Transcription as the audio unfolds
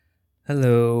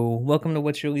Hello, welcome to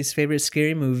What's Your Least Favorite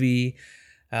Scary Movie.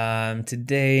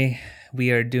 Today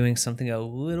we are doing something a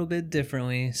little bit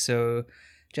differently. So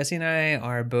Jessie and I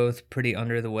are both pretty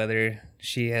under the weather.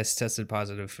 She has tested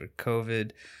positive for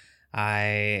COVID. I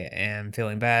am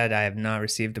feeling bad. I have not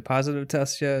received a positive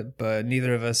test yet, but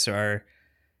neither of us are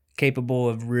capable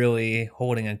of really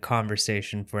holding a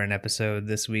conversation for an episode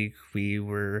this week. We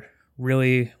were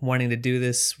really wanting to do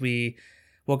this. We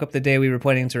woke up the day we were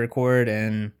planning to record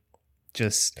and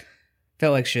just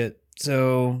felt like shit.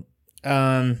 So,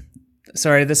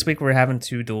 sorry, this week we're having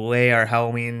to delay our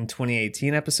Halloween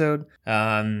 2018 episode.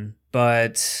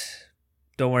 But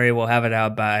don't worry, we'll have it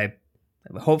out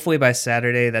hopefully by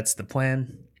Saturday. That's the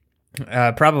plan.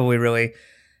 Probably really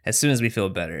as soon as we feel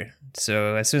better.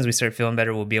 So as soon as we start feeling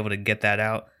better, we'll be able to get that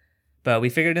out. But we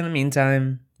figured in the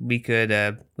meantime, we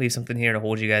could leave something here to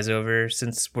hold you guys over.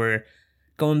 Since we're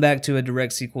going back to a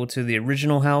direct sequel to the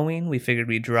original Halloween, we figured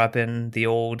we'd drop in the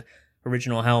old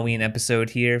original Halloween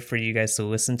episode here for you guys to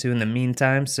listen to in the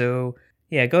meantime. So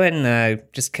yeah, go ahead and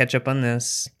just catch up on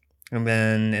this. And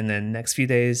then in the next few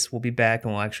days, we'll be back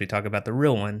and we'll actually talk about the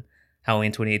real one,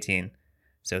 Halloween 2018.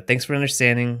 So thanks for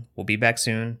understanding. We'll be back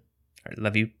soon. All right,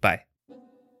 love you. Bye.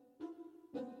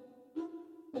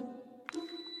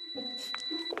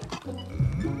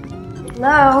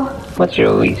 Hello? What's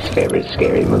your least favorite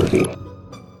scary movie?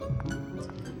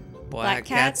 Black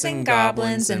cats and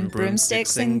goblins and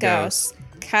broomsticks and ghosts,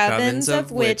 covens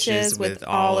of witches with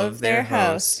all of their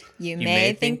hosts. You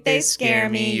may think they scare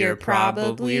me, you're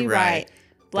probably right.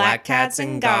 Black cats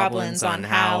and goblins on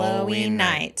Halloween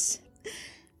night.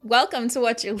 Welcome to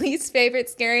What's Your Least Favorite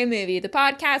Scary Movie, the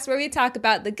podcast where we talk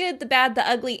about the good, the bad, the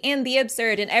ugly, and the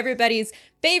absurd in everybody's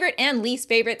favorite and least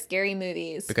favorite scary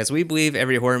movies. Because we believe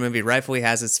every horror movie rightfully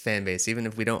has its fan base, even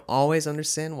if we don't always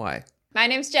understand why. My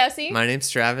name's Jessie. My name's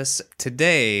Travis.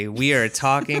 Today, we are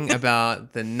talking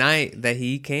about the night that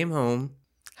he came home,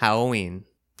 Halloween,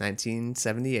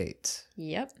 1978.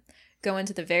 Yep. Go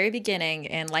into the very beginning,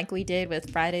 and like we did with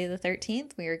Friday the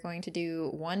 13th, we are going to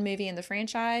do one movie in the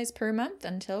franchise per month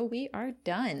until we are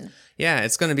done. Yeah,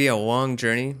 it's going to be a long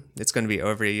journey. It's going to be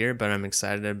over a year, but I'm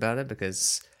excited about it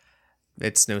because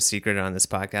it's no secret on this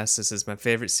podcast. This is my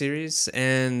favorite series,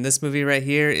 and this movie right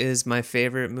here is my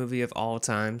favorite movie of all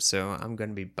time, so I'm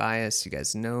going to be biased. You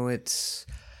guys know it,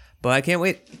 but I can't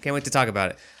wait. Can't wait to talk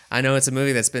about it. I know it's a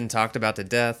movie that's been talked about to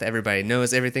death. Everybody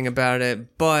knows everything about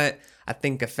it, but I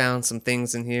think I found some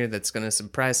things in here that's going to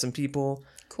surprise some people.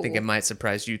 Cool. I think it might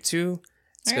surprise you too.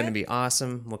 It's All going to right. be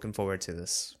awesome. Looking forward to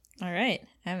this. All right.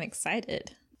 I'm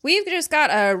excited. We've just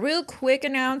got a real quick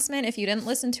announcement. If you didn't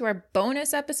listen to our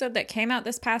bonus episode that came out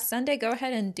this past Sunday, go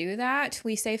ahead and do that.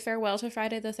 We say farewell to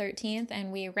Friday the 13th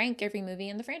and we rank every movie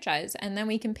in the franchise. And then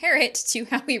we compare it to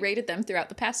how we rated them throughout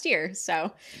the past year.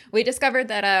 So we discovered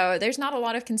that there's not a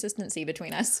lot of consistency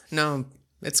between us. No,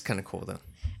 it's kind of cool though.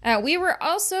 We were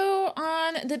also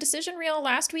on the decision reel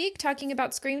last week talking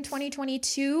about Scream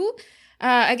 2022.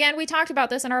 Again, we talked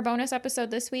about this in our bonus episode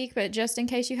this week, but just in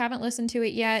case you haven't listened to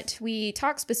it yet, we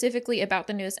talked specifically about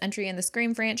the newest entry in the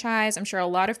Scream franchise. I'm sure a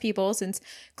lot of people, since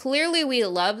clearly we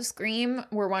love Scream,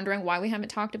 were wondering why we haven't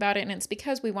talked about it, and it's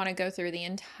because we want to go through the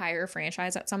entire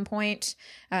franchise at some point,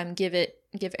 give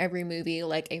every movie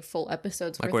like a full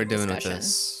episode's worth Like we're of doing discussion. with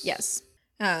this. Yes.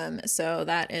 So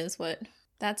that is what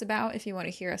that's about. If you want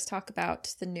to hear us talk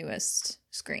about the newest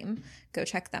Scream, go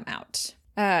check them out.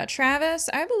 Travis,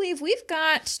 I believe we've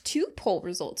got 2 poll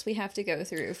results we have to go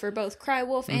through for both Cry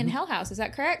Wolf and Hell House. Is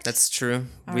that correct? That's true.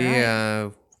 All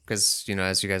Because,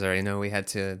 as you guys already know, we had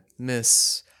to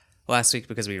miss last week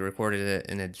because we recorded it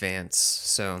in advance.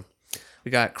 So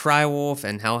we got Cry Wolf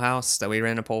and Hell House that we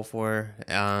ran a poll for.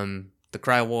 The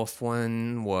Cry Wolf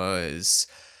one was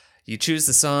you choose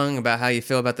the song about how you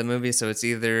feel about the movie. So it's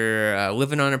either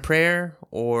Living on a Prayer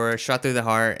or Shot Through the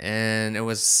Heart. And it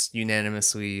was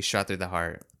unanimously Shot Through the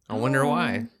Heart. I wonder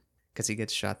why. Because he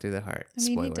gets shot through the heart. I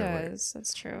mean, Spoiler he does. alert.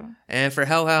 That's true. And for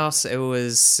Hell House, it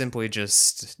was simply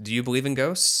just, do you believe in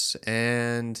ghosts?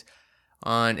 And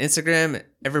on Instagram,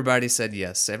 everybody said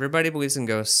yes. Everybody believes in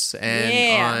ghosts.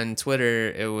 And on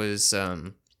Twitter, it was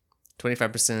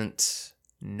 25%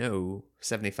 no,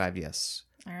 75% yes.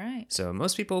 All right. So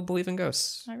most people believe in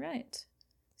ghosts. All right.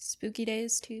 Spooky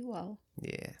days to you all.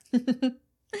 Yeah. All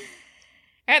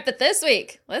right, but this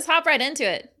week, let's hop right into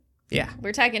it. Yeah.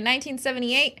 We're talking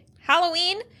 1978,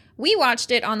 Halloween. We watched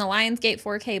it on the Lionsgate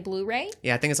 4K Blu-ray.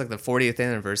 Yeah, I think it's like the 40th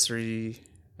anniversary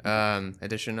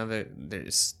edition of it.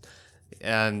 There's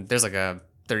like a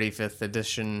 35th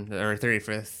edition or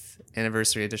 35th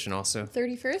anniversary edition also.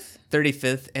 35th?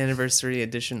 35th anniversary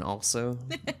edition also.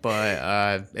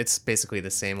 But it's basically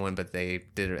the same one, but they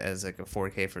did it as like a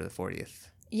 4K for the 40th.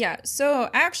 Yeah, so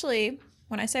actually,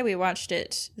 when I say we watched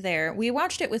it there, we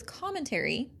watched it with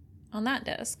commentary on that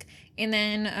disc. And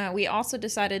then we also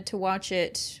decided to watch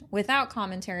it without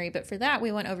commentary, but for that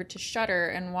we went over to Shudder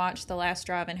and watched the Last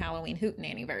Drive-In Halloween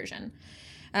Hootenanny version.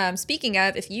 Speaking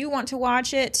of, if you want to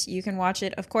watch it, you can watch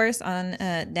it, of course, on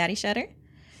Daddy Shudder,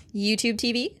 YouTube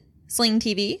TV, Sling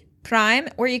TV, Prime,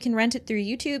 or you can rent it through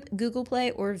YouTube, Google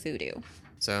Play, or Vudu.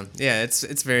 So yeah,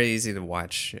 it's very easy to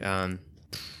watch.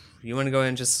 You want to go ahead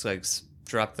and just like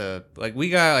drop the we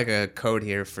got like a code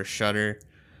here for Shudder,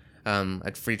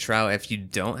 a free trial if you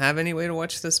don't have any way to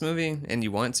watch this movie and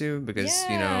you want to, because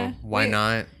why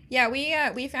not? Yeah,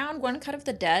 we found One Cut of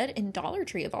the Dead in Dollar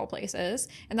Tree of all places,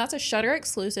 and that's a Shudder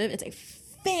exclusive. It's a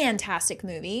fantastic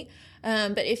movie.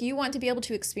 But if you want to be able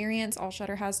to experience all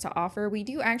Shudder has to offer, we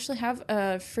do actually have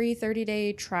a free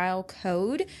 30-day trial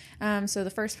code. So the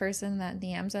first person that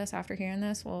DMs us after hearing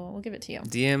this, we'll give it to you.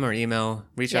 DM or email,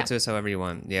 reach out to us however you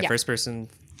want. Yeah, first person,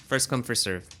 first come, first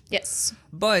serve. Yes.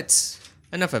 But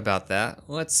enough about that.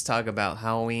 Let's talk about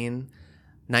Halloween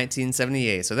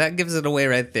 1978. So that gives it away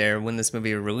right there when this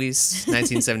movie was released.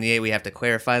 1978, we have to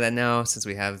clarify that now since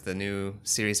we have the new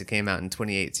series that came out in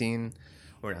 2018.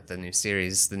 Or not the new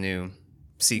series, the new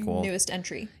sequel. Newest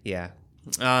entry. Yeah.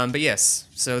 But yes,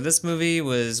 so this movie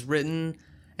was written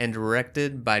and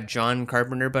directed by John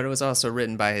Carpenter, but it was also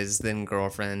written by his then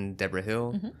girlfriend, Deborah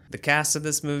Hill. Mm-hmm. The cast of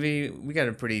this movie, we got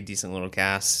a pretty decent little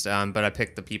cast, but I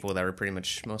picked the people that were pretty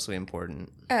much mostly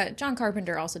important. John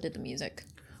Carpenter also did the music.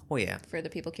 Well, yeah. For the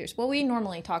people curious. Well, we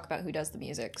normally talk about who does the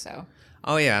music, so.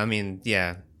 Oh, yeah, I mean,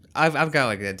 yeah. I've got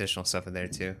like additional stuff in there,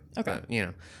 too. Okay.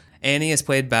 But, Annie is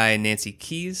played by Nancy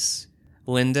Keys.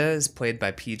 Linda is played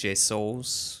by PJ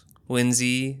Souls.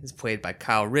 Lindsay is played by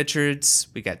Kyle Richards.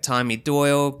 We got Tommy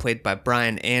Doyle, played by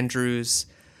Brian Andrews.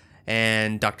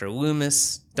 And Dr.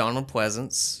 Loomis, Donald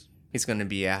Pleasance. He's going to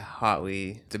be a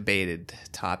hotly debated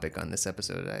topic on this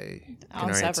episode. I can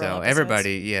already tell. Episodes.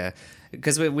 Everybody, yeah.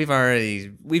 Because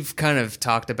we've kind of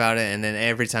talked about it, and then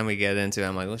every time we get into it,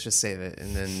 I'm like, let's just save it.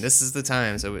 And then this is the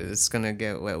time, so it's going to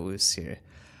get let loose here.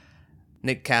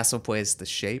 Nick Castle plays the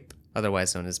Shape,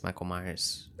 otherwise known as Michael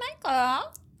Myers.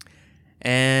 Michael.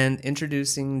 And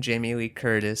introducing Jamie Lee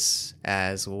Curtis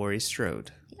as Laurie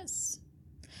Strode. Yes.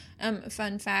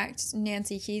 Fun fact,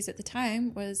 Nancy Keys at the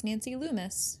time was Nancy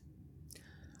Loomis.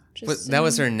 That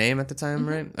was her name at the time,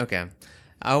 right? Okay.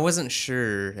 I wasn't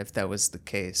sure if that was the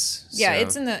case. Yeah, so.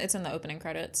 It's in the opening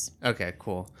credits. Okay,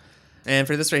 cool. And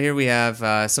for this right here, we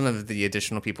have some of the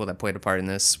additional people that played a part in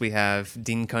this. We have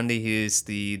Dean Cundy, who's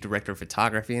the director of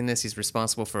photography in this. He's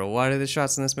responsible for a lot of the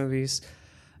shots in this movie.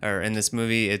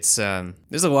 It's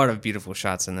there's a lot of beautiful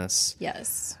shots in this.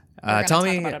 Yes. We're talk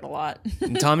about it a lot.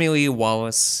 Tommy Lee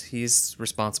Wallace, he's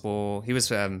responsible. He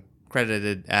was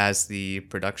credited as the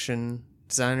production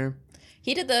designer.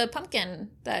 He did the pumpkin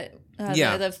that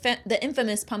the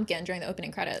infamous pumpkin during the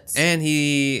opening credits. And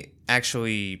he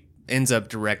actually ends up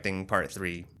directing part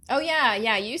 3. Oh,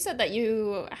 yeah. You said that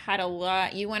you had a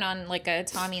lot. You went on like a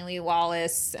Tommy Lee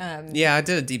Wallace. Yeah, I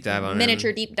did a deep dive on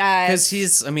miniature deep dive. Because he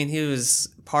was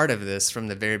part of this from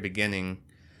the very beginning.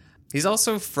 He's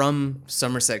also from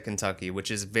Somerset, Kentucky, which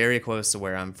is very close to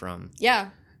where I'm from.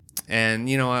 Yeah. And,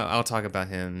 I'll talk about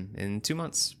him in 2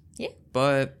 months. Yeah.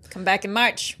 But come back in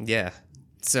March. Yeah.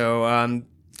 So, I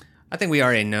think we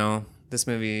already know this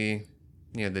movie.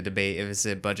 The debate, if it's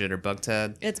Budget or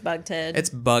Bugted. It's Bugted. It's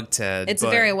Bugted. It's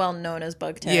very well known as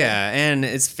Bugted. Yeah, and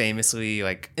it's famously,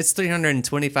 it's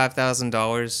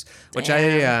 $325,000, which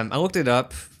I looked it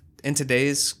up. In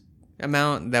today's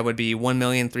amount, that would be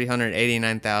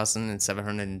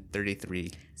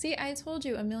 $1,389,733. See, I told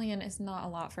you $1 million is not a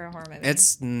lot for a horror movie.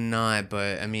 It's not,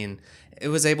 but, it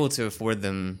was able to afford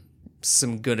them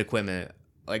some good equipment.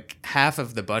 Half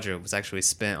of the budget was actually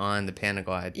spent on the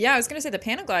Panaglide. Yeah, I was going to say the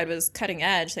Panaglide was cutting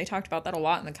edge. They talked about that a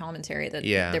lot in the commentary, that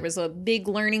there was a big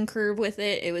learning curve with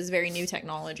it. It was very new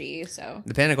technology, so.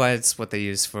 The Panaglide's what they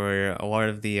use for a lot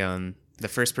of the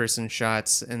first-person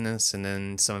shots in this, and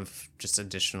then some of just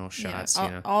additional shots,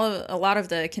 a lot of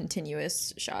the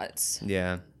continuous shots.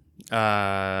 Yeah.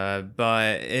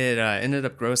 But it ended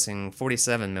up grossing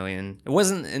 $47 million. It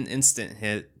wasn't an instant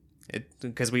hit.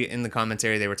 Because in the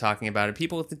commentary they were talking about it,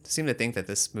 people seem to think that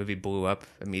this movie blew up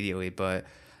immediately, but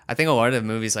I think a lot of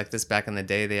movies like this back in the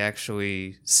day, they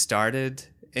actually started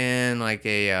in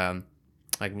a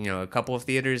couple of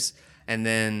theaters, and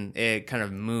then it kind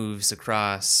of moves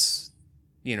across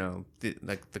the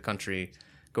country,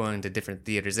 going to different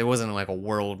theaters. It wasn't like a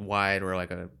worldwide or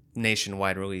like a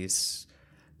nationwide release.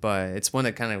 but it's one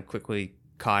that kind of quickly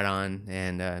caught on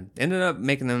and ended up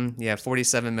making them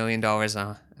 $47 million,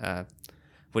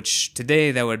 which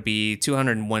today that would be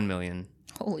 $201 million.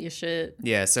 Holy shit.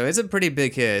 Yeah, so it's a pretty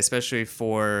big hit, especially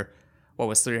for what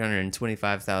was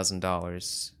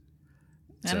 $325,000.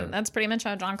 And that's pretty much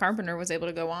how John Carpenter was able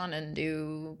to go on and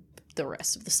do the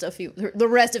rest of the stuff the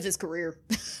rest of his career.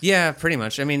 Yeah, pretty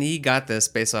much. I mean, he got this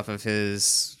based off of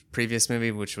his previous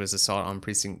movie, which was Assault on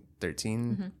Precinct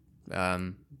 13.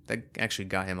 That actually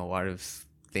got him a lot of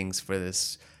things for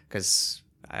this, because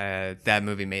that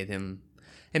movie made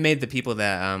the people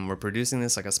that were producing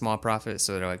this like a small profit.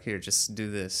 So they're like, here, just do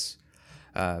this.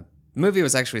 The movie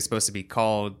was actually supposed to be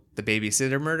called The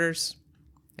Babysitter Murders,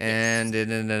 and it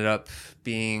ended up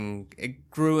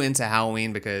it grew into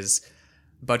Halloween because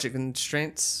budget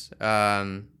constraints.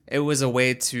 It was a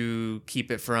way to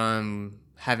keep it from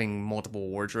having multiple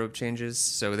wardrobe changes.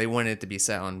 So they wanted it to be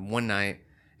set on one night,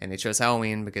 and they chose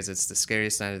Halloween because it's the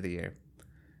scariest night of the year.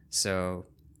 So,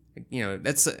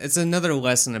 it's another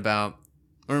lesson about,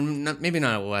 or maybe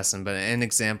not a lesson, but an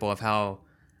example of how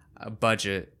a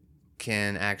budget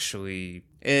can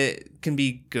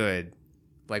be good.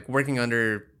 Like working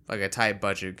under like a tight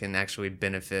budget can actually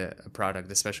benefit a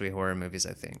product, especially horror movies,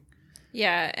 I think.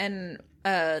 Yeah, and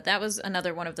that was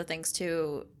another one of the things,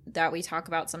 too, that we talk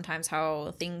about sometimes,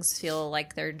 how things feel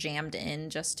like they're jammed in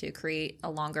just to create a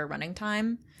longer running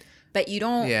time. But you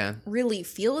don't really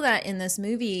feel that in this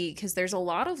movie, because there's a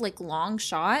lot of, like, long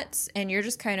shots, and you're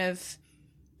just kind of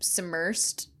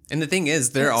submersed. And the thing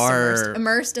is,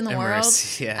 immersed in the world.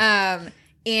 Yeah.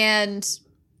 And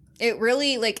it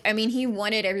really, like, I mean, he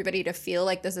wanted everybody to feel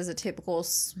like this is a typical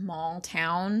small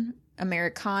town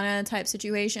Americana type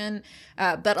situation,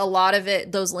 but a lot of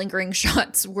it, those lingering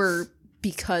shots, were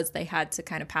because they had to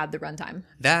kind of pad the runtime.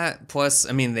 That plus,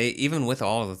 I mean, they even with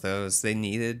all of those, they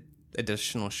needed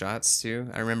additional shots too.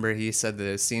 I remember he said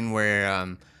the scene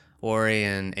where Lori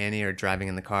and Annie are driving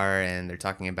in the car and they're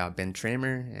talking about Ben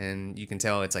Tramer, and you can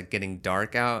tell it's like getting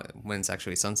dark out when it's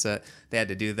actually sunset. They had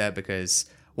to do that because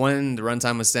one, the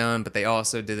runtime was down, but they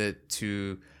also did it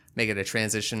to make it a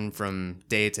transition from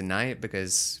day to night,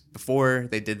 because before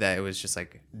they did that, it was just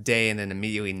like day and then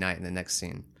immediately night in the next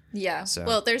scene. Yeah. So.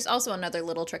 Well, there's also another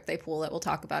little trick they pull that we'll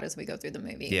talk about as we go through the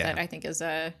movie that I think is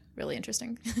really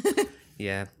interesting.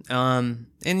 Yeah. And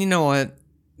you know what?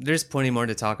 There's plenty more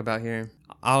to talk about here.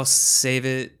 I'll save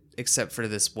it except for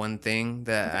this one thing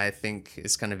that I think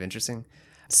is kind of interesting.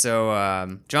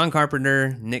 So John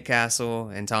Carpenter, Nick Castle,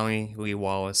 and Tommy Lee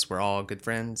Wallace were all good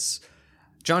friends.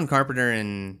 John Carpenter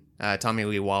and Tommy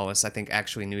Lee Wallace, I think,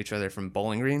 actually knew each other from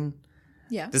Bowling Green.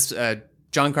 Yeah. This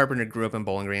John Carpenter grew up in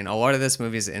Bowling Green. A lot of this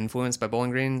movie is influenced by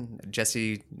Bowling Green.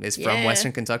 Jesse is from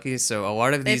Western Kentucky, so a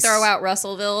lot of these... They throw out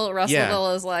Russellville.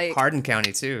 Russellville is like... Hardin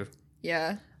County, too.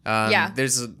 Yeah.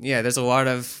 There's a lot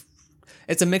of...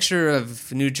 It's a mixture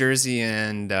of New Jersey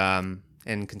and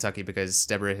Kentucky, because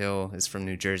Deborah Hill is from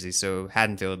New Jersey, so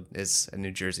Haddonfield is a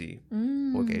New Jersey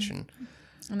location.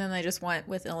 And then they just went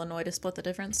with Illinois to split the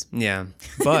difference. Yeah,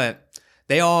 but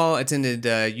they all attended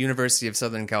University of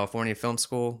Southern California Film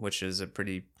School, which is a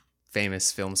pretty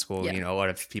famous film school. Yeah. A lot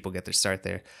of people get their start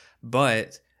there.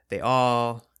 But they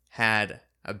all had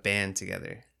a band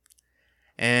together.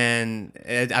 And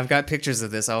I've got pictures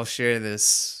of this. I'll share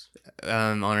this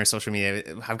on our social media.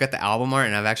 I've got the album art,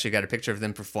 and I've actually got a picture of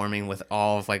them performing with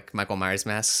all of like Michael Myers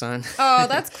masks on. Oh,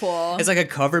 that's cool. It's like a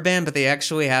cover band, but they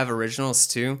actually have originals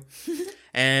too.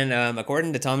 And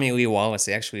according to Tommy Lee Wallace,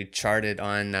 they actually charted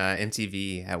on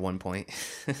MTV at one point.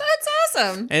 That's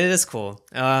awesome. And it is cool.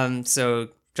 So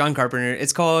John Carpenter,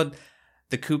 it's called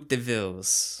The Coupe de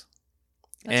Villes.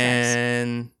 That's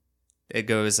and nice. It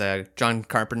goes, John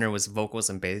Carpenter was vocals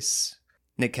and bass.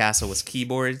 Nick Castle was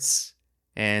keyboards.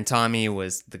 And Tommy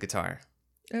was the guitar.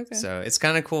 Okay. So it's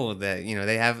kind of cool that,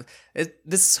 they have...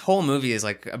 this whole movie is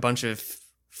like a bunch of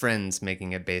friends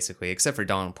making it, basically, except for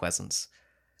Donald Pleasance.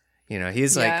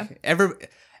 He's like,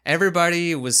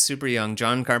 everybody was super young.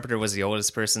 John Carpenter was the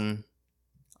oldest person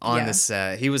on the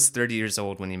set. He was 30 years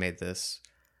old when he made this.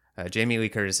 Jamie Lee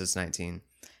Curtis is 19.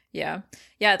 Yeah.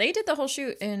 Yeah, they did the whole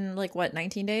shoot in,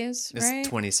 19 days, right? It's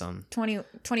 20-some.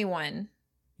 21.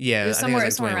 Yeah, it was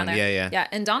somewhere around there. Yeah. Yeah,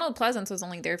 and Donald Pleasance was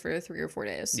only there for 3 or 4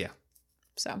 days. Yeah.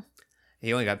 So.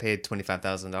 He only got paid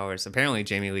 $25,000. Apparently,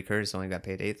 Jamie Lee Curtis only got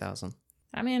paid $8,000.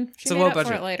 I mean, she made up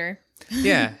for it later.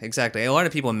 Yeah, exactly. A lot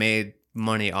of people made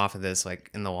money off of this,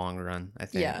 in the long run, I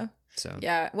think. Yeah. So.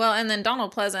 Yeah. Well, and then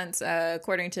Donald Pleasance,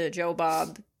 according to Joe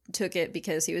Bob, took it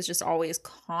because he was just always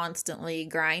constantly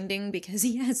grinding because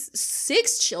he has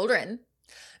 6 children.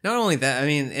 Not only that, I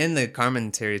mean, in the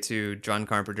commentary too, John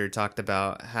Carpenter talked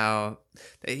about how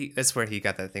that's where he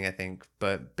got that thing, I think.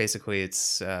 But basically,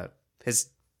 it's his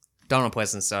Donald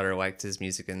Pleasance's daughter liked his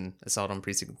music in Assault on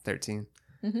Precinct 13.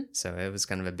 Mm-hmm. So it was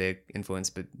kind of a big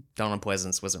influence, but Donald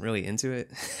Pleasance wasn't really into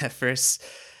it at first.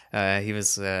 He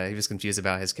was confused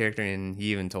about his character, and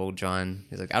he even told John,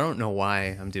 he's like, I don't know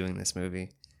why I'm doing this movie.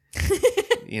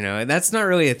 And that's not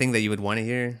really a thing that you would want to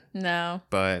hear. No.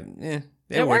 But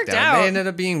it worked out. They ended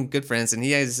up being good friends, and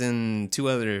he is in 2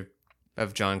 other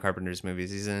of John Carpenter's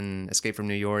movies. He's in Escape from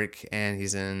New York, and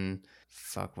he's in,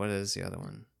 what is the other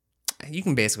one? You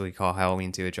can basically call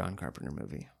Halloween 2 a John Carpenter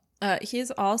movie. He's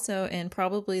also in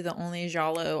probably the only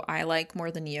Giallo I like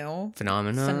more than you.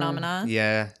 Phenomena.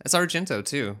 Yeah. It's Argento,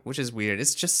 too, which is weird.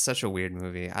 It's just such a weird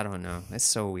movie. I don't know. It's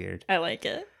so weird. I like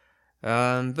it.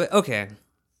 But okay.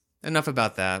 Enough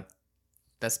about that.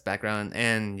 That's background.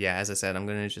 And yeah, as I said, I'm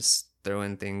going to just throw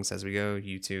in things as we go.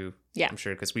 You too. Yeah. I'm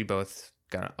sure, because we both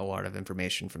got a lot of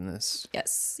information from this.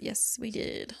 Yes, we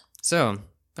did. So,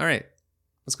 all right.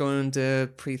 Let's go into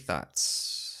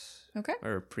pre-thoughts. Okay.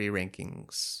 Or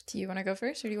pre-rankings. Do you want to go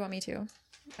first, or do you want me to?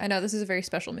 I know this is a very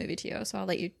special movie to you, so I'll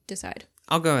let you decide.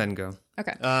 I'll go ahead and go.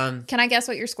 Okay. Can I guess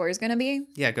what your score is going to be?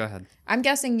 Yeah, go ahead. I'm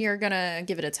guessing you're going to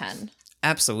give it a 10.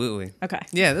 Absolutely. Okay.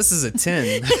 Yeah, this is a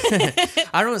 10.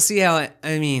 I don't see how,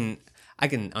 I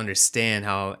can understand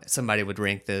how somebody would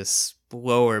rank this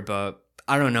lower, but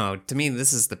I don't know. To me,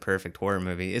 this is the perfect horror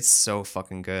movie. It's so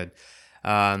fucking good.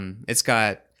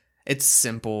 It's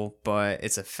simple, but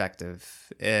it's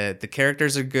effective. The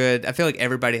characters are good. I feel like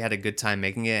everybody had a good time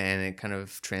making it, and it kind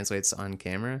of translates on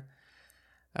camera.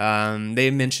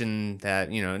 They mentioned that,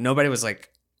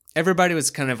 everybody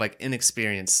was kind of like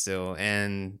inexperienced still.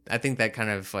 And I think that kind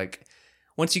of like,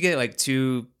 once you get like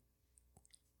too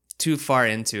far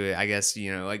into it, I guess,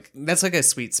 that's like a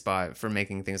sweet spot for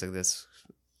making things like this.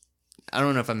 I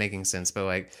don't know if I'm making sense, but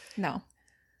like, no.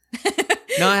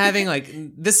 not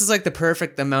having this is like the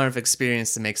perfect amount of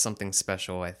experience to make something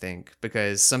special, I think,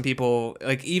 because some people,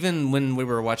 like, even when we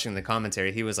were watching the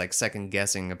commentary, he was like second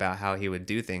guessing about how he would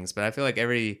do things, but I feel like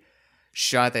every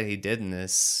shot that he did in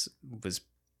this was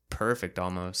perfect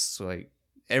almost. Like,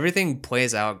 everything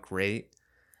plays out great.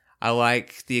 I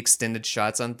like the extended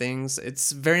shots on things.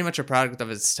 It's very much a product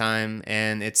of its time,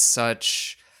 and it's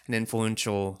such an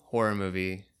influential horror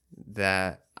movie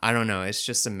that, I don't know, it's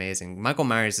just amazing. Michael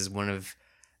Myers is one of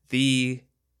the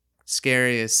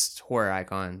scariest horror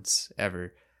icons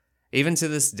ever. Even to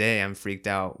this day, I'm freaked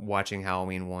out watching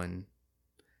Halloween 1.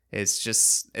 It's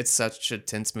such a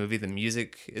tense movie. The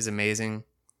music is amazing.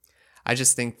 I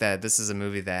just think that this is a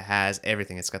movie that has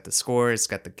everything. It's got the score, it's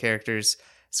got the characters,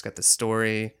 it's got the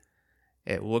story.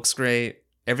 It looks great.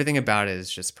 Everything about it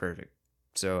is just perfect.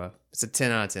 So it's a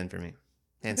 10 out of 10 for me.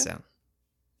 Hands down.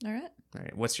 All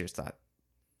right. What's your thought?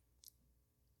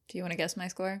 Do you want to guess my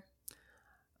score?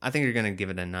 I think you're going to give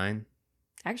it a 9.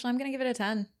 Actually, I'm going to give it a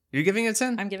 10. You're giving it a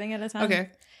 10? I'm giving it a 10. Okay.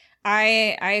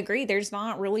 I agree. There's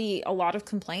not really a lot of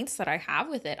complaints that I have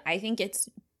with it. I think it's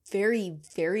very,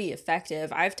 very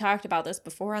effective. I've talked about this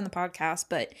before on the podcast,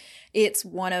 but it's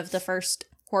one of the first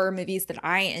horror movies that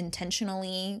I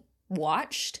intentionally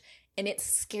watched, and it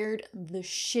scared the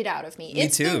shit out of me. Me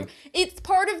too. It's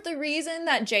part of the reason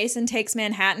that Jason Takes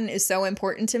Manhattan is so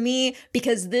important to me,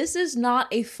 because this is not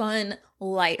a fun,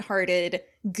 lighthearted,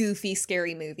 goofy,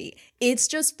 scary movie. It's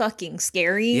just fucking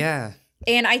scary. Yeah.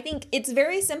 And I think it's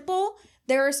very simple.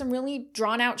 There are some really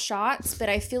drawn out shots, but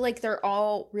I feel like they're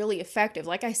all really effective.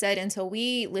 Like I said, until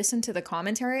we listened to the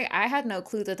commentary, I had no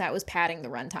clue that was padding the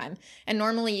runtime. And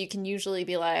normally you can usually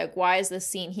be like, why is this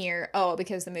scene here? Oh,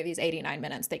 because the movie's 89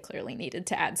 minutes. They clearly needed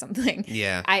to add something.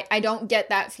 Yeah. I don't get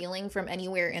that feeling from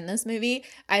anywhere in this movie.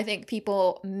 I think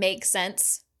people make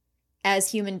sense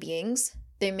as human beings.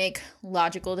 They make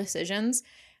logical decisions.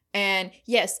 And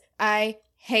yes, I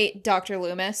hate Dr.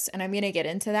 Loomis, and I'm going to get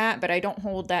into that, but I don't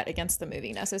hold that against the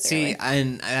movie necessarily. See,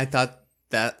 and I thought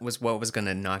that was what was going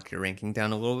to knock your ranking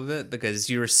down a little bit, because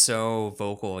you were so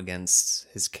vocal against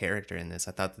his character in this.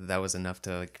 I thought that was enough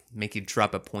to make you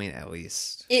drop a point at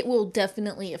least. It will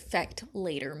definitely affect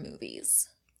later movies.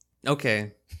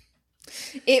 Okay.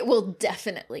 It will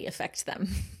definitely affect them.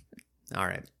 All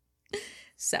right.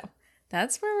 So,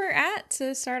 that's where we're at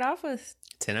to start off with.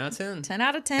 10 out of 10. 10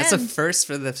 out of 10. That's a first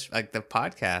for the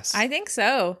podcast. I think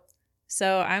so.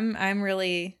 So I'm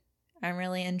really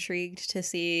intrigued to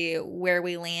see where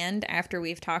we land after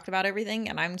we've talked about everything,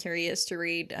 and I'm curious to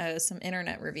read some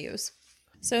internet reviews.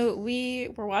 So we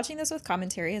were watching this with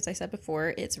commentary, as I said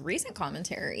before. It's recent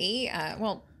commentary,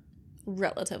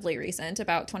 relatively recent,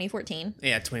 about 2014.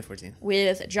 Yeah, 2014.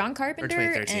 With John Carpenter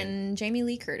 2013. and Jamie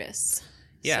Lee Curtis.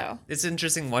 Yeah, So. it's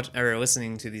interesting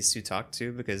listening to these two talk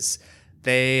too, because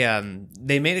they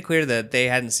made it clear that they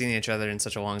hadn't seen each other in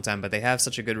such a long time, but they have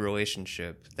such a good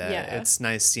relationship that it's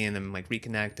nice seeing them like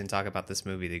reconnect and talk about this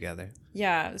movie together.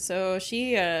 Yeah, so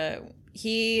he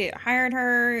hired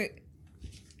her.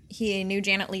 He knew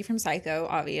Janet Leigh from Psycho,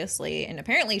 obviously, and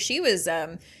apparently she was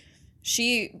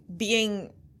she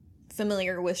being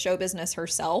familiar with show business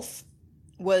herself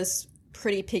was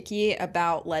pretty picky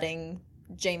about letting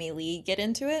Jamie Lee get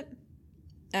into it.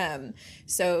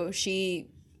 So she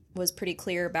was pretty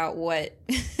clear about what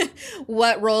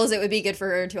what roles it would be good for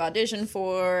her to audition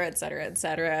for, et cetera, et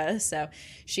cetera. So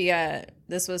she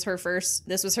this was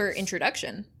her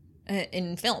introduction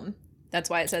in film. That's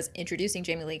why it says introducing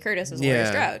Jamie Lee Curtis as Laurie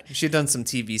Strode. She'd done some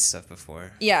TV stuff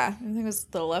before. Yeah, I think it was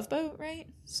The Love Boat, right?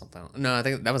 Something. No, I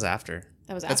think that was after.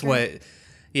 That's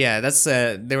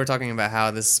they were talking about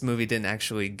how this movie didn't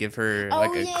actually give her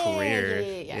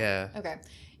career. Yeah. Okay.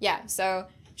 Yeah. So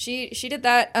she did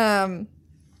that.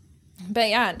 But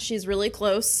yeah, she's really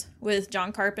close with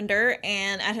John Carpenter,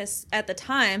 and at the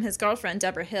time, his girlfriend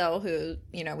Deborah Hill, who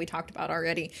we talked about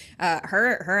already,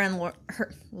 her and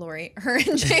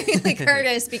Jamie Lee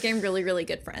Curtis became really, really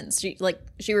good friends.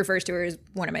 She refers to her as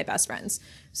one of my best friends.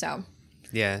 So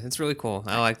yeah, it's really cool.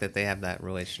 I like that they have that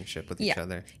relationship with each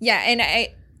other. Yeah, and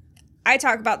I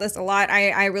talk about this a lot.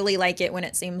 I really like it when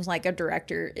it seems like a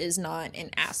director is not an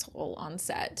asshole on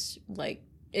set. Like,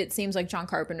 it seems like John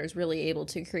Carpenter is really able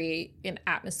to create an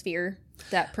atmosphere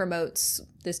that promotes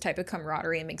this type of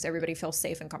camaraderie and makes everybody feel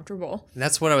safe and comfortable.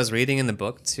 That's what I was reading in the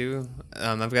book too.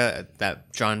 I've got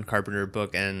that John Carpenter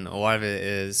book, and a lot of it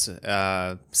is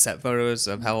set photos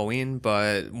of Halloween,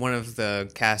 but one of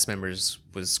the cast members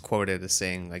was quoted as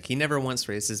saying, like, he never once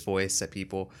raised his voice at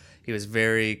people. He was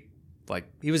very,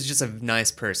 he was just a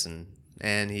nice person,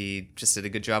 and he just did a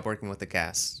good job working with the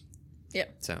cast. Yeah.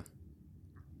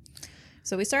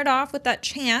 So we start off with that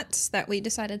chant that we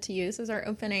decided to use as our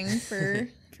opening for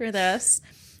this.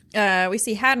 We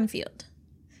see Haddonfield.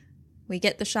 We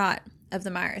get the shot of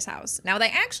the Myers house. Now, they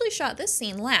actually shot this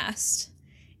scene last,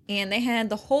 and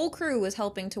the whole crew was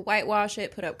helping to whitewash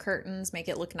it, put up curtains, make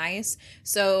it look nice.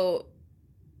 So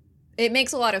it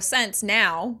makes a lot of sense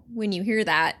now when you hear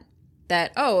that,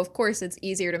 of course, it's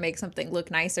easier to make something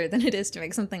look nicer than it is to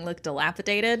make something look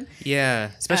dilapidated.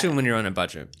 Yeah, especially when you're on a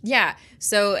budget. Yeah,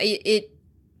 so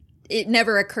it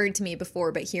never occurred to me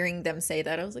before, but hearing them say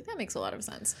that, I was like, that makes a lot of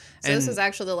sense. So this is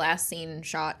actually the last scene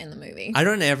shot in the movie. I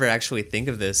don't ever actually think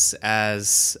of this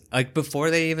as,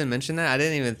 before they even mentioned that, I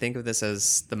didn't even think of this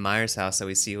as the Myers house that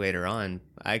we see later on.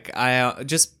 I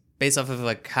just, based off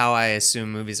of, how I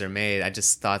assume movies are made, I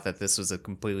just thought that this was a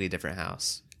completely different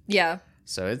house. Yeah.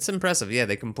 So it's impressive. Yeah,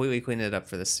 they completely cleaned it up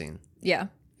for this scene. Yeah.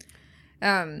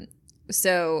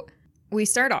 So we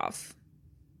start off.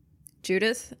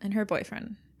 Judith and her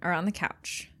boyfriend are on the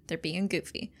couch. They're being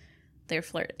goofy. They're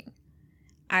flirting.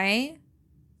 I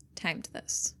timed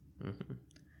this. Mm-hmm.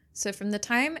 So from the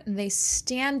time they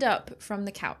stand up from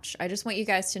the couch, I just want you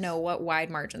guys to know what wide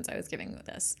margins I was giving with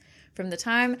this. From the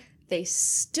time they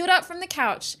stood up from the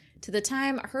couch to the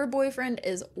time her boyfriend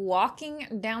is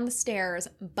walking down the stairs,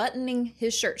 buttoning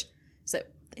his shirt. So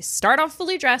they start off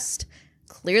fully dressed.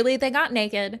 Clearly they got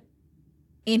naked.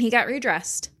 And he got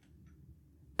redressed.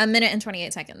 1 minute and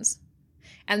 28 seconds.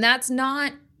 And that's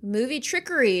not movie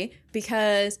trickery,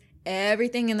 because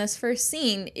everything in this first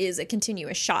scene is a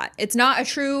continuous shot. It's not a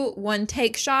true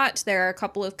one-take shot. There are a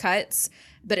couple of cuts,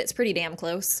 but it's pretty damn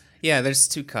close. Yeah, there's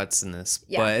 2 cuts in this.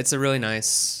 Yeah. But it's a really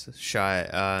nice shot.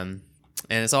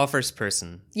 And it's all first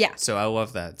person. Yeah. So I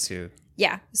love that too.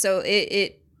 Yeah. So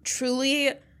it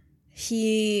truly,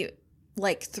 he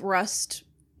thrust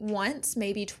once,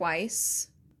 maybe twice.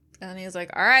 And he's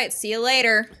like, all right, see you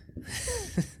later.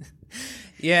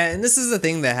 Yeah. And this is the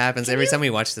thing that happens every time we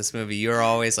watch this movie. You're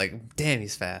always like, damn,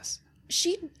 he's fast.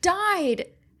 She died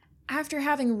after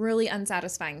having really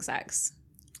unsatisfying sex.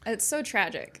 It's so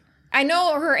tragic. I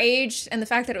know her age and the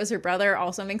fact that it was her brother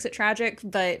also makes it tragic,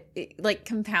 but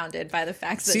compounded by the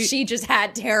fact that she just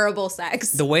had terrible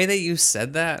sex. The way that you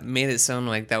said that made it sound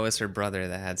like that was her brother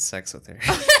that had sex with her.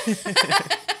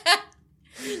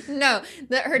 No,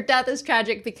 that her death is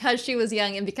tragic because she was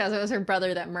young and because it was her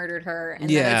brother that murdered her. And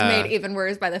then it's made even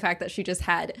worse by the fact that she just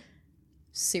had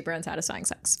super unsatisfying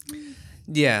sex.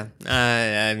 Yeah.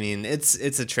 I mean, it's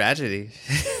a tragedy.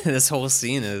 This whole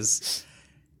scene is...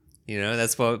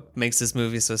 that's what makes this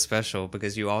movie so special,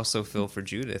 because you also feel for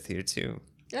Judith here, too.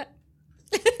 Yeah.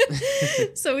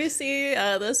 So we see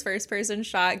this first-person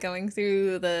shot going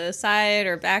through the side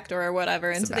or back door or whatever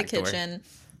into the kitchen,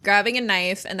 grabbing a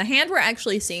knife. And the hand we're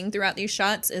actually seeing throughout these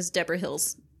shots is Deborah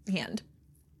Hill's hand.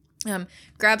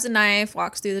 Grabs a knife,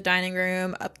 walks through the dining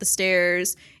room, up the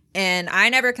stairs. And I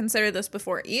never considered this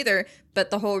before either, but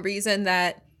the whole reason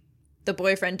that the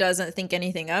boyfriend doesn't think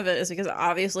anything of it is because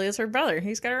obviously it's her brother.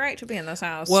 He's got a right to be in this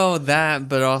house. Well, that,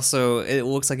 but also it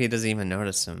looks like he doesn't even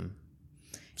notice him.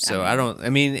 So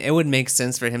it would make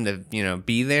sense for him to,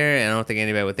 be there, and I don't think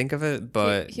anybody would think of it,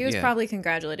 but he was probably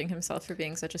congratulating himself for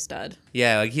being such a stud.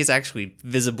 Yeah, like he's actually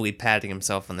visibly patting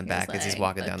himself on the back as he's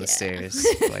walking down the stairs,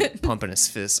 like pumping his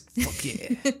fist. Fuck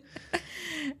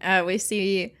yeah. We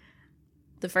see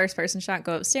the first person shot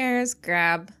go upstairs,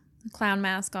 grab the clown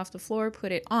mask off the floor,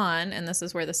 put it on, and this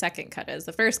is where the second cut is.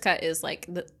 The first cut is like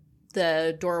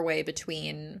the doorway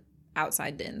between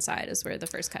outside to inside is where the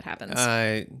first cut happens.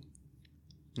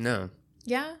 No.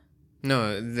 Yeah?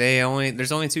 No,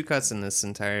 there's only 2 cuts in this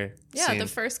entire scene. The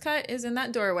first cut is in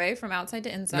that doorway from outside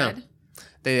to inside. No.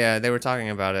 They were talking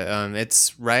about it.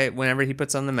 It's right whenever he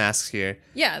puts on the mask here.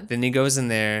 Yeah. Then he goes in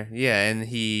there. Yeah,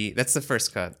 and that's the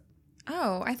first cut.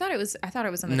 Oh, I thought it was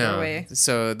in the doorway.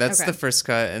 So that's the first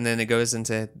cut, and then it goes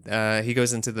into he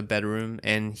goes into the bedroom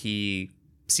and he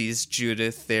sees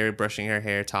Judith there brushing her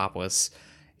hair topless.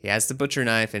 He has the butcher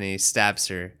knife and he stabs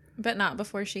her. But not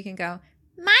before she can go,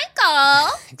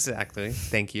 Michael! Exactly.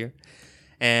 Thank you.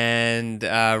 And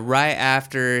right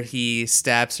after he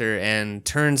stabs her and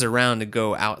turns around to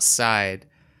go outside,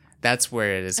 that's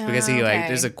where it is. Because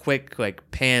there's a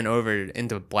quick pan over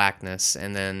into blackness,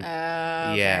 and then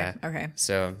Okay.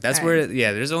 So that's where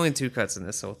there's only 2 cuts in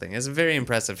this whole thing. It's a very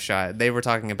impressive shot. They were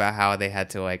talking about how they had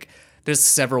to there's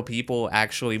several people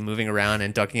actually moving around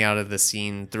and ducking out of the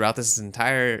scene throughout this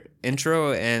entire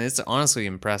intro, and it's honestly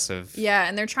impressive. Yeah,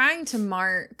 and they're trying to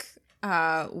mark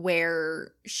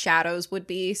where shadows would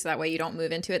be, so that way you don't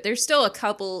move into it. There's still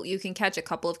you can catch a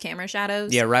couple of camera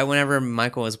shadows. Yeah, right whenever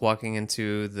Michael is walking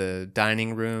into the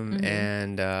dining room,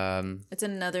 and it's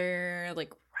another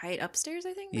right upstairs,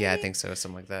 I think. Maybe? Yeah, I think so,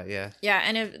 something like that. Yeah. Yeah,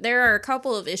 and if there are a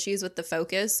couple of issues with the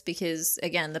focus because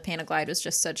again, the Panaglide was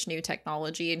just such new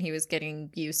technology, and he was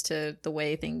getting used to the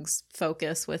way things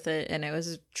focus with it, and it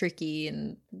was tricky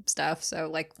and stuff.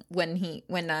 So when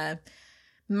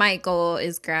Michael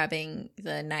is grabbing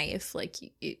the knife,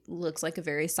 it looks like a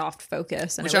very soft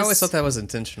focus. And Which I always thought that was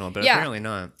intentional, but apparently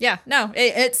not. Yeah, no,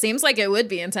 it seems like it would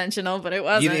be intentional, but it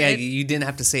wasn't. You didn't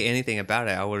have to say anything about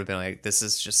it. I would have been like, this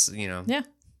is just, Yeah.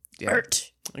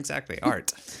 Art. Exactly,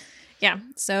 art. Yeah,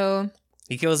 so...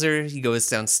 He kills her, he goes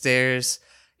downstairs,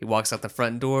 he walks out the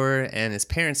front door, and his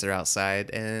parents are outside,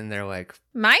 and they're like...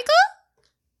 Michael?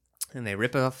 And they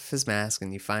rip off his mask,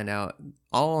 and you find out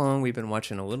all along we've been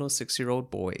watching a little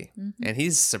 6-year-old boy. Mm-hmm. And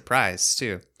he's surprised,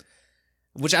 too.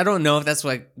 Which I don't know if that's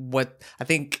what... I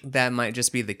think that might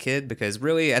just be the kid, because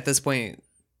really, at this point,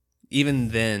 even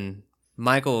then,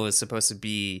 Michael is supposed to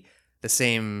be the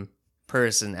same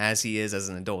person as he is as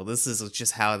an adult. This is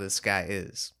just how this guy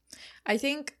is. I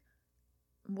think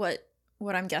what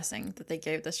I'm guessing that they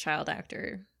gave this child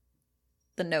actor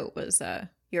the note was,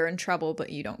 you're in trouble, but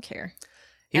you don't care.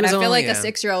 And I feel like a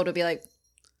 6-year-old would be like...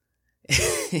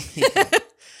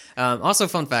 Also,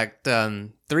 fun fact,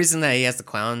 the reason that he has the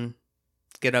clown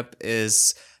get up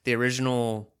is the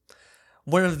original...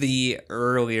 One of the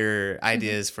earlier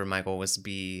ideas for Michael was to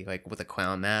be with a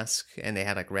clown mask, and they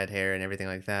had red hair and everything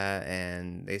like that,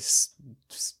 and they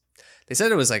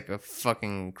said it was a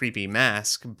fucking creepy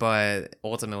mask, but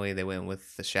ultimately they went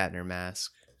with the Shatner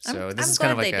mask. So this is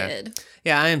kind of they did.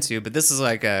 Yeah, I am too, but this is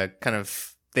a kind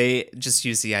of, they just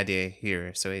used the idea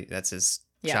here, so that's his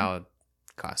child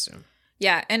costume.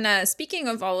 Yeah, and speaking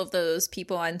of all of those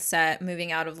people on set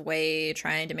moving out of the way,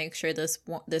 trying to make sure this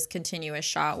continuous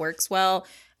shot works well,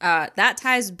 that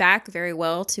ties back very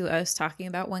well to us talking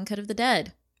about One Cut of the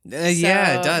Dead.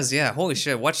 Yeah, it does. Yeah, holy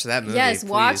shit, watch that movie. Yes, please.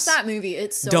 Watch that movie.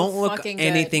 It's so Don't fucking look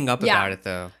anything up about it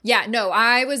though. Yeah, no,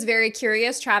 I was very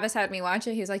curious. Travis had me watch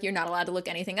it. He was like, "You're not allowed to look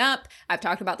anything up." I've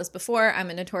talked about this before.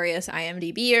 I'm a notorious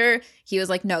IMDb'er. He was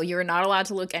like, "No, you're not allowed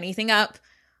to look anything up."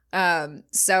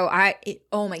 So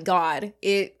oh my God,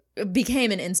 it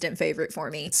became an instant favorite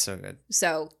for me. It's so good.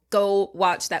 So go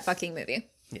watch that fucking movie.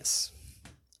 Yes.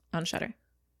 On Shudder.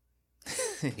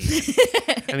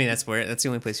 I mean, that's the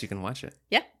only place you can watch it.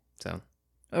 Yeah. So.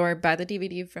 Or buy the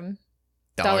DVD from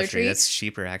Dollar Tree. That's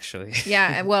cheaper, actually.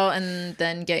 Yeah. Well, and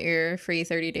then get your free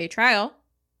 30-day trial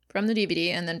from the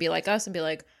DVD, and then be like us and be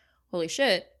like, holy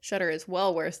shit, Shudder is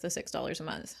well worth the $6 a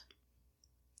month.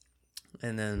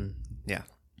 And then, yeah.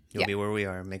 You'll be where we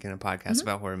are, making a podcast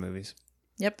about horror movies.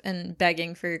 Yep, and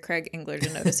begging for Craig Engler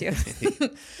to notice you.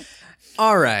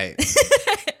 All right.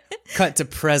 Cut to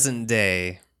present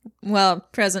day. Well,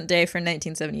 present day for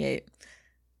 1978.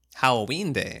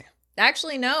 Halloween day.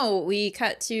 Actually, no. We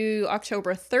cut to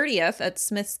October 30th at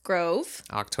Smith's Grove.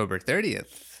 October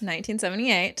 30th.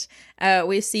 1978.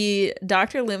 We see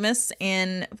Dr. Loomis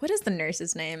and what is the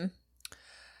nurse's name?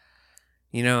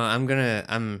 You know,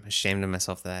 I'm ashamed of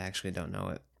myself that I actually don't know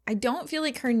it. I don't feel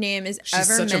like her name is She's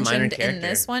ever such a minor mentioned in character.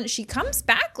 this one. She comes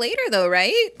back later, though,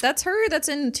 right? That's her. That's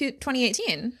in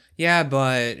 2018. Yeah,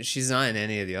 but she's not in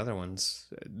any of the other ones.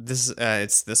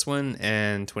 It's this one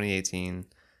and 2018.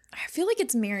 I feel like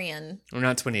it's Marion. Or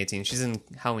not 2018. She's in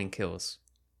Halloween Kills.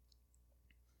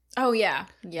 Oh, yeah.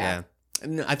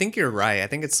 No, I think you're right. I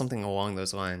think it's something along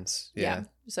those lines. Yeah.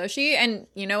 So she, and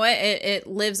you know what? It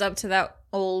lives up to that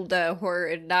old horror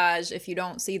adage. If you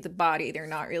don't see the body, they're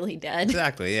not really dead.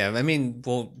 Exactly. Yeah. I mean,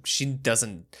 well, she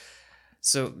doesn't.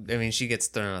 So, I mean, she gets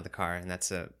thrown out of the car and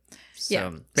that's it. So,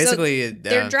 Yeah. basically, So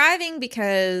they're driving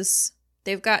because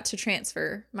they've got to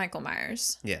transfer Michael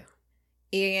Myers. Yeah.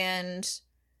 And,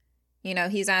 you know,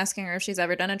 he's asking her if she's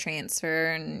ever done a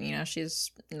transfer. And, you know,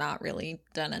 she's not really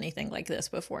done anything like this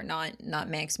before. Not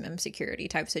maximum security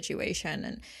type situation.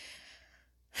 And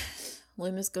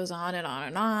Loomis goes on and on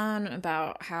and on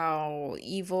about how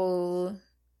evil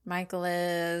Michael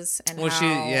is.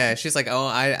 And she's like, oh,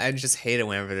 I just hate it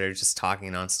whenever they're just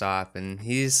talking nonstop. And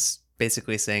he's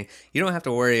basically saying, you don't have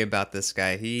to worry about this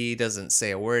guy. He doesn't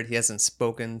say a word. He hasn't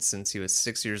spoken since he was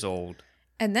 6 years old.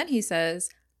 And then he says,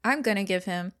 I'm going to give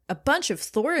him a bunch of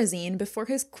Thorazine before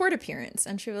his court appearance.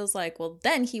 And she was like, well,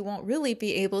 then he won't really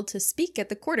be able to speak at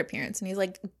the court appearance. And he's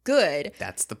like, good.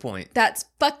 That's the point. That's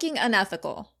fucking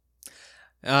unethical.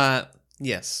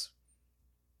 Yes.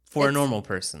 For a normal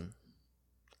person,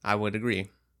 I would agree.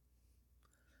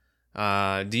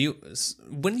 When do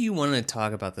you want to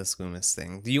talk about this Loomis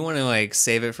thing? Do you want to like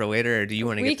save it for later, or do you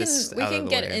want to get this out of the way? We can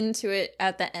get into it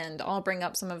at the end. I'll bring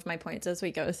up some of my points as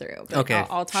we go through. But Okay,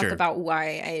 I'll talk sure. about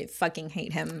why I fucking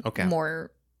hate him Okay.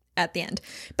 more at the end.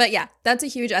 But yeah, that's a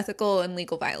huge ethical and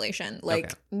legal violation. Like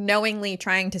Okay. knowingly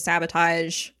trying to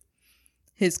sabotage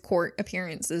his court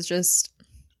appearance is just,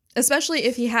 especially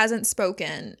if he hasn't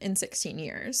spoken in 16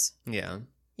 years. Yeah.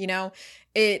 You know,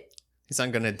 He's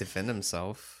not going to defend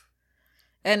himself.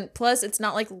 and plus it's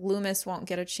not like Loomis won't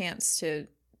get a chance to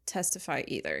testify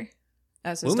either.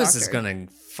 As his Loomis doctor. is going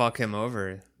to fuck him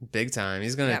over big time.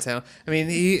 He's going to Yep. tell. I mean,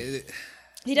 he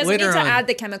doesn't later need to on- add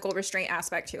the chemical restraint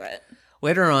aspect to it.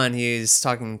 later on, he's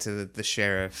talking to the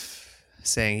sheriff,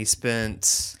 saying he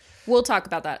spent. We'll talk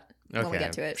about that Okay, when we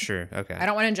get to it. Sure. Okay. I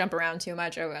don't want to jump around too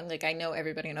much. I know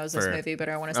everybody knows this movie, but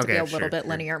I want us to be a little bit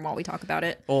linear while we talk about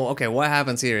it. Well, okay, what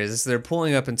happens here is they're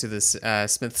pulling up into this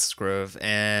Smith's Grove,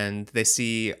 and they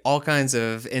see all kinds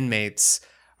of inmates,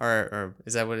 or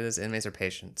is that what it is? Inmates or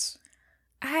patients?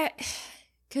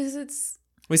 Because it's...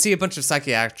 We see a bunch of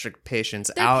psychiatric patients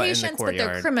They're out patients, in the courtyard.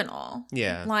 but they're criminal.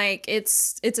 Yeah. Like,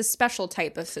 it's a special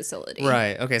type of facility.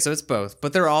 Right, okay, so it's both.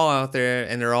 But they're all out there,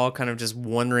 and they're all kind of just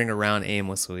wandering around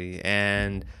aimlessly,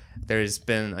 and there's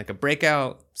been like a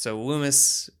breakout, so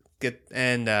Loomis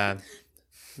I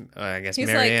guess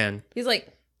Marianne. He's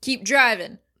like, keep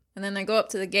driving. And then they go up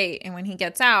to the gate, and when he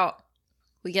gets out,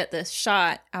 we get this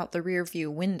shot out the rear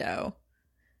view window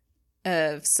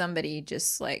of somebody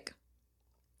just like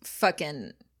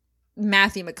fucking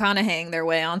Matthew McConaughey their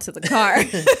way onto the car.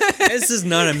 This is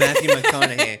not a Matthew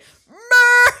McConaughey.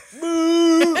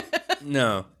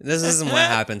 No, this isn't what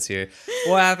happens here.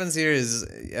 What happens here is,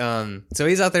 so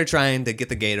he's out there trying to get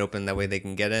the gate open, that way they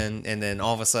can get in, and then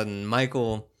all of a sudden,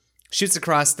 Michael shoots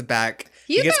across the back.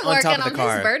 He's he gets been on working top of on the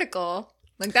car. his vertical.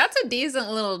 Like, that's a decent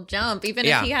little jump. Even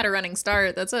Yeah. if he had a running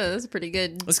start, that's pretty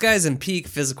good. This guy's in peak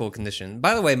physical condition.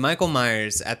 By the way, Michael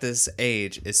Myers at this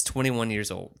age is 21 years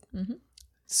old. Mm-hmm.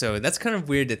 So that's kind of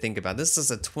weird to think about. This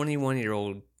is a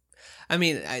 21-year-old. I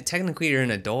mean, technically you're an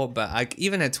adult, but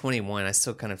even at 21, I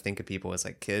still kind of think of people as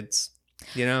like kids,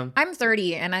 you know? I'm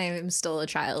 30 and I am still a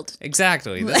child.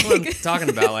 Exactly. That's what I'm talking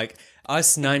about. Like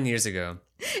us 9 years ago.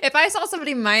 If I saw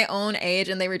somebody my own age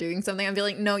and they were doing something, I'd be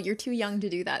like, no, you're too young to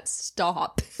do that.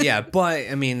 Stop. Yeah,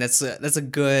 but I mean, that's a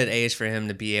good age for him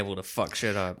to be able to fuck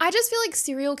shit up. I just feel like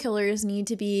serial killers need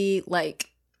to be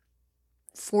like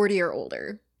 40 or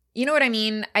older. You know what I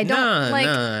mean? I don't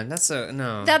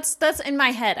no. That's in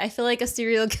my head. I feel like a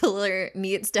serial killer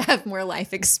needs to have more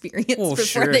life experience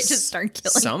before they just start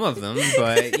killing. Some of them,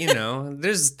 but you know,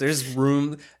 there's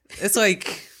room. It's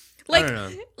like I don't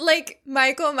know. Like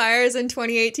Michael Myers in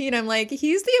 2018, I'm like,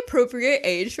 he's the appropriate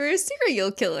age for a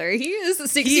serial killer. He is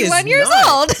 61 years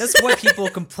old. That's what people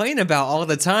complain about all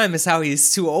the time, is how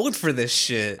he's too old for this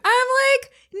shit. I'm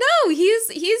like, No, he's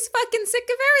fucking sick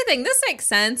of everything. This makes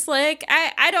sense. Like,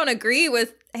 I don't agree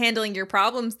with handling your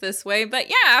problems this way, but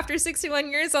yeah, after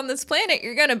 61 years on this planet,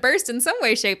 you're gonna burst in some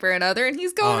way, shape, or another, and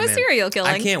he's going with serial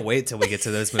killing. I can't wait till we get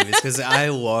to those movies because I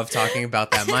love talking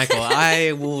about that Michael.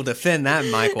 I will defend that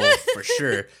Michael for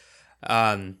sure.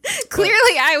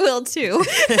 Clearly, I will too.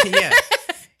 Yeah.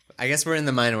 I guess we're in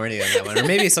the minority on that one. Or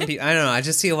maybe some people, I don't know. I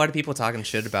just see a lot of people talking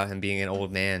shit about him being an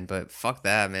old man, but fuck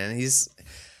that, man. He's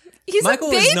Michael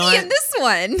a baby in this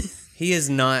one. He is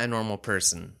not a normal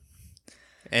person.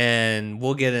 And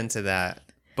we'll get into that.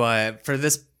 But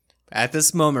at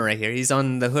this moment right here, he's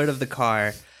on the hood of the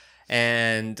car,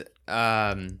 and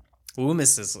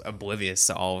Loomis is oblivious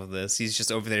to all of this. He's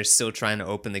just over there still trying to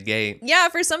open the gate. Yeah,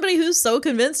 for somebody who's so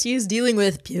convinced he's dealing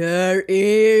with pure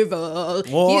evil,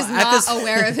 he's not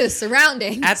aware of his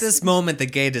surroundings. At this moment, the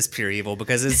gate is pure evil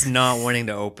because it's not wanting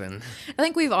to open. I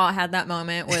think we've all had that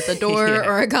moment with a door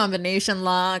or a combination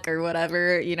lock or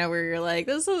whatever, where you're like,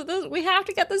 this, we have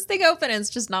to get this thing open, and it's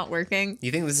just not working.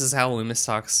 You think this is how Loomis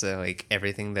talks to, like,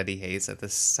 everything that he hates at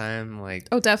this time? Like,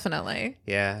 oh, definitely.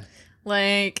 Yeah.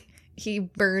 Like, he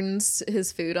burns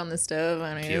his food on the stove,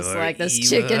 and he's like, this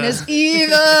evil. chicken is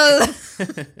evil.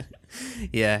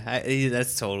 Yeah,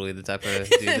 that's totally the type of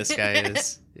dude this guy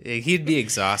is. He'd be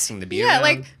exhausting to be around. Yeah,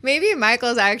 like, maybe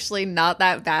Michael's actually not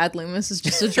that bad. Loomis is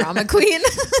just a drama queen.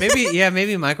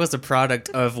 Maybe Michael's a product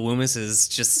of Loomis's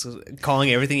just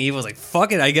calling everything evil. It's like,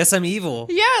 fuck it, I guess I'm evil.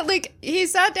 Yeah, like, he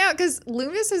sat down, because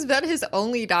Loomis has been his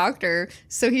only doctor,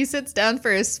 so he sits down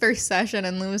for his first session,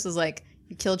 and Loomis is like,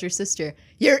 you killed your sister.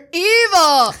 You're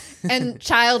evil! And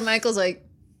child Michael's like,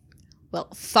 well,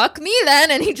 fuck me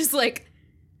then. And he just, like,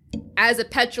 as a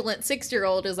petulant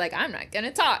 6-year-old is like, I'm not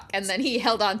gonna talk. And then he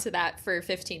held on to that for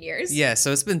 15 years. Yeah,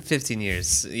 so it's been 15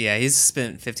 years. Yeah, he's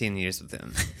spent 15 years with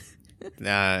him.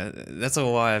 That's a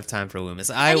lot of time for Loomis.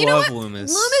 I love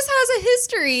Loomis. Loomis has a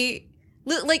history.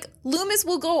 Like, Loomis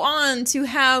will go on to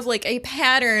have, like, a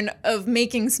pattern of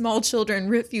making small children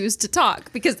refuse to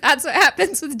talk, because that's what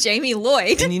happens with Jamie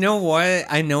Lloyd. And you know what?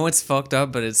 I know it's fucked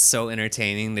up, but it's so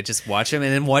entertaining to just watch him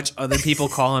and then watch other people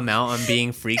call him out on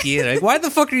being freaky. They're like, why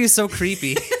the fuck are you so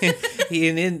creepy?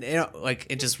 Like,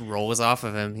 it just rolls off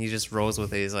of him. He just rolls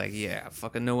with it. He's like, yeah, I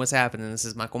fucking know what's happening. This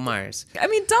is Michael Myers. I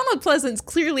mean, Donald Pleasance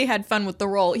clearly had fun with the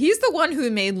role. He's the one who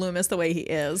made Loomis the way he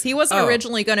is. He wasn't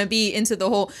originally going to be into the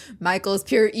whole Michael's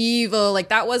pure evil. Like,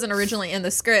 that wasn't originally in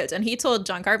the script. And he told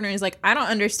John Carpenter, he's like, I don't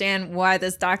understand why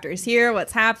this doctor's here.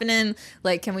 What's happening?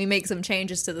 Like, can we make some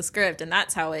changes to the script? And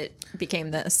that's how it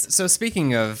became this. So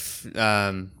speaking of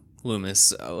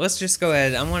Loomis, let's just go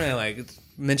ahead. I want to, like,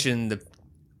 mention the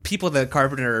people that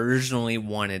Carpenter originally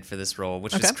wanted for this role,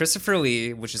 which is Christopher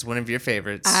Lee, which is one of your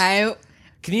favorites.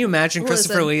 Can you imagine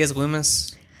Christopher Lee as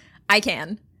Loomis? I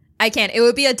can. It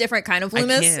would be a different kind of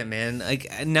Loomis. I can't, man.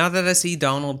 Like, now that I see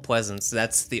Donald Pleasance,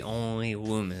 that's the only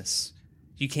Loomis.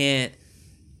 You can't.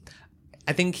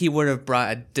 I think he would have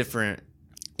brought a different.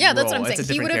 Yeah, that's what I'm saying.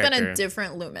 He would have been a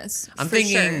different Loomis. I'm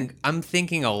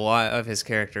thinking a lot of his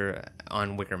character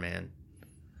on Wicker Man.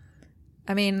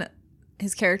 I mean,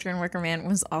 his character in Wicker Man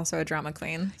was also a drama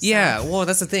queen. So. Yeah, well,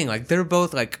 that's the thing. Like, they're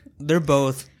both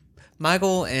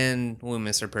Michael and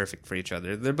Loomis are perfect for each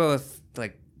other. They're both,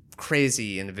 like,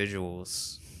 crazy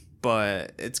individuals,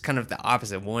 but it's kind of the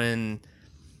opposite. One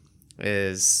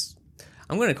is,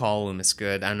 I'm going to call Loomis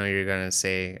good. I know you're going to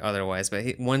say otherwise, but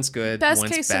one's good, best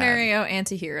one's case bad. scenario,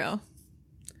 anti-hero.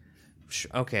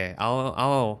 Okay,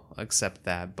 I'll accept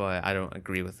that, but I don't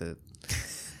agree with it.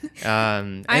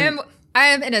 I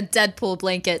am in a Deadpool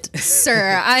blanket,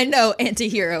 sir. I know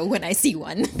anti-hero when I see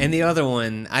one. And the other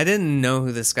one, I didn't know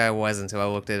who this guy was until I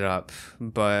looked it up,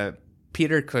 but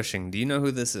Peter Cushing. Do you know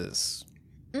who this is?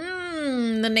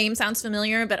 The name sounds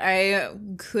familiar, but I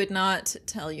could not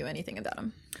tell you anything about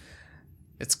him.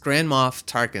 It's Grand Moff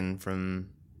Tarkin from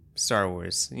Star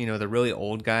Wars. You know, the really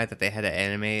old guy that they had to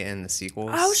animate in the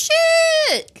sequels. Oh,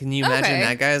 shit! Can you imagine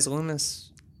that guy as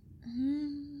Loomis?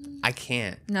 I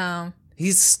can't. No.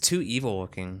 He's too evil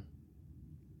looking.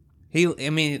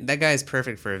 That guy is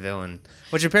perfect for a villain.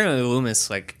 Which apparently Loomis,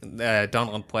 like,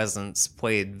 Donald Pleasance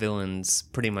played villains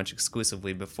pretty much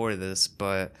exclusively before this,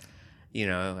 but,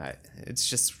 it's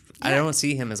just, I don't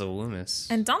see him as a Loomis.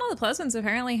 And Donald Pleasance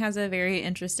apparently has a very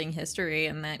interesting history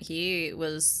in that he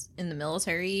was in the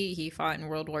military, he fought in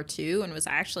World War II, and was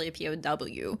actually a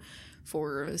POW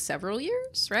for several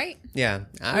years, right? Yeah,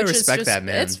 I respect that,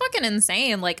 man. It's fucking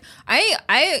insane. Like,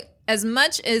 I as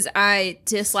much as I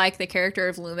dislike the character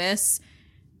of Loomis,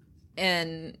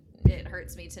 and it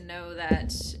hurts me to know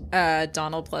that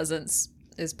Donald Pleasance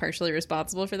is partially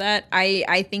responsible for that,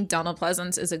 I think Donald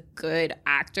Pleasance is a good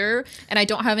actor, and I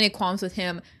don't have any qualms with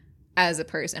him as a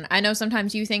person. I know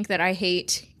sometimes you think that I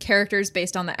hate characters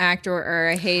based on the actor, or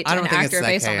I hate an actor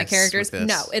based on the characters.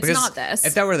 No, it's not this.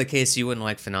 If that were the case, you wouldn't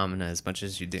like Phenomena as much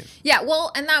as you do. Yeah,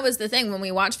 well, and that was the thing when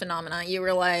we watched Phenomena. You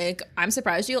were like, I'm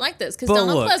surprised you like this because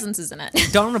Donald Pleasance is in it.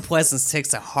 Donald Pleasance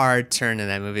takes a hard turn in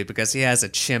that movie because he has a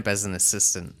chimp as an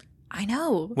assistant. I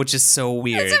know. Which is so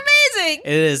weird. It's amazing.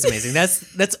 It is amazing.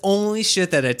 That's only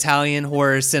shit that Italian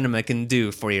horror cinema can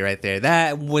do for you right there.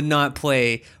 That would not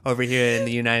play over here in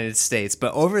the United States.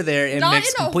 But over there, it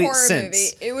makes complete sense.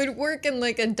 Movie. It would work in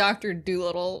like a Dr.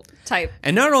 Dolittle type.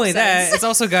 And not only that, it's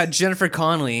also got Jennifer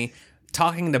Connelly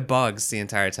talking to bugs the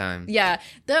entire time. Yeah,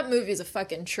 that movie's a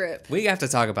fucking trip. We have to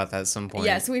talk about that at some point.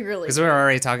 Yes, we really do. Because we're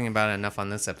already talking about it enough on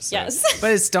this episode. Yes.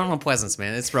 But it's Donald Pleasance,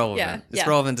 man. It's relevant. It's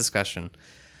relevant discussion.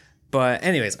 But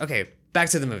anyways, okay, back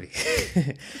to the movie.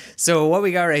 So what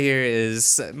we got right here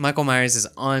is Michael Myers is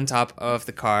on top of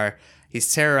the car.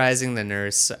 He's terrorizing the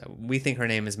nurse. We think her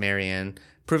name is Marianne.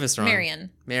 Prove us wrong.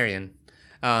 Marianne.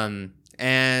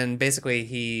 And basically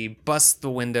he busts the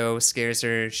window, scares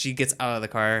her. She gets out of the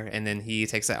car, and then he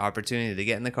takes that opportunity to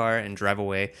get in the car and drive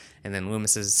away. And then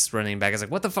Loomis is running back. He's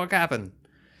like, what the fuck happened?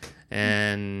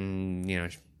 And, you know,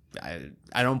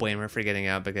 I don't blame her for getting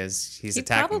out because he's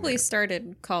attacking her. He probably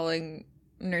started calling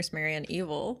Nurse Marianne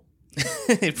evil.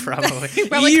 Probably.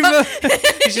 Evil!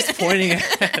 He's just pointing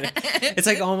at it. It's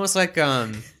like almost like,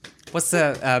 what's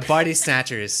the, Body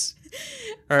Snatchers?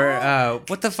 Or,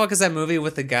 what the fuck is that movie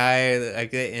with the guy that,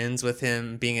 like, it ends with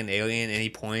him being an alien and he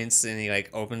points and he, like,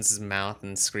 opens his mouth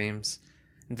and screams?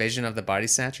 Invasion of the Body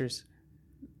Snatchers?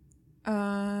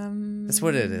 That's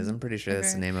what it is. I'm pretty sure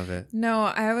that's the name of it. No,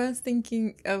 I was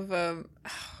thinking of it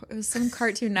was some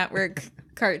Cartoon Network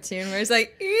cartoon where it's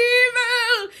like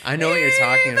evil. I know what you're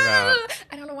talking about.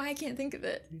 I don't know why I can't think of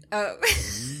it.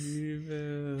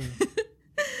 Evil.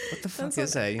 What the fuck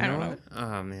is that? You know what?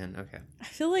 Oh man. Okay. I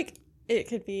feel like it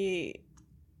could be.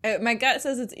 My gut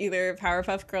says it's either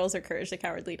Powerpuff Girls or Courage the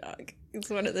Cowardly Dog. It's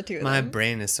one of the two of them. My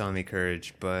brain is telling me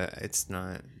Courage, but it's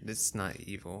not. It's not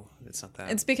evil. It's not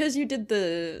that. It's because you did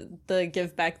the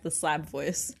give back the slab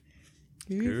voice.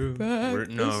 Give back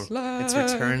the slab. It's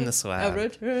Return the Slab.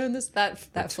 Return this. That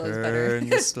flows better. Return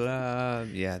the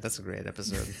Slab. Yeah, that's a great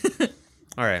episode.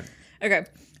 All right. Okay,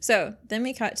 so then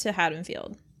we cut to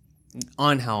Haddonfield.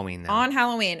 On Halloween now. On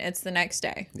Halloween. It's the next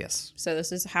day. Yes. So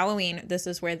this is Halloween. This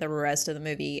is where the rest of the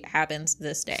movie happens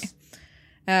this day.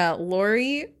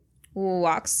 Lori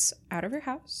walks out of her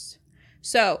house.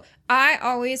 So I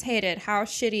always hated how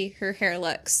shitty her hair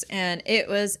looks, and it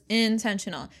was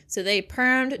intentional. So they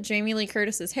permed Jamie Lee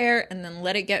Curtis's hair and then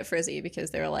let it get frizzy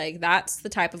because they were like, that's the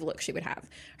type of look she would have.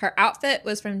 Her outfit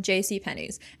was from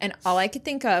JCPenney's, and all I could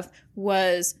think of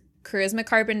was Charisma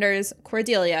Carpenter's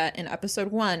Cordelia in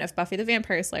episode 1 of Buffy the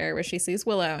Vampire Slayer, where she sees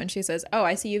Willow and she says, oh,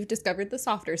 I see you've discovered the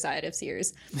softer side of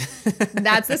Sears.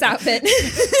 That's this outfit.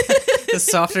 The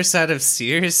softer side of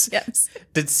Sears? Yes.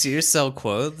 Did Sears sell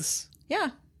clothes? Yeah.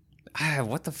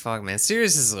 What the fuck, man?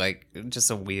 Sears is like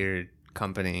just a weird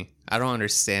company. I don't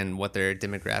understand what their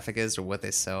demographic is or what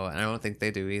they sell. And I don't think they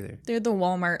do either. They're the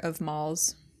Walmart of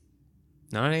malls.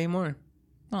 Not anymore.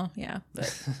 Well, yeah.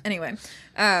 But anyway.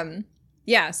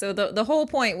 Yeah, so the whole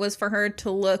point was for her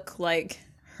to look like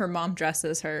her mom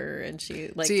dresses her, and she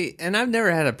like. See, and I've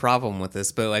never had a problem with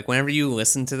this, but like whenever you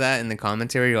listen to that in the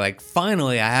commentary, you're like,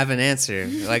 finally, I have an answer.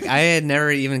 Like I had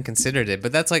never even considered it,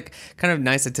 but that's like kind of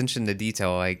nice attention to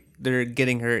detail. Like they're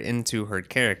getting her into her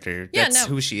character. Yeah, that's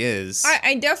who she is.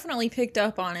 I definitely picked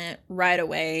up on it right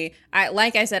away.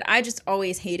 Like I said, I just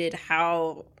always hated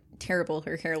how terrible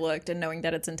her hair looked, and knowing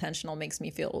that it's intentional makes me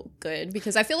feel good,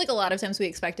 because I feel like a lot of times we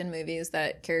expect in movies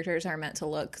that characters are meant to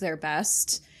look their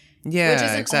best, which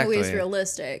isn't always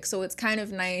realistic. So it's kind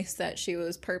of nice that she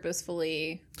was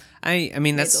purposefully I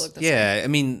mean that's way. I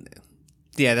mean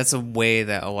that's a way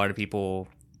that a lot of people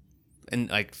and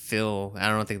like feel. I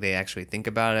don't think they actually think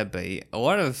about it, but a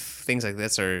lot of things like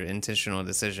this are intentional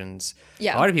decisions. A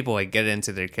lot of people like get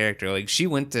into their character. Like she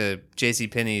went to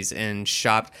JCPenney's and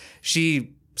shopped.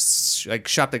 She like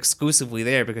shopped exclusively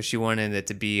there because she wanted it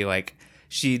to be like,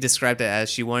 she described it as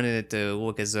she wanted it to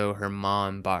look as though her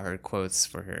mom bought her clothes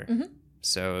for her. Mm-hmm.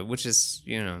 So, which is,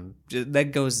 you know,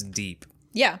 that goes deep.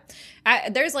 Yeah.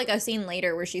 There's like a scene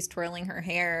later where she's twirling her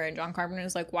hair and John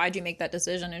Carpenter's like, why'd you make that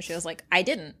decision? And she was like, I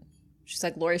didn't. She's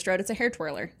like, Laurie Strode, it's a hair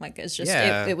twirler. Like, it's just,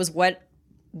 it was what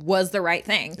was the right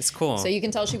thing. It's cool. So you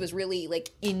can tell she was really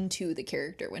like into the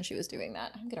character when she was doing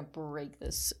that. I'm going to break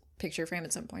this picture frame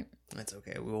at some point. That's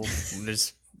okay.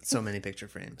 There's so many picture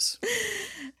frames.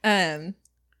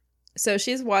 So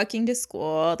she's walking to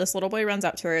school. This little boy runs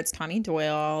up to her. It's Tommy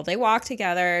Doyle. They walk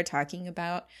together talking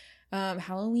about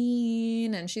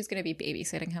Halloween, and she's going to be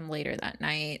babysitting him later that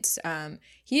night.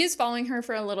 He is following her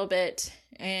for a little bit,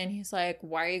 and he's like,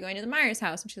 why are you going to the Myers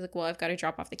house? And she's like, well, I've got to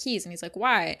drop off the keys. And he's like,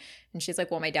 why? And she's like,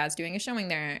 well, my dad's doing a showing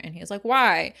there. And he's like,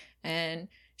 why? And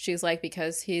she's like,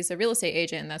 because he's a real estate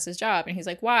agent and that's his job. And he's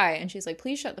like, why? And she's like,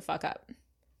 please shut the fuck up.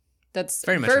 That's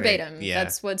very much verbatim. Yeah.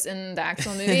 That's what's in the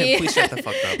actual movie. Please shut the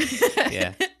fuck up.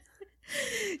 Yeah.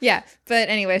 Yeah. But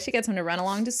anyway, she gets him to run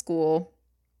along to school.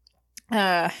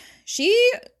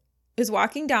 She is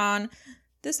walking down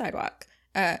the sidewalk.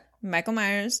 Michael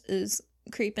Myers is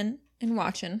creeping and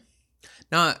watching.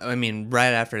 No, I mean,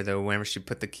 right after, though, whenever she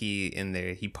put the key in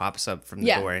there, he pops up from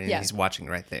the door and he's watching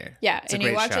right there. Yeah, and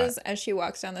he watches as she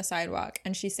walks down the sidewalk.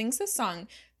 And she sings this song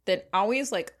that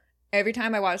always, like, every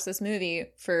time I watch this movie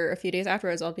for a few days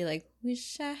afterwards, I'll be like,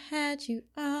 wish I had you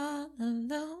all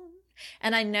alone.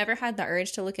 And I never had the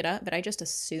urge to look it up, but I just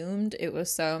assumed it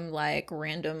was some, like,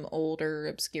 random, older,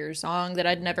 obscure song that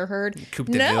I'd never heard. Coupe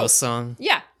de Ville song.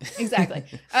 Yeah, exactly.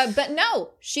 But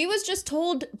no, she was just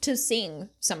told to sing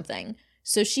something.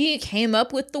 So she came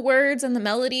up with the words and the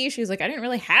melody. She was like, I didn't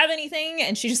really have anything.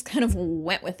 And she just kind of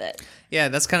went with it. Yeah,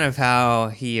 that's kind of how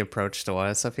he approached a lot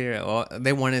of stuff here. Well,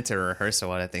 they wanted to rehearse a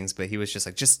lot of things, but he was just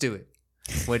like, just do it.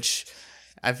 Which,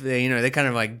 they kind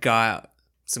of like got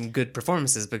some good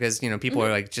performances because, people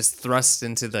are like just thrust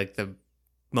into like the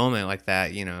moment like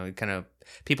that, kind of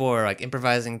people are like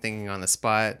improvising, thinking on the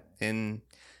spot, and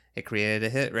it created a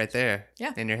hit right there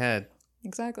in your head.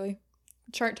 Exactly.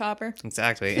 Chart topper.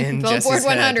 Exactly. And Billboard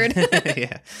 100.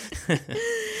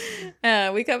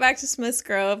 Yeah. We go back to Smith's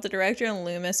Grove. The director and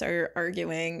Loomis are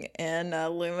arguing, and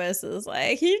Loomis is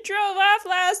like, he drove off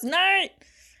last night.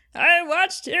 I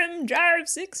watched him drive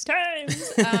 6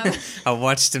 times. I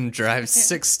watched him drive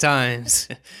 6 times.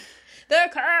 The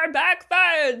car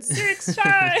backfired 6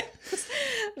 times.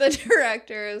 The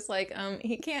director is like,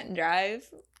 he can't drive.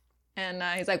 And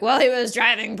he's like, well, he was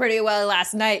driving pretty well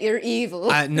last night. You're evil.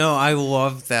 No, I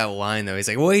love that line, though. He's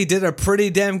like, well, he did a pretty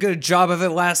damn good job of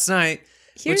it last night.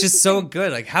 Which is so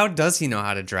good. Like, how does he know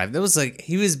how to drive? That was like,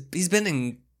 he's been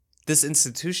in this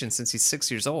institution since he's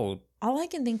 6 years old. All I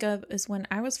can think of is when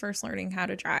I was first learning how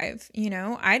to drive,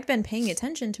 I'd been paying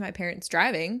attention to my parents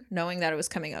driving, knowing that it was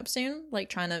coming up soon, like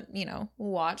trying to,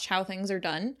 watch how things are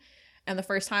done. And the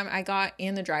first time I got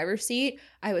in the driver's seat,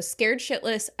 I was scared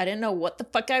shitless. I didn't know what the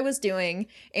fuck I was doing.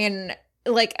 And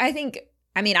like, I had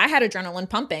adrenaline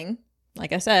pumping.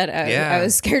 Like I said, I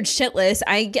was scared shitless.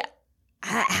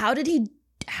 How did he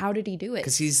do it?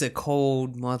 Because he's a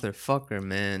cold motherfucker,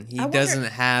 man. He doesn't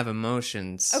have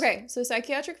emotions. Okay, so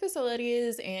psychiatric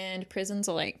facilities and prisons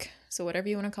alike, so whatever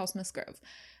you want to call Smith's Grove,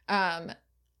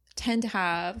 tend to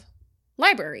have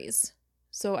libraries.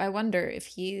 So I wonder if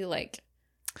he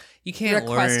you can't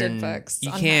requested learn books.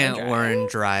 You can't learn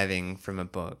driving from a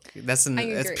book. That's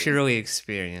purely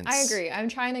experience. I agree. I'm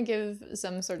trying to give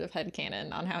some sort of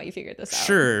headcanon on how he figured this out.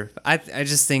 Sure, I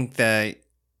just think that.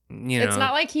 It's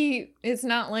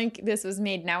not like this was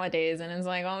made nowadays and it's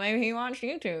like, well, maybe he watched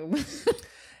YouTube.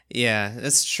 Yeah,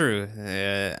 that's true.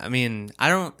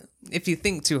 If you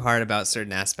think too hard about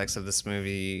certain aspects of this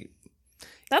movie.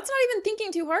 That's not even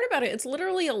thinking too hard about it. It's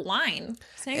literally a line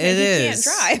saying that he can't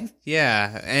drive.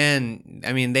 Yeah,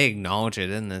 and they acknowledge it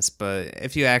in this, but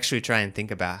if you actually try and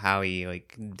think about how he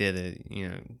did it,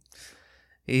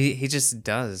 he just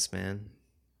does, man.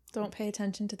 Don't pay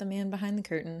attention to the man behind the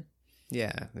curtain.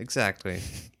 Yeah, exactly.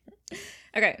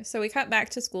 Okay, so we cut back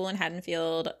to school in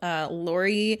Haddonfield.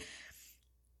 Lori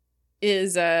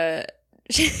is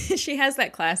she has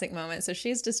that classic moment. So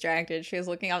she's distracted. She's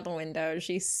looking out the window.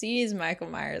 She sees Michael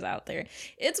Myers out there.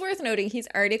 It's worth noting he's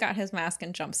already got his mask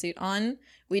and jumpsuit on.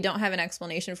 We don't have an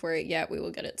explanation for it yet. We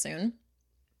will get it soon.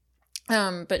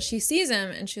 But she sees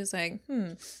him and she's like,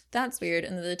 that's weird.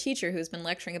 And the teacher who's been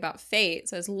lecturing about fate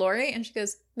says, Lori, and she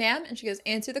goes, ma'am, and she goes,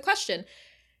 answer the question.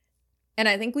 And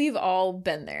I think we've all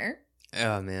been there.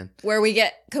 Oh, man. Where we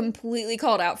get completely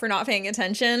called out for not paying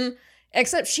attention.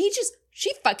 Except she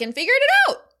fucking figured it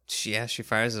out. Yeah, she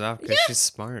fires it off because she's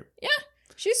smart. Yeah,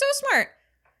 she's so smart.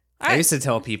 I used to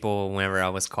tell people whenever I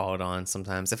was called on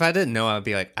sometimes. If I didn't know, I would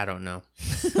be like, I don't know.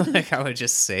 I would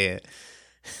just say it.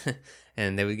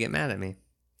 And they would get mad at me.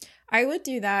 I would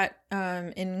do that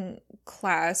in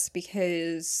class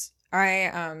because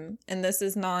and this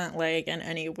is not in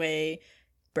any way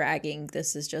bragging.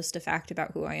 This is just a fact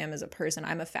about who I am as a person.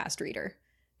 I'm a fast reader.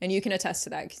 And you can attest to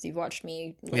that because you've watched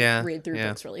me read through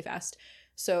books really fast.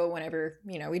 So whenever,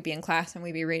 we'd be in class and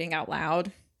we'd be reading out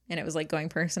loud and it was going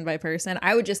person by person,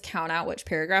 I would just count out which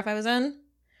paragraph I was in.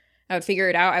 I would figure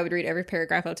it out. I would read every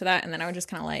paragraph up to that. And then I would just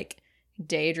kind of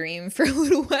daydream for a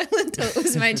little while until it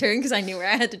was my turn because I knew where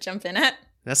I had to jump in at.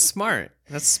 That's smart.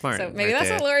 That's smart. So maybe right that's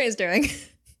there. what Lori is doing.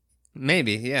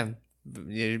 Maybe, yeah.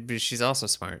 But she's also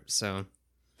smart, so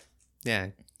yeah.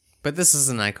 But this is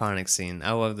an iconic scene.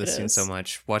 I love this scene so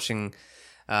much. Watching,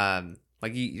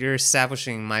 like you're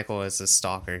establishing Michael as a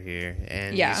stalker here,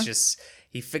 and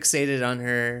he fixated on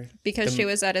her because she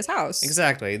was at his house.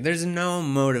 Exactly. There's no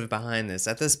motive behind this.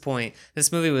 At this point,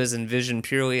 this movie was envisioned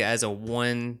purely as a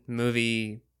one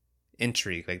movie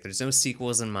intrigue. Like there's no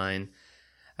sequels in mind.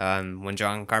 When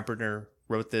John Carpenter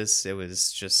wrote this, it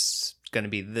was just going to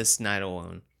be this night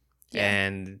alone. Yeah.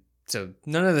 And so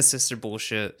none of the sister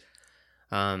bullshit.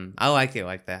 I like it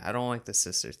like that. I don't like the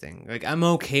sister thing. Like I'm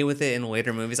okay with it in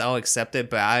later movies. I'll accept it,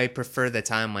 but I prefer the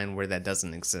timeline where that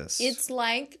doesn't exist. It's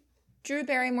like Drew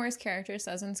Barrymore's character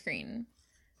says on screen.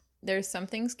 There's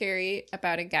something scary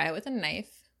about a guy with a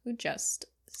knife who just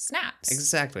snaps.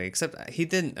 Exactly. Except he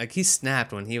didn't, like he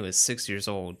snapped when he was 6 years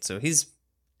old. So he's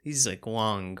like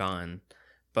long gone.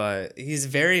 But he's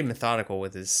very methodical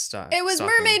with his stuff. It was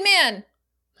Mermaid Man.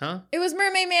 Huh? It was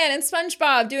Mermaid Man and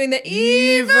SpongeBob doing the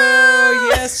Evo!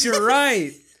 Yes, you're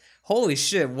right. Holy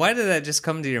shit. Why did that just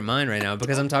come to your mind right now?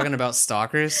 Because I'm talking about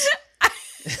stalkers? I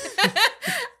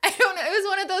don't know. It was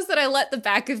one of those that I let the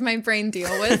back of my brain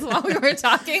deal with while we were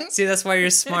talking. See, that's why you're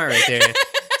smart right there.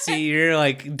 See, you're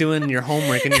like doing your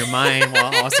homework in your mind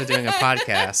while also doing a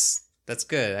podcast. That's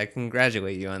good. I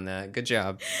congratulate you on that. Good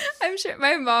job. I'm sure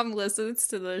my mom listens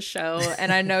to the show,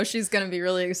 and I know she's going to be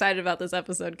really excited about this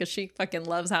episode because she fucking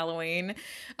loves Halloween.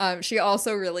 She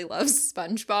also really loves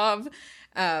SpongeBob.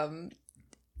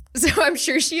 So I'm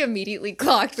sure she immediately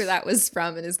clocked where that was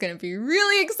from and is going to be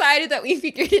really excited that we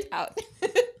figured it out.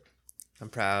 I'm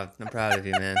proud. I'm proud of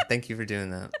you, man. Thank you for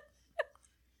doing that.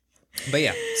 But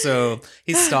yeah, so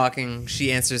he's stalking.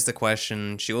 She answers the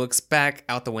question. She looks back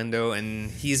out the window, and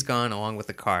he's gone along with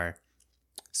the car.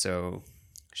 So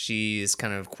she's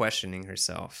kind of questioning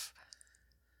herself.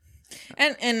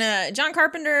 And John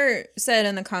Carpenter said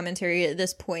in the commentary at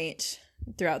this point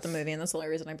throughout the movie, and that's the only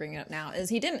reason I bring it up now, is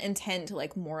he didn't intend to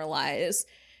like moralize,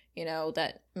 you know,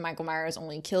 that Michael Myers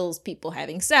only kills people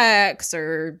having sex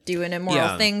or doing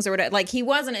immoral things or whatever. Like, he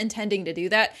wasn't intending to do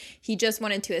that. He just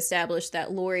wanted to establish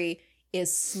that Laurie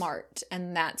is smart,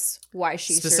 and that's why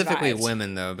she specifically survived.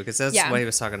 Women, though, because that's what he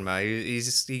was talking about.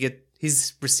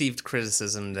 He's received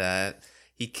criticism that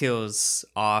he kills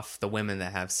off the women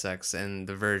that have sex, and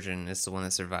the virgin is the one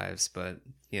that survives. But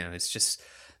you know, it's just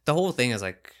the whole thing is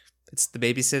like it's the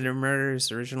babysitter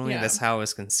murders originally. That's how it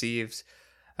was conceived.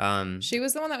 She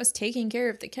was the one that was taking care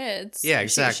of the kids. Yeah,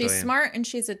 exactly. She's smart and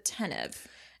she's attentive,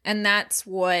 and that's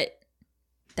what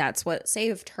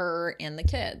saved her and the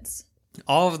kids.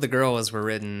 All of the girls were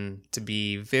written to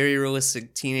be very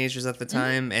realistic teenagers at the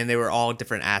time, and they were all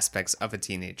different aspects of a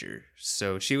teenager.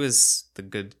 So she was the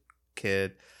good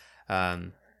kid.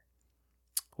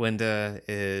 Linda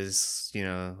is, you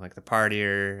know, like the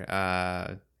partier,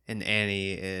 and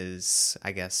Annie is,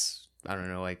 I guess, I don't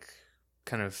know, like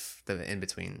kind of the in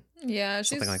between. Yeah,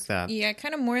 something like that. Yeah,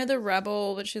 kind of more the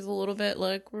rebel, but she's a little bit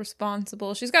like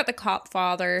responsible. She's got the cop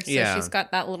father, so she's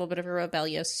got that little bit of a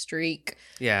rebellious streak.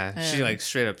 Yeah, she like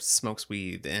straight up smokes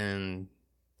weed and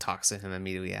talks to him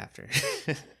immediately after.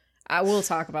 I will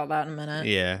talk about that in a minute.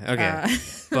 Yeah, okay.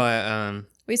 But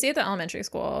we see at the elementary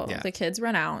school, the kids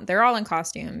run out. They're all in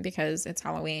costume because it's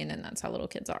Halloween and that's how little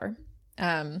kids are.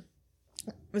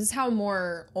 This is how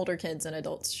more older kids and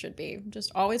adults should be.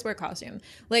 Just always wear costume.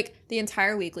 Like, the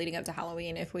entire week leading up to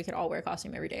Halloween, if we could all wear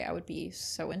costume every day, I would be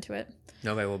so into it.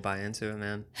 Nobody will buy into it,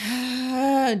 man.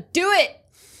 Do it!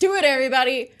 Do it,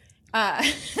 everybody!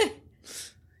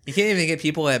 You can't even get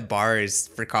people at bars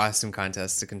for costume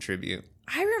contests to contribute.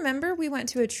 I remember we went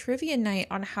to a trivia night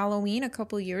on Halloween a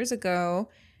couple years ago,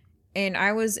 and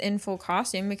I was in full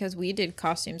costume because we did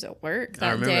costumes at work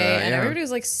that day. And everybody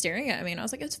was like staring at me, and I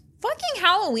was like, it's fucking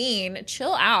Halloween.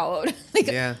 Chill out. Like,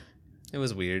 yeah, it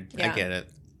was weird. I get it.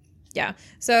 Yeah.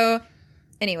 So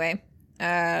anyway,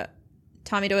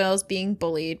 Tommy Doyle's being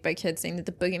bullied by kids saying that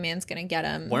the boogeyman's going to get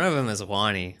him. One of them is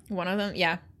Lonnie. One of them,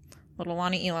 yeah. Little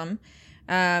Lonnie Elam.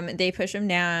 They push him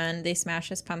down. They smash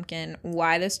his pumpkin.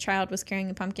 Why this child was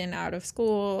carrying a pumpkin out of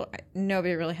school,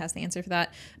 nobody really has the answer for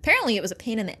that. Apparently, it was a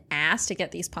pain in the ass to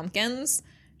get these pumpkins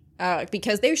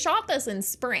because they shot this in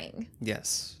spring.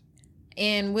 Yes.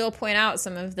 And we'll point out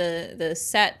some of the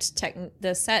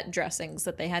set dressings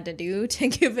that they had to do to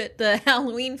give it the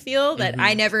Halloween feel that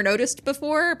I never noticed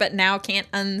before, but now can't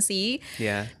unsee.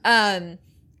 Yeah.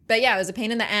 But yeah, it was a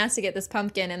pain in the ass to get this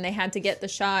pumpkin, and they had to get the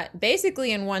shot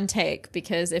basically in one take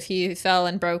because if he fell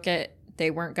and broke it, they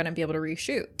weren't going to be able to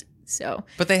reshoot. So,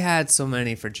 but they had so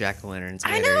many for jack-o'-lanterns.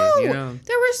 I later, know! You know,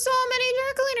 There were so many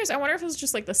jack-o'-lanterns. I wonder if it was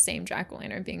just like the same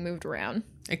jack-o'-lantern being moved around.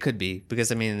 it could be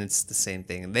because I mean it's the same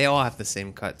thing. They all have the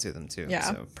same cut to them too. Yeah.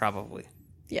 So probably.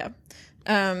 Yeah.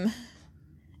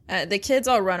 The kids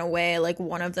all run away. Like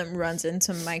one of them runs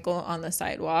into Michael on the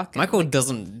sidewalk. Michael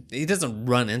doesn't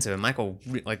run into him. Michael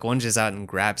like lunges out and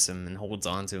grabs him and holds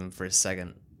on to him for a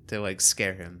second to like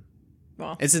scare him.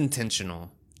 Well, it's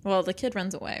intentional. Well, the kid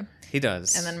runs away. He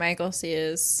does. And then Michael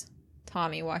sees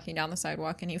Tommy walking down the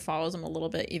sidewalk and he follows him a little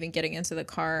bit, even getting into the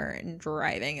car and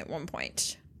driving at one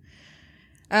point.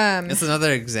 It's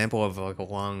another example of like a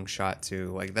long shot too.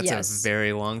 Like that's a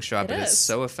very long shot, but it's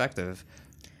so effective.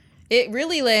 It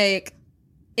really like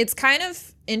it's kind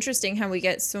of interesting how we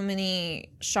get so many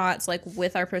shots like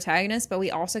with our protagonist, but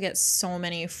we also get so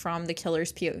many from the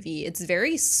killer's POV. It's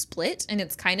very split and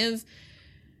it's kind of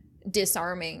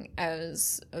disarming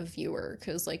as a viewer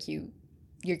because like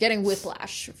you're getting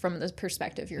whiplash from the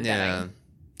perspective you're getting.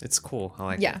 It's cool. I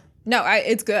like it. No,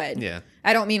 it's good. Yeah.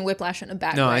 I don't mean whiplash in a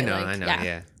bad way. No, I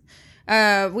know,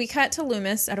 yeah. We cut to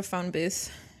Loomis at a phone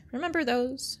booth. Remember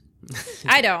those?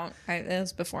 I don't. It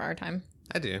was before our time.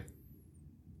 I do.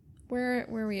 Where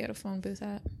were we at a phone booth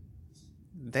at?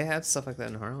 They have stuff like that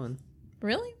in Harlan.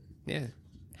 Really? Yeah.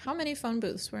 How many phone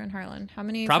booths were in Harlan? How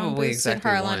many probably phone booths exactly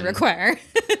did Harlan one. require?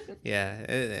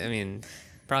 Yeah. I mean,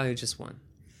 probably just one.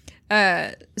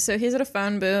 So he's at a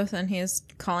phone booth and he's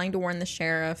calling to warn the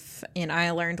sheriff. And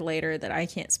I learned later that I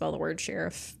can't spell the word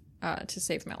sheriff to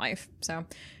save my life. So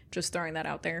just throwing that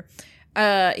out there.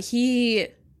 He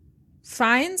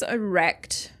finds a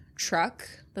wrecked truck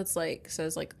that's like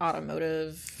says like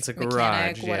automotive, it's a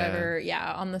mechanic, garage, whatever,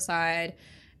 on the side,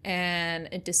 and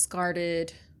a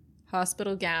discarded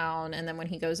hospital gown. And then when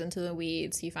he goes into the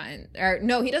weeds, he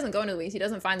doesn't go into the weeds. He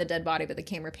doesn't find the dead body, but the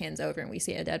camera pans over and we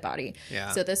see a dead body.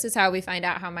 Yeah. So this is how we find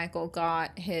out how Michael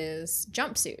got his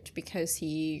jumpsuit, because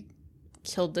he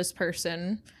killed this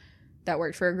person that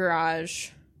worked for a garage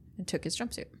and took his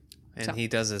jumpsuit. And he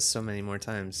does this so many more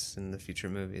times in the future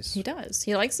movies. He does.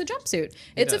 He likes the jumpsuit.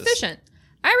 It's efficient.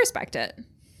 I respect it.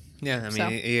 Yeah, I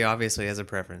mean, he obviously has a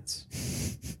preference.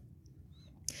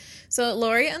 So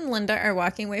Lori and Linda are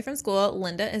walking away from school.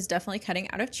 Linda is definitely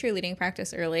cutting out of cheerleading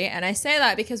practice early. And I say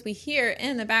that because we hear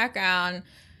in the background,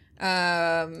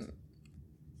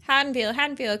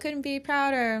 Haddonfield couldn't be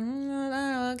prouder.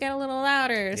 Get a little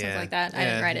louder, something like that. I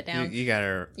didn't write it down. You got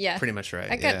her pretty much right.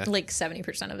 I got like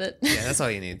 70% of it. Yeah, that's all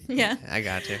you need. Yeah. I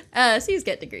got you. C's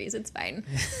get degrees. It's fine.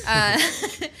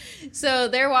 So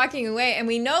they're walking away, and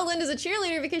we know Linda's a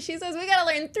cheerleader because she says, we got to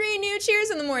learn 3 new cheers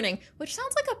in the morning, which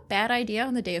sounds like a bad idea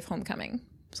on the day of homecoming,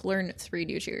 to learn 3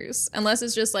 new cheers, unless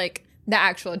it's just like the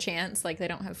actual chants, like they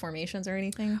don't have formations or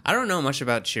anything. I don't know much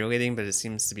about cheerleading, but it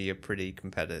seems to be a pretty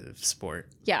competitive sport.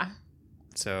 Yeah.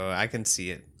 So I can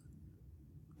see it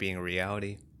being a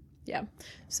reality. Yeah.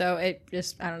 So it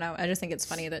just, I don't know. I just think it's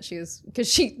funny that because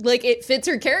she, like, it fits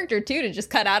her character too to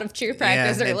just cut out of cheer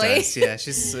practice early. It does. Yeah,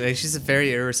 she's a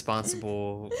very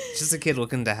irresponsible, just a kid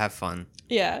looking to have fun.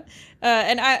 Yeah.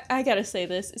 And I gotta say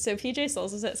this. So PJ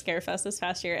Souls was at Scarefest this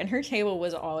past year, and her table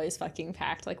was always fucking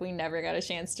packed. Like, we never got a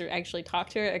chance to actually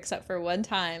talk to her except for one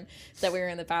time that we were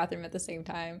in the bathroom at the same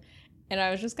time. And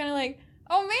I was just kind of like,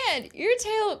 oh man,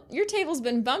 your table's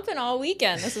been bumping all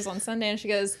weekend. This was on Sunday, and she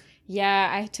goes, yeah,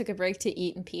 I took a break to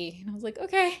eat and pee. And I was like,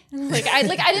 okay. And I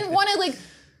didn't want to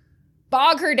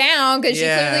bog her down because she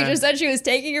clearly just said she was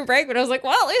taking a break. But I was like,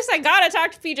 well, at least I gotta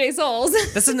talk to PJ Souls.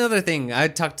 That's another thing. I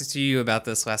talked to you about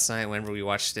this last night whenever we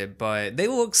watched it, but they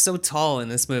look so tall in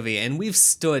this movie, and we've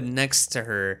stood next to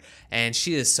her, and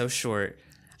she is so short.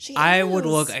 I would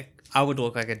look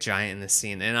like a giant in this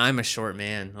scene, and I'm a short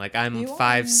man. Like, I'm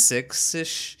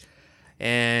 5'6"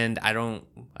 and I don't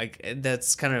like.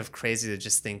 That's kind of crazy to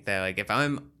just think that, like, if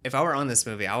I were on this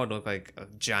movie, I would look like a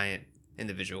giant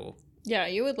individual. Yeah,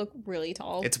 you would look really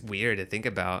tall. It's weird to think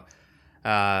about.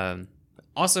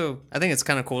 Also, I think it's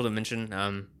kind of cool to mention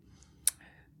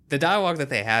the dialogue that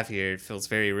they have here feels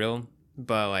very real,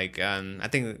 but I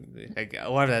think like a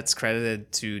lot of that's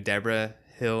credited to Deborah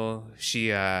Hill.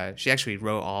 She actually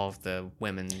wrote all of the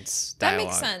women's dialogue. That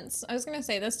makes sense. I was gonna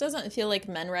say, this doesn't feel like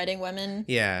men writing women.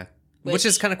 Yeah, which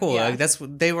is kind of cool. Like,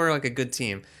 they were like a good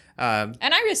team. And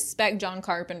I respect John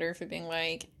Carpenter for being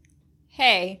like,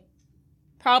 hey,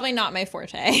 probably not my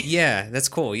forte. Yeah, that's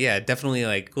cool. Yeah, definitely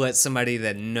like let somebody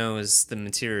that knows the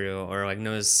material or like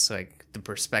knows like the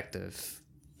perspective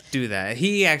do that.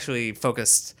 He actually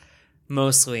focused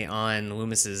mostly on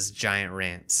Loomis's giant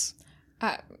rants.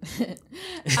 Uh,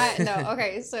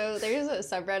 okay, so there's a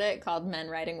subreddit called Men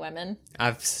Writing Women.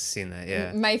 I've seen that,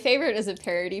 yeah. My favorite is a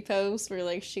parody post where,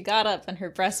 like, she got up and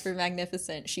her breasts were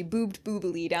magnificent. She boobed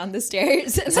boobily down the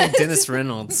stairs. It's like Dennis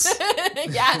Reynolds.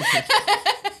 Yeah.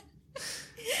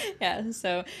 Yeah,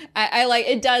 so I like,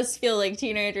 it does feel like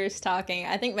teenagers talking.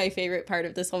 I think my favorite part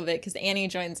of this whole bit, because Annie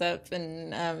joins up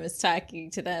and is talking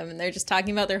to them, and they're just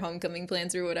talking about their homecoming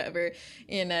plans or whatever,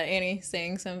 and Annie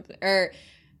saying something, or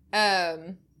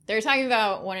they're talking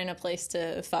about wanting a place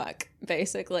to fuck,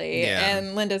 basically. Yeah.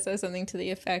 And Linda says something to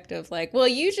the effect of, like, well,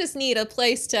 you just need a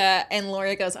place to... And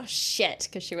Laura goes, oh, shit,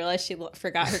 because she realized she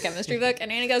forgot her chemistry book.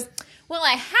 And Annie goes, well,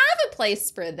 I have a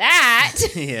place for that.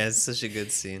 Yeah, it's such a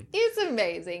good scene. It's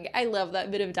amazing. I love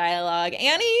that bit of dialogue.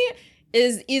 Annie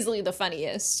is easily the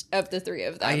funniest of the three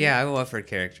of them. Yeah, I love her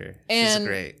character. And she's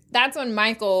great. That's when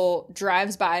Michael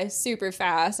drives by super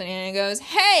fast, and Annie goes,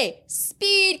 hey,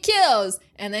 speed kills.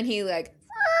 And then he, like...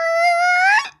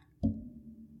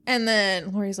 And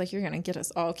then Lori's like, you're going to get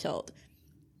us all killed.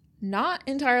 Not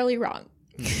entirely wrong.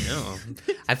 No.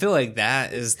 I feel like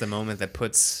that is the moment that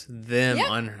puts them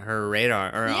on her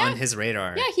radar, or on his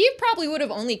radar. Yeah, he probably would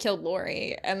have only killed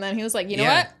Lori. And then he was like, you know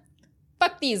what?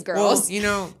 Fuck these girls. Well, you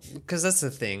know, because that's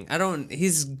the thing.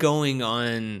 He's going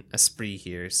on a spree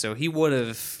here. So he would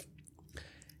have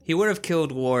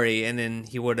killed Lori, and then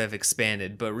he would have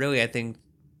expanded. But really, I think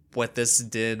what this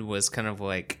did was kind of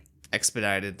like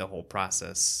expedited the whole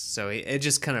process. So it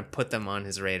just kind of put them on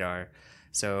his radar.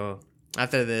 So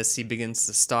after this, he begins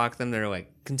to stalk them. They're like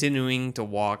continuing to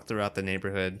walk throughout the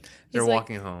neighborhood. They're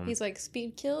walking home. He's like,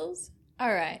 speed kills?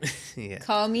 All right. Yeah.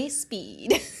 Call me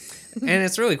Speed. And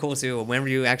it's really cool too. Whenever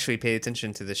you actually pay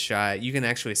attention to the shot, you can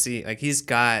actually see, like, he's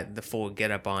got the full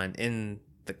getup on in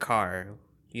the car.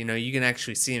 You know, you can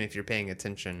actually see him if you're paying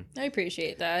attention. I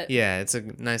appreciate that. Yeah, it's a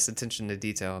nice attention to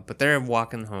detail. But they're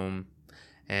walking home,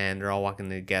 and they're all walking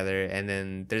together. And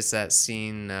then there's that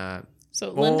scene.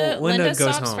 So Linda goes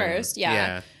stops home first.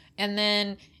 Yeah. And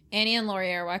then Annie and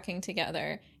Lori are walking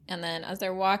together. And then as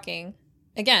they're walking,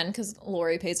 again, because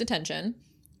Lori pays attention,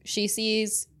 she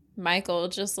sees Michael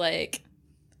just like,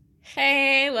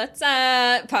 hey, what's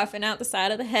up? Puffing out the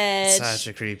side of the hedge. Such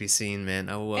a creepy scene, man.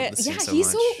 I love the scene so much.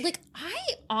 He's so, like, I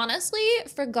honestly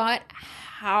forgot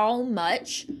how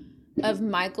much of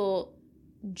Michael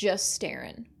just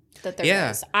staring that there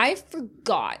is. I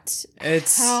forgot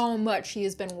how much he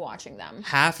has been watching them.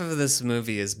 Half of this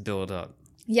movie is build up.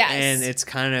 Yes. And it's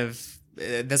kind of,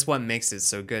 that's what makes it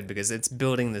so good, because it's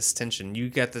building this tension. You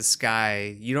get this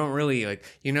guy, you don't really, like,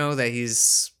 you know that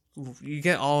you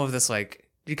get all of this, like,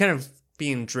 you're kind of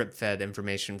being drip fed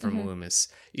information from Loomis.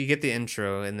 You get the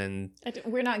intro, and then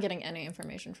we're not getting any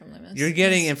information from Loomis. You're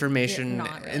getting information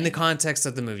really. in the context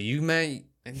of the movie. You might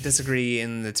disagree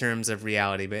in the terms of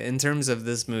reality, but in terms of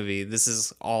this movie, this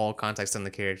is all context on the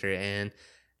character, and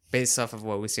based off of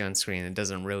what we see on screen, it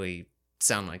doesn't really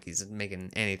sound like he's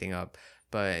making anything up.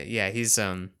 But yeah, he's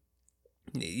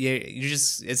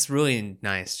it's really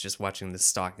nice just watching the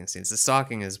stalking scenes. The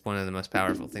stalking is one of the most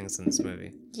powerful things in this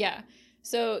movie. Yeah.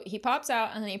 So he pops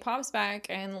out, and then he pops back,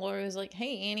 and Laura was like,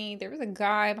 hey, Annie, there was a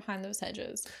guy behind those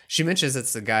hedges. She mentions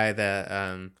it's the guy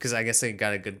that, because I guess they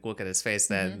got a good look at his face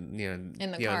that, in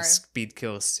the car. Speed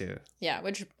kills too. Yeah,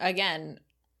 which, again,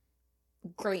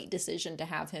 great decision to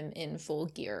have him in full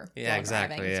gear. Yeah,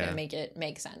 exactly. Driving. It's going to make it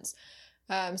make sense.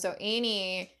 So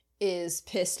Annie is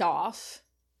pissed off.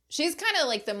 She's kind of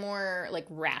like the more like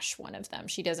rash one of them.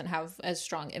 She doesn't have as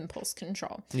strong impulse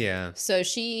control. Yeah. So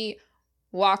she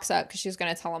walks up because she was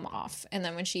going to tell him off. And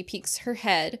then when she peeks her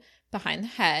head behind the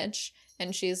hedge,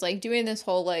 and she's like doing this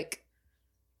whole like,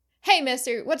 hey,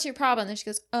 mister, what's your problem? And she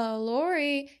goes, oh,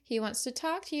 Lori, he wants to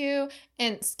talk to you.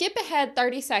 And skip ahead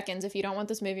 30 seconds if you don't want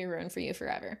this movie ruined for you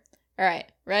forever. All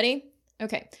right, ready?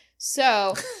 Okay.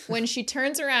 So when she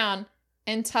turns around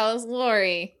and tells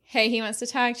Lori, hey, he wants to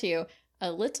talk to you,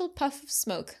 a little puff of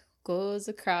smoke goes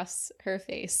across her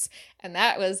face. And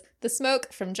that was the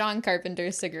smoke from John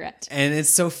Carpenter's cigarette. And it's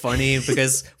so funny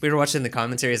because we were watching the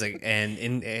commentaries, like,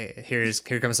 and here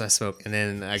comes my smoke. And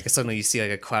then like suddenly you see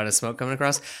like a cloud of smoke coming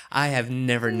across. I have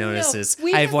never noticed this.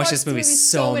 I've watched this movie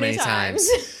so many times.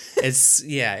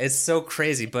 It's so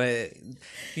crazy, but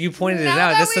you pointed it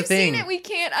out. That's the thing. Seen it, we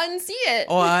can't unsee it.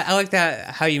 Oh, I like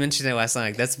that, how you mentioned it last night.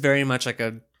 Like, that's very much like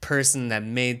a person that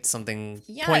made something,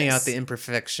 pointing out the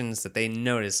imperfections that they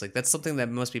notice. Like, that's something that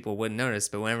most people wouldn't notice,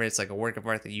 but whenever it's like a work of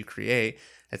art that you create,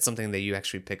 that's something that you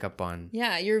actually pick up on.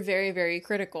 Yeah, you're very, very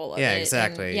critical of it. Yeah,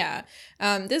 exactly.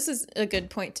 And this is a good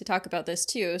point to talk about this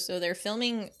too. So they're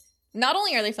filming, not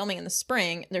only are they filming in the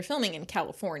spring, they're filming in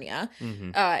California.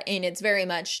 And it's very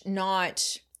much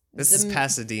not This is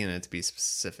Pasadena, to be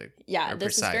specific. Yeah,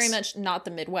 this is very much not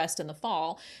the Midwest in the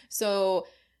fall. So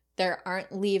there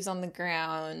aren't leaves on the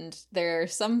ground. There are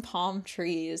some palm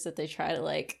trees that they try to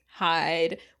like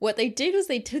hide. What they did was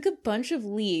they took a bunch of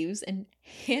leaves and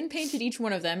hand painted each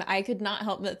one of them. I could not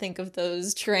help but think of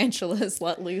those tarantulas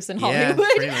let loose in Hollywood.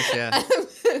 Yeah, pretty much, yeah.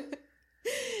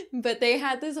 But they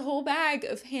had this whole bag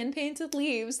of hand painted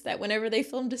leaves that whenever they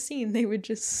filmed a scene, they would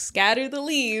just scatter the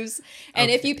leaves. And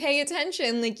if you pay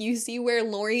attention, like you see where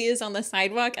Lori is on the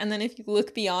sidewalk, and then if you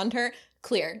look beyond her,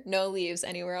 clear, no leaves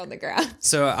anywhere on the ground.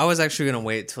 So I was actually going to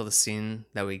wait till the scene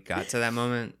that we got to that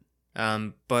moment.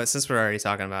 But since we're already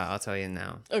talking about it, I'll tell you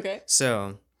now. Okay.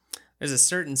 So there's a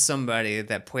certain somebody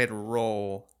that played a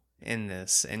role in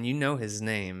this, and you know his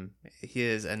name. He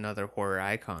is another horror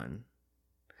icon.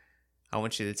 I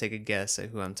want you to take a guess at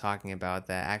who I'm talking about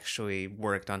that actually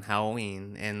worked on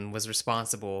Halloween and was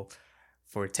responsible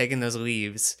for taking those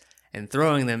leaves and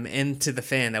throwing them into the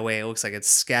fan. That way it looks like it's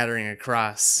scattering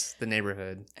across the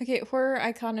neighborhood. Okay, horror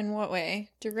icon in what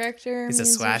way? Director, He's a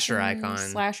slasher icon.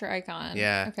 Slasher icon.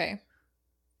 Yeah. Okay.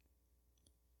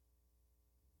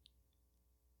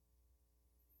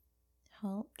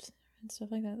 Helped and stuff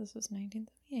like that. This was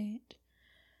 1978.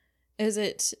 Is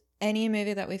it any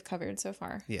movie that we've covered so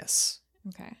far? Yes.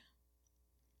 Okay.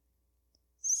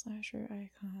 Slasher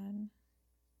icon.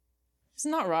 It's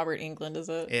not Robert Englund, is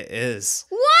it? It is.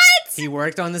 What? He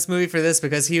worked on this movie for this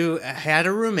because he had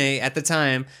a roommate at the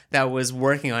time that was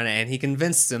working on it, and he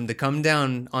convinced him to come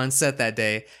down on set that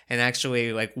day and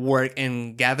actually like work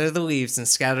and gather the leaves and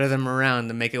scatter them around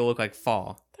to make it look like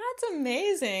fall. That's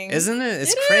amazing. Isn't it?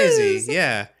 It's It crazy. is.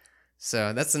 Yeah.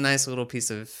 So that's a nice little piece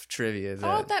of trivia.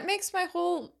 That makes my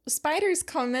whole spiders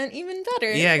comment even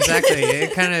better. Yeah, exactly.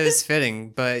 It kind of is fitting.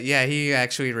 But yeah, he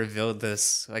actually revealed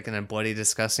this like in a Bloody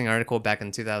Disgusting article back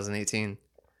in 2018.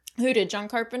 Who did? John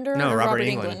Carpenter? No, or Robert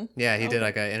Englund. Yeah, he did Okay.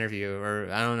 like an interview,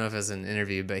 or I don't know if it was an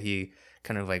interview, but he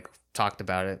kind of like talked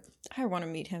about it. I want to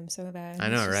meet him so bad. I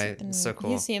know, He's just right? like the- It's so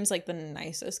cool. He seems like the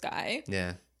nicest guy.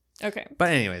 Yeah. Okay. But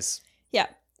anyways, Yeah.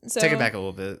 So take it back a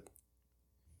little bit.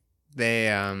 They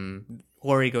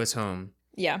Lori goes home.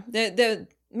 Yeah. The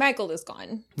Michael is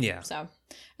gone. Yeah. So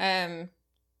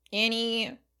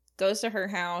Annie goes to her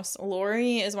house.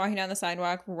 Lori is walking down the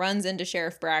sidewalk, runs into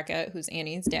Sheriff Brackett, who's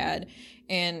Annie's dad.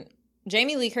 And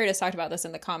Jamie Lee Curtis talked about this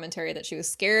in the commentary that she was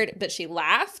scared, but she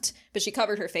laughed, but she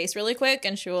covered her face really quick.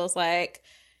 And she was like,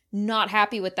 not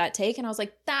happy with that take. And I was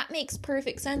like, that makes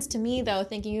perfect sense to me, though,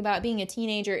 thinking about being a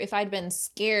teenager. If I'd been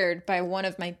scared by one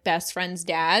of my best friend's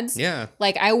dads, Yeah.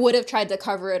 like I would have tried to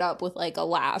cover it up with like a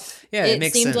laugh. Yeah, it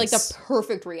makes seemed like sense. the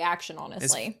perfect reaction,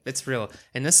 honestly. It's real.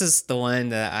 And this is the line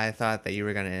that I thought that you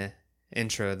were going to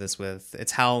intro this with.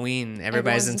 It's Halloween.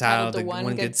 Everybody's entitled to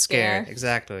one good scare.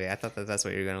 Exactly. I thought that that's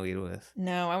what you were going to lead with.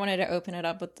 No, I wanted to open it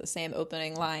up with the same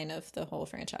opening line of the whole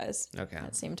franchise. Okay.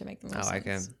 That seemed to make the most I like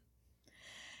sense. it.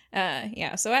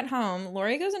 Yeah, so at home,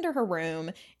 Lori goes into her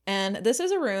room, and this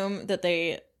is a room that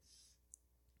they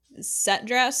set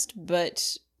dressed,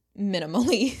 but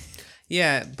minimally.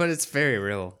 Yeah, but it's very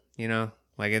real, you know?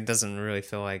 Like, it doesn't really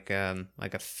feel like a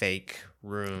fake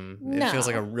room. It feels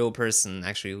like a real person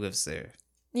actually lives there.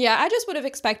 Yeah, I just would have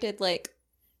expected, like,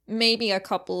 maybe a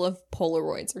couple of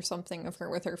Polaroids or something of her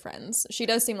with her friends. She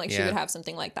does seem like she would have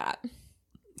something like that.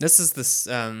 This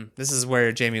is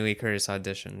where Jamie Lee Curtis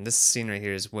auditioned. This scene right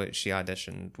here is what she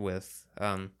auditioned with.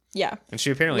 Yeah. And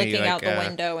she apparently looking out the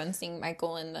window and seeing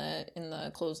Michael in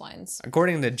the clotheslines.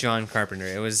 According to John Carpenter,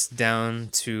 it was down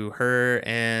to her,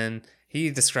 and he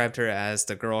described her as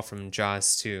the girl from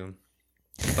Jaws 2.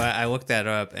 But I looked that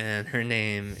up, and her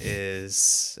name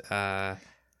is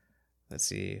let's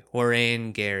see,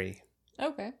 Lorraine Gary.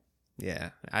 Okay. Yeah,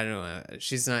 I don't know.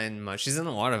 She's not in much. She's in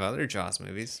a lot of other Jaws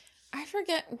movies. I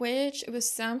forget which. It was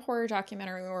some horror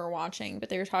documentary we were watching, but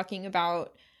they were talking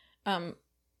about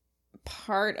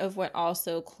part of what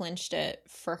also clinched it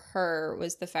for her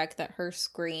was the fact that her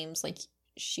screams, like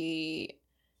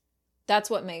that's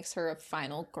what makes her a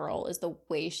final girl, is the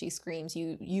way she screams.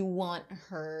 You want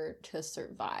her to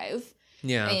survive.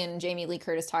 Yeah. And Jamie Lee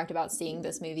Curtis talked about seeing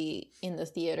this movie in the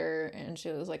theater, and she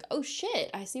was like, oh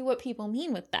shit, I see what people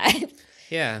mean with that.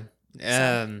 Yeah.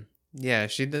 Yeah,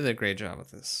 she did a great job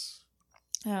with this.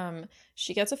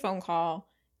 She gets a phone call,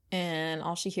 and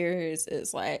all she hears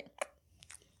is like,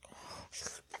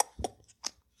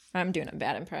 I'm doing a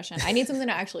bad impression. I need something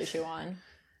to actually chew on.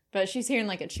 But she's hearing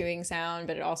like a chewing sound,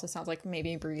 but it also sounds like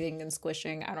maybe breathing and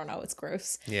squishing. I don't know. It's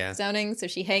gross sounding. So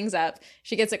she hangs up.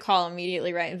 She gets a call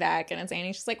immediately right back, and it's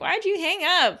Annie. She's like, why'd you hang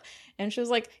up? And she was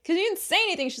like, because you didn't say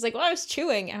anything. She's like, well, I was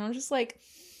chewing. And I'm just like,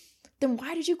 then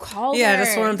why did you call her? Yeah,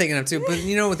 that's what I'm thinking of too. But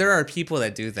you know, there are people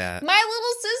that do that. My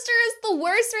little sister the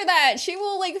worst for that. She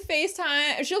will like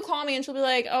FaceTime. She'll call me and she'll be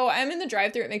like, "Oh, I'm in the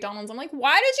drive-thru at McDonald's." I'm like,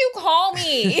 "Why did you call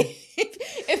me?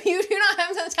 if you do not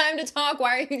have the time to talk,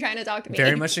 why are you trying to talk to me?"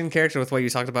 Very much in character with what you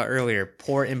talked about earlier.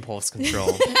 Poor impulse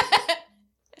control.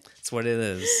 That's what it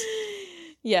is.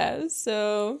 Yeah.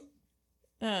 So,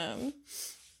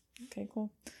 okay,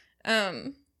 cool.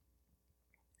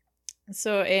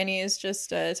 So Annie is just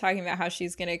talking about how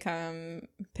she's gonna come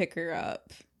pick her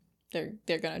up.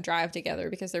 They're gonna drive together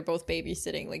because they're both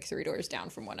babysitting like 3 doors down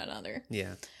from one another.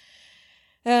 Yeah.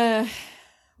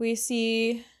 We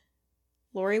see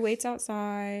Lori waits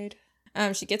outside.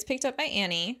 She gets picked up by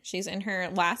Annie. She's in her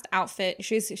last outfit.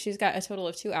 She's got a total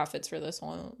of 2 outfits for this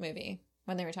whole movie.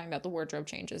 When they were talking about the wardrobe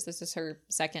changes, this is her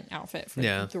second outfit for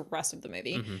the rest of the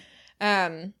movie.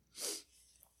 Mm-hmm.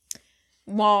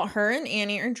 While her and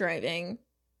Annie are driving,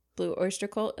 Blue Oyster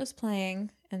Cult is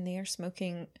playing, and they are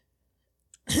smoking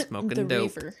the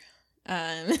dope. reefer.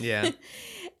 Yeah.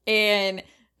 And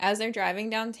as they're driving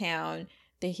downtown,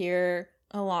 they hear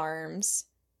alarms,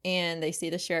 and they see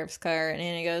the sheriff's car, and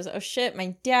Annie goes, "Oh shit,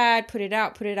 my dad, put it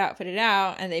out, put it out, put it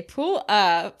out." And they pull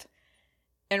up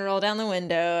and roll down the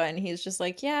window, and he's just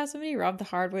like, "Yeah, somebody robbed the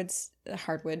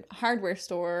hardware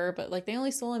store, but like they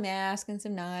only stole a mask and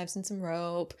some knives and some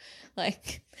rope."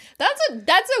 Like that's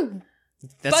a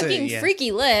fucking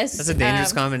freaky list. That's a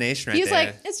dangerous combination right there. He's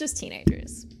like, "It's just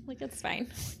teenagers. Like it's fine."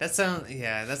 That's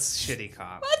shitty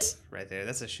cop. What? Right there.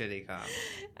 That's a shitty cop.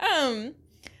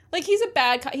 Like he's a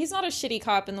bad cop. He's not a shitty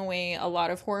cop in the way a lot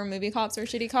of horror movie cops are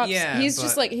shitty cops. Yeah, he's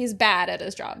just like, he's bad at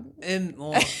his job. And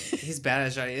he's bad at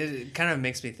his job. It kind of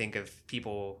makes me think of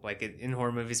people like in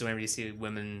horror movies whenever you see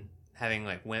women having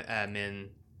like men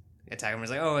attack them. It's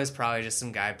like, oh, it's probably just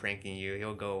some guy pranking you.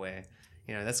 He'll go away.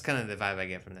 You know, that's kind of the vibe I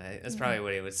get from that. That's probably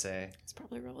what he would say. It's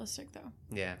probably realistic though.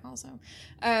 Yeah. Also,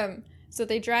 so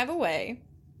they drive away,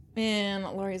 and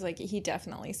Laurie's like, "He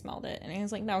definitely smelled it," and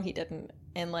he's like, "No, he didn't,"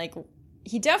 and like.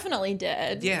 He definitely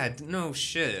did. Yeah, no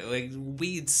shit. Like,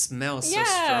 weed smells so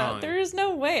strong. Yeah, there's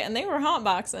no way. And they were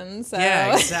hotboxing, so...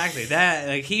 Yeah, exactly. That,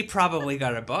 like, he probably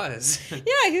got a buzz.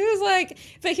 Yeah, he was like...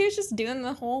 But he was just doing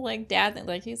the whole, like, dad thing.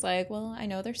 Like, he's like, "Well, I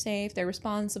know they're safe. They're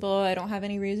responsible. I don't have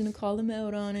any reason to call them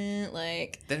out on it."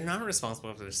 Like... They're not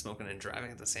responsible if they're smoking and driving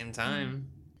at the same time.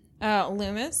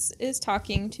 Loomis is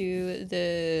talking to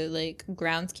the, like,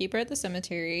 groundskeeper at the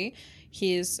cemetery.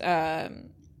 He's,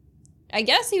 I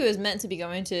guess he was meant to be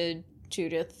going to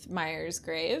Judith Meyer's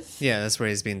grave. Yeah, that's where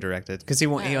he's being directed because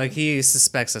he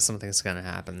suspects that something's gonna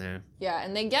happen there. Yeah,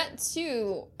 and they get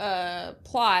to a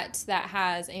plot that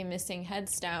has a missing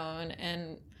headstone,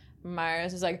 and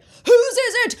Myers is like, "Whose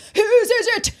is it? Whose is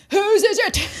it? Whose is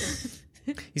it?"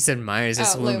 He said Myers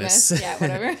is Loomis. Yeah,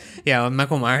 whatever. Yeah, when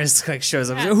Michael Myers like shows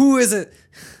up, like, who is it?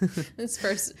 It's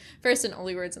first and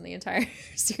only words in the entire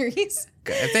series.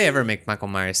 If they ever make Michael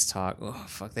Myers talk, oh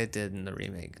fuck, they did in the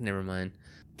remake. Never mind.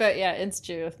 But yeah, it's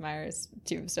Judith Meyer's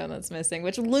tombstone that's missing,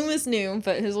 which Loomis knew,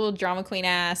 but his little drama queen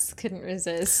ass couldn't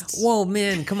resist. Whoa,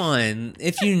 man, come on.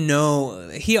 If you know,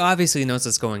 he obviously knows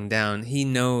what's going down. He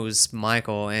knows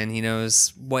Michael, and he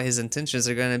knows what his intentions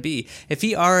are going to be. If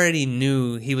he already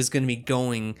knew he was going to be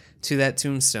going to that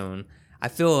tombstone, I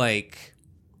feel like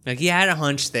he had a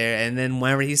hunch there, and then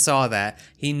whenever he saw that,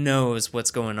 he knows what's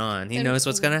going on. He knows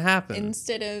what's going to happen.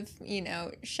 Instead of,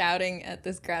 shouting at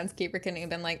this groundskeeper, couldn't he have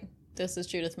been like, "This is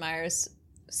Judith Meyer's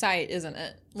site, isn't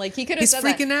it?" Like, he could have said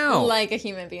freaking that out like a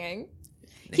human being.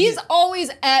 He's always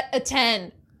at a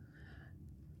 10.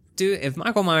 Dude, if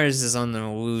Michael Myers is on the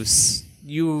loose,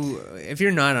 if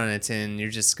you're not on a 10,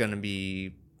 you're just going to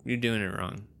be, you're doing it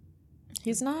wrong.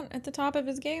 He's not at the top of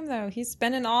his game, though. He's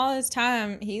spending all his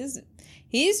time. He's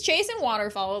chasing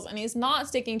waterfalls, and he's not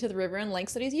sticking to the river and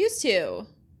lakes that he's used to.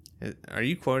 Are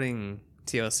you quoting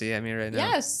TLC at me right now?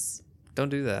 Yes. Don't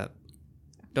do that.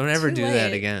 Don't ever do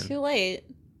that again. Too late.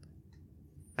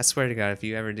 I swear to God, if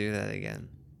you ever do that again.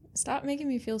 Stop making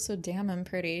me feel so damn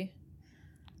unpretty.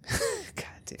 God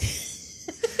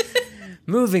damn.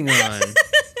 Moving on.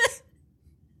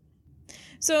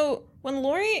 So, when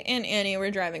Lori and Annie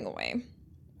were driving away,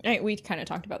 we kind of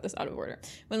talked about this out of order.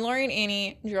 When Lori and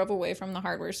Annie drove away from the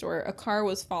hardware store, a car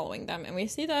was following them, and we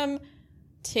see them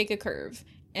take a curve.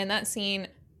 And that scene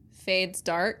fades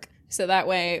dark. So that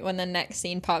way, when the next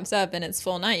scene pops up and it's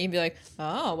full night, you'd be like,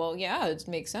 "Oh, well, yeah, it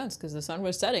makes sense because the sun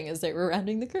was setting as they were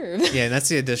rounding the curve." Yeah, that's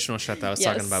the additional shot that I was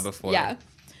talking about before. Yeah.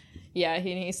 Yeah,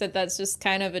 he said that's just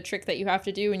kind of a trick that you have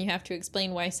to do when you have to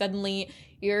explain why suddenly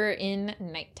you're in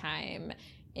nighttime.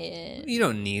 You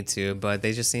don't need to, but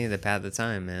they just needed to pad the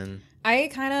time, man. I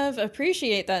kind of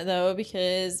appreciate that, though,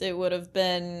 because it would have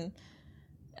been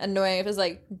annoying if it's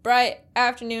like bright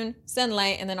afternoon,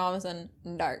 sunlight, and then all of a sudden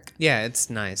dark. Yeah, it's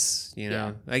nice, you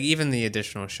know? Like, even the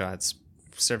additional shots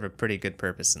serve a pretty good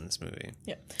purpose in this movie.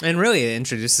 Yeah. And really, it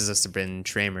introduces us to Brendan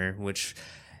Tramer, which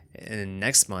in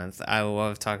next month, I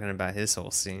love talking about his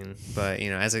whole scene. But, you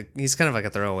know, he's kind of like a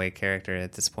throwaway character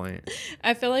at this point.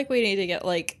 I feel like we need to get,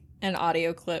 like, an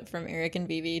audio clip from Eric and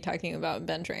Vivi talking about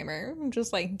Ben Tramer.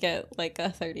 Just, like, get, like, a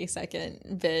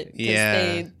 30-second bit.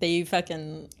 Because they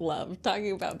fucking love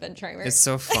talking about Ben Tramer. It's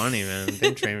so funny, man.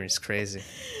 Ben Tramer's crazy.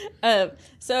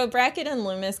 So Brackett and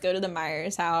Loomis go to the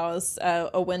Myers house.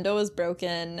 A window is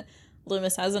broken.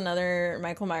 Loomis has another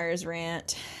Michael Myers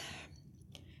rant.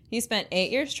 He spent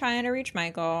 8 years trying to reach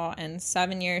Michael and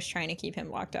 7 years trying to keep him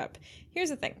locked up. Here's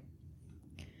the thing.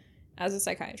 As a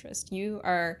psychiatrist, you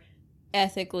are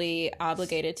ethically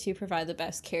obligated to provide the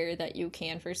best care that you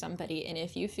can for somebody. And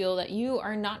if you feel that you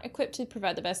are not equipped to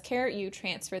provide the best care, you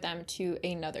transfer them to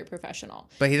another professional.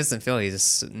 But he doesn't feel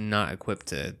he's not equipped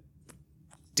to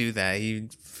do that.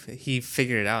 He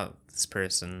figured it out, this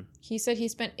person. He said he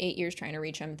spent 8 years trying to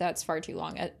reach him. That's far too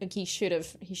long. He should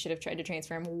have tried to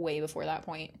transfer him way before that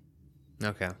point.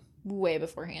 Okay. Way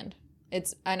beforehand.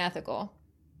 It's unethical.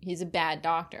 He's a bad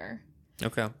doctor.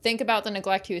 Okay. Think about the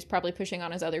neglect he was probably pushing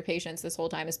on his other patients this whole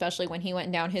time, especially when he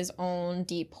went down his own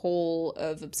deep hole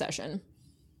of obsession.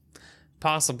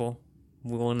 Possible.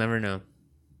 We will never know.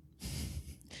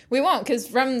 We won't, because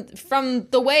from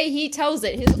the way he tells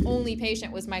it, his only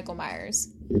patient was Michael Myers.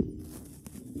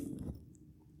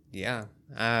 Yeah.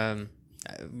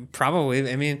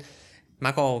 Probably. I mean,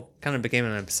 Michael kind of became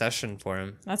an obsession for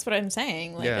him. That's what I'm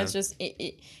saying. Like, it's just,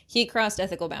 he crossed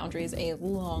ethical boundaries a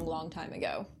long, long time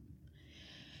ago.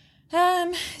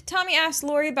 Tommy asks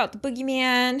Lori about the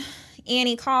boogeyman.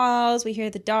 Annie calls. We hear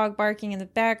the dog barking in the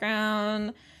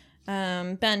background.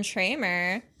 Ben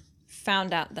Tramer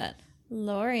found out that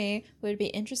Lori would be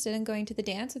interested in going to the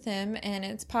dance with him, and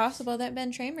it's possible that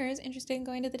Ben Tramer is interested in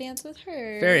going to the dance with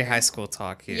her. Very high school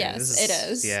talk here. Yes, it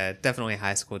is. Yeah, definitely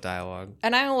high school dialogue.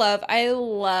 And I love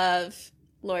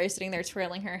Lori sitting there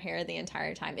twirling her hair the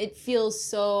entire time. It feels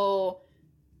so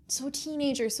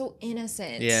teenager, so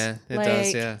innocent. Yeah, it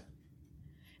does, yeah.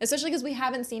 Especially because we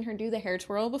haven't seen her do the hair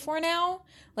twirl before now.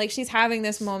 Like, she's having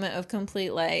this moment of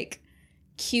complete, like,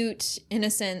 cute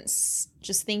innocence,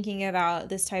 just thinking about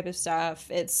this type of stuff.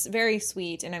 It's very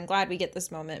sweet, and I'm glad we get this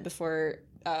moment before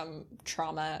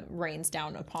trauma rains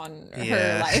down upon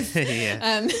her life.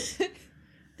 Yeah.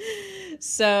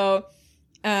 So,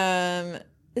 Tommy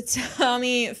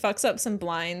fucks up some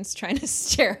blinds trying to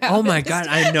stare out. Oh my God,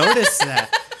 I noticed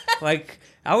that. Like,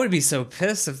 I would be so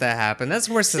pissed if that happened. That's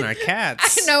worse than our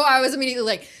cats. I know, I was immediately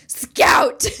like,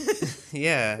 Scout!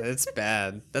 Yeah, it's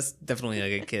bad. That's definitely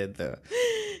like a kid, though.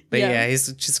 But yeah,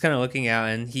 he's just kind of looking out,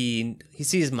 and he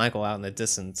sees Michael out in the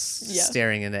distance,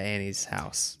 staring into Annie's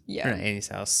house. Yeah. Or not Annie's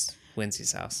house,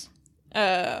 Lindsay's house.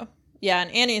 Yeah,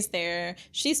 and Annie's there.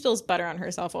 She spills butter on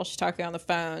herself while she's talking on the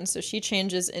phone, so she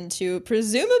changes into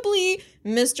presumably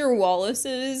Mr.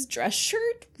 Wallace's dress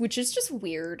shirt, which is just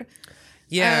weird.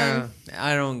 Yeah,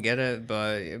 I don't get it,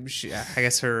 but I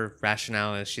guess her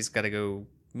rationale is she's got to go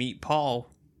meet Paul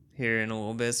here in a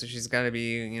little bit, so she's got to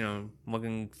be,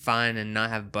 looking fine and not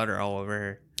have butter all over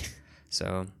her.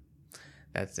 So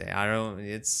that's it.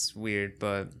 It's weird,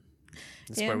 but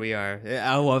that's where we are.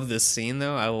 I love this scene,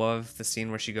 though. I love the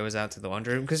scene where she goes out to the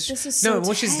laundry room because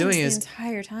what she's doing is the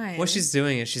entire time. What she's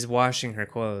doing is she's washing her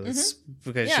clothes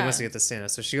because she wants to get to Santa.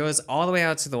 So she goes all the way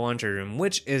out to the laundry room,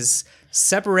 which is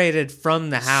separated from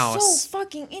the house. So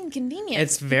fucking inconvenient.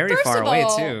 It's very far away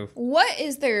too. What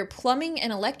is their plumbing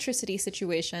and electricity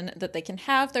situation that they can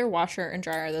have their washer and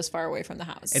dryer this far away from the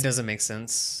house? It doesn't make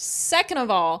sense. Second of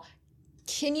all,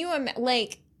 can you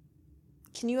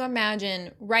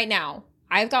imagine right now?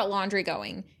 I've got laundry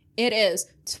going. It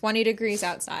is 20 degrees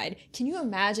outside. Can you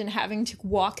imagine having to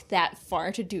walk that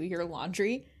far to do your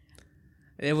laundry?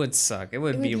 It would suck. It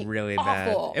would be really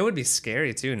awful. Bad. It would be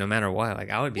scary too, no matter what. Like,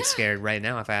 I would be scared right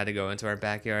now if I had to go into our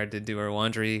backyard to do our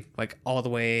laundry, like all the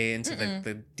way into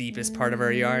the deepest part of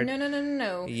our yard.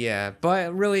 No. Yeah,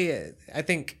 but really, I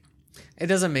think it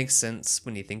doesn't make sense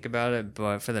when you think about it,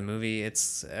 but for the movie,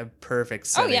 it's a perfect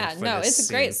setting. It's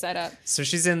a great setup. So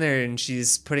she's in there and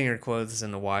she's putting her clothes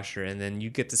in the washer, and then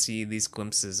you get to see these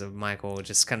glimpses of Michael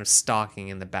just kind of stalking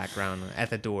in the background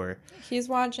at the door. He's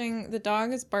watching. The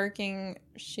dog is barking.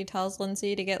 She tells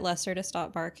Lindsay to get Lester to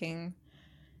stop barking.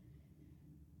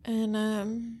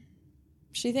 And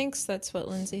she thinks that's what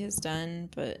Lindsay has done,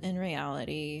 but in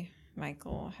reality,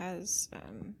 Michael has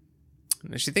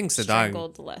she thinks the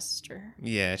strangled Lester.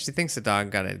 Yeah, she thinks the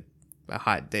dog got a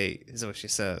hot date, is what she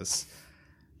says.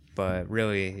 But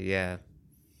really, yeah.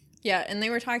 Yeah, and they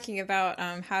were talking about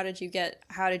how did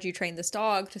you train this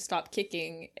dog to stop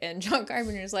kicking? And John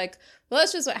Carpenter's like, well,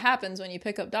 that's just what happens when you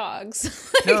pick up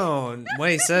dogs. No,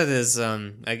 what he said is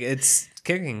like it's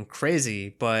kicking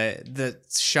crazy, but the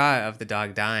shot of the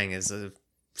dog dying is a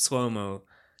slow-mo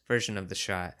version of the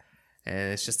shot.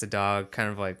 And it's just the dog kind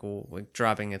of like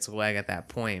dropping its leg at that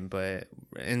point, but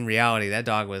in reality that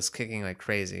dog was kicking like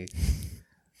crazy.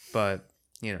 But,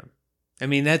 you know, I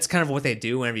mean, that's kind of what they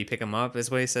do whenever you pick them up, is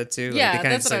what he said too. Like, Yeah, they kinda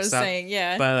that's just, what like, I was stop. saying,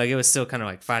 yeah. But like it was still kind of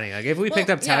like fighting. Like if we picked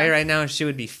up Talia right now, she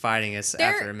would be fighting us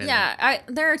after a minute. Yeah,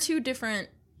 there are two different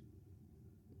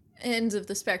ends of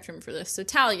the spectrum for this. So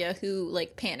Talia, who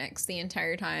like panics the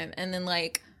entire time, and then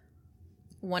like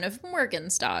one of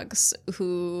Morgan's dogs,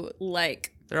 who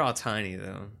like They're all tiny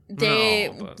though.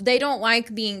 they don't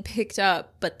like being picked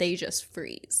up, but they just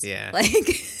freeze. Yeah.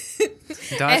 Like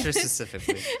Dodger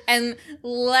specifically. And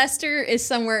Lester is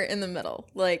somewhere in the middle,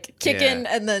 like kicking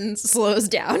and then slows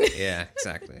down. Yeah,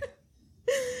 exactly.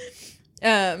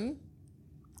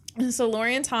 So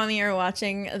Lori and Tommy are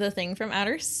watching The Thing from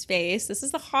Outer Space. This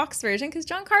is the Hawks version because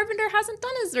John Carpenter hasn't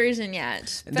done his version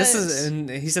yet. And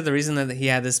he said the reason that he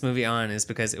had this movie on is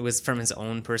because it was from his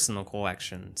own personal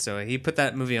collection. So he put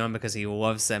that movie on because he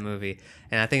loves that movie,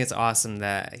 and I think it's awesome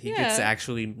that he gets to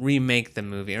actually remake the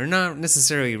movie, or not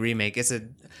necessarily remake. It's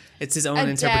his own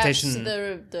interpretation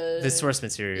to the source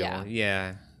material.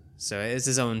 Yeah. So it's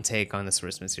his own take on the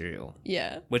source material.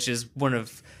 Yeah. Which is one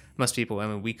of most people. I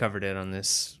mean, we covered it on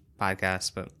this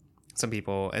podcast, but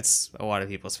it's a lot of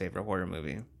people's favorite horror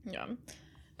movie. Yeah.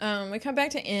 We come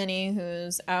back to Annie,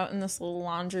 who's out in this little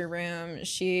laundry room.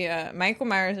 Michael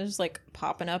Myers is like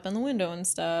popping up in the window and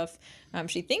stuff.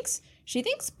 She thinks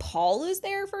Paul is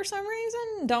there for some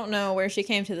reason. Don't know where she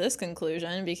came to this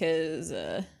conclusion because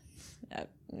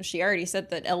she already said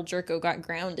that El Jerko got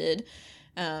grounded.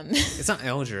 It's not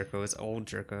El Jerko, it's Old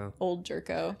Jerko. Old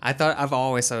Jerko. I've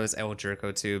always thought it was El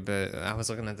Jerko too, but I was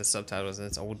looking at the subtitles and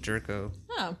it's Old Jerko.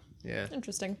 Oh. Yeah.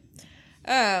 Interesting.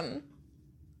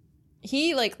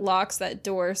 He like locks that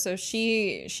door so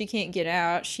she can't get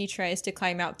out. She tries to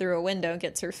climb out through a window,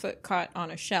 gets her foot caught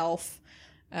on a shelf.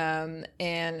 And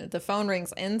the phone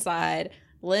rings inside.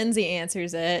 Lindsay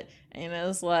answers it and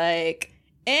is like,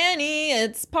 Annie,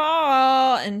 it's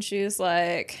Paul. And she's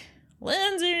like,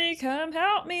 Lindsay, come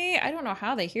help me. I don't know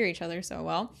how they hear each other so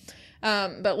well.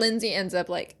 But Lindsay ends up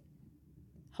like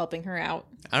helping her out.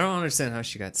 I don't understand how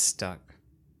she got stuck.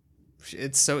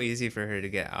 It's so easy for her to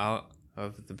get out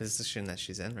of the position that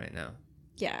she's in right now.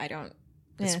 Yeah, I don't.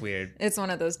 It's weird. It's one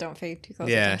of those don't pay too close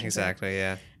attention. attention. Yeah, exactly,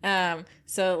 yeah.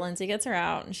 So Lindsay gets her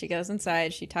out and she goes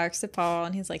inside. She talks to Paul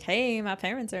and he's like, hey, my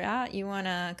parents are out. You want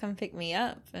to come pick me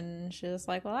up? And she's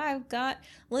like, well, I've got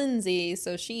Lindsay.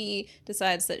 So she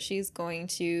decides that she's going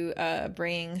to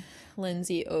bring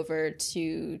Lindsay over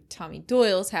to Tommy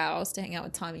Doyle's house to hang out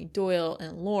with Tommy Doyle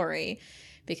and Lori,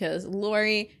 because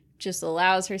Lori just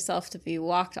allows herself to be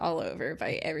walked all over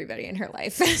by everybody in her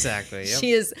life. Exactly. Yep. She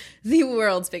is the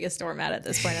world's biggest doormat at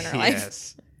this point in her life.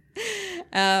 Yes.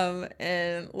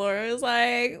 And Laura was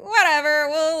like, whatever,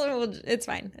 we'll it's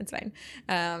fine.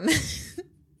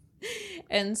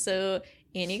 And so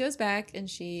Annie goes back and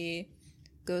she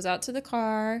goes out to the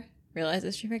car,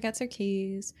 realizes she forgets her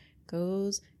keys,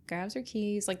 grabs her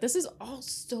keys. Like, this is all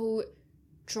so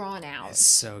drawn out. It's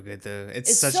so good though.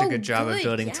 It's such a good job of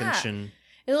building tension.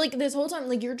 And like this whole time,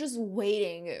 like you're just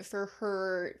waiting for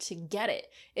her to get it.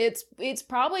 It's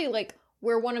probably like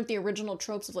where one of the original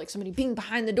tropes of like somebody being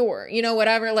behind the door, you know,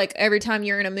 whatever. Like every time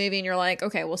you're in a movie and you're like,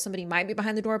 okay, well somebody might be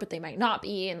behind the door, but they might not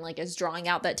be, and like is drawing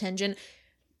out that tension.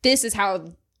 This is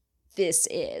how this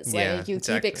is. Like you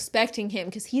keep expecting him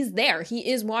because he's there.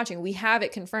 He is watching. We have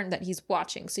it confirmed that he's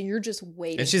watching. So you're just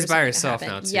waiting. And she's by herself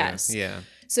now too. Yes. Yeah.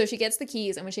 So she gets the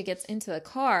keys, and when she gets into the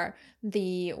car,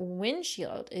 the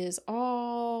windshield is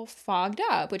all fogged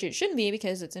up, which it shouldn't be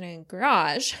because it's in a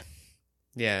garage.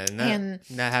 Yeah, and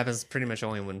that happens pretty much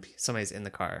only when somebody's in the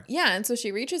car. Yeah, and so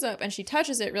she reaches up and she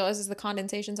touches it, realizes the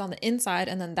condensation's on the inside,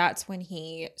 and then that's when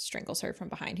he strangles her from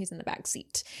behind. He's in the back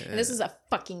seat. And this is a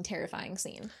fucking terrifying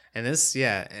scene. And this,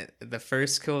 the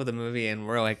first kill of the movie, and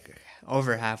we're like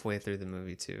over halfway through the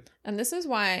movie too. And this is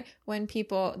why when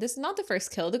this is not the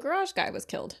first kill, the garage guy was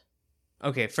killed.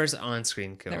 Okay, first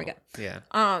on-screen kill. There we go. Yeah.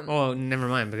 Oh, never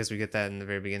mind, because we get that in the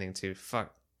very beginning too.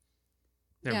 Fuck.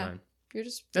 Never mind. You're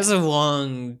just there's a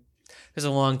long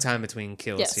time between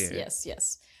kills here.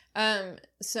 Yes.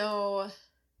 So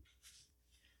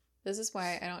this is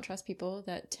why I don't trust people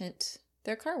that tint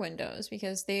their car windows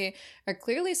because they are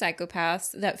clearly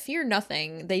psychopaths that fear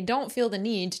nothing. They don't feel the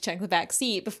need to check the back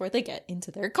seat before they get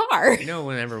into their car. You know,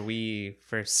 whenever we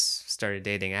first started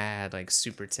dating, I had like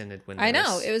super tinted windows. I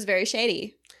know. It was very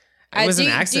shady. It was an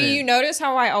accident. Do you notice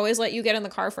how I always let you get in the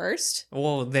car first?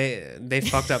 Well, they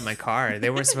fucked up my car. They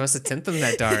weren't supposed to tint them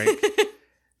that dark.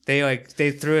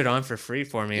 They threw it on for free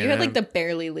for me. You had like the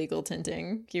barely legal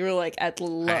tinting. You were like at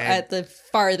the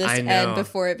farthest end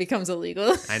before it becomes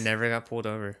illegal. I never got pulled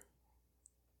over.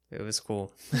 It was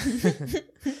cool.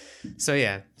 So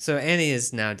yeah. So Annie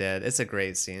is now dead. It's a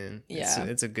great scene. Yeah.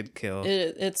 It's a good kill.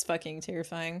 It's fucking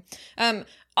terrifying.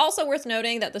 Also worth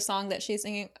noting that the song that she's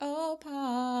singing, "Oh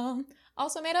Paul,"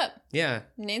 also made up. Yeah.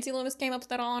 Nancy Loomis came up with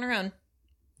that all on her own.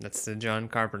 That's the John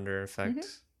Carpenter effect.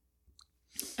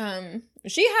 Mm-hmm.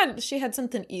 She had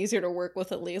something easier to work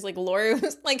with at least. Like Lori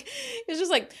was like, it was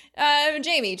just like,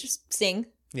 Jamie, just sing.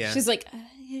 Yeah. She's like,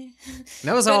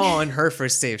 that was all on her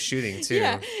first day of shooting too.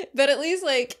 Yeah, but at least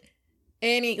like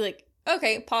Annie, like,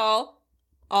 okay, Paul,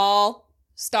 all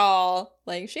stall.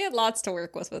 Like she had lots to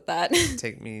work with that.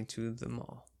 Take me to the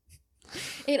mall.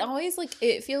 It always like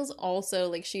it feels also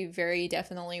like she very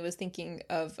definitely was thinking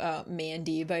of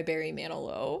Mandy by Barry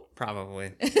Manilow.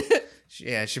 Probably.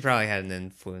 She probably had an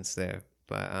influence there.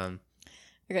 But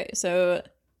okay, so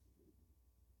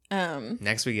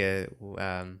next we get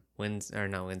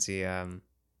Lindsay.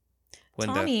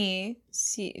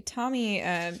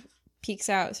 Tommy peeks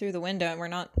out through the window, and we're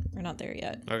not there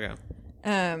yet. Okay.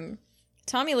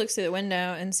 Tommy looks through the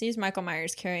window and sees Michael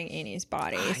Myers carrying Annie's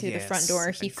body through the front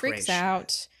door. He freaks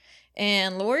out,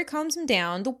 and Lori calms him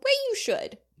down the way you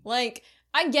should. Like,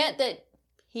 I get that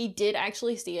he did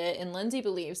actually see it, and Lindsay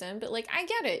believes him, but, like, I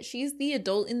get it. She's the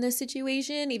adult in this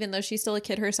situation, even though she's still a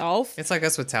kid herself. It's like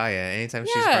us with Talia. Anytime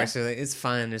she's partially like, it's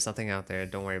fine, there's nothing out there,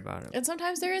 don't worry about it. And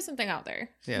sometimes there is something out there.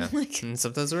 Yeah, like, and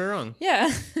sometimes we're wrong.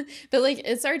 Yeah, but, like,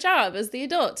 it's our job as the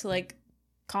adult to, like,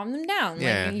 calm them down.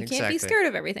 Yeah, like, you can't be scared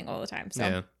of everything all the time.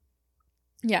 So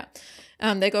yeah.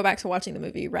 They go back to watching the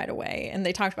movie right away, and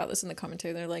they talked about this in the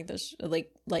commentary. They're like, this like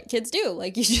kids do.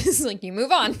 Like, you just like you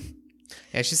move on.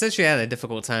 Yeah, she said she had a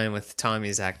difficult time with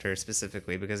Tommy's actor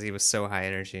specifically because he was so high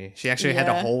energy. She actually had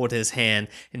to hold his hand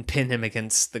and pin him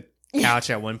against the couch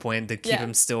at one point to keep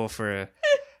him still for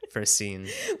a scene.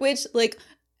 Which, like,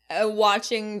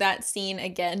 watching that scene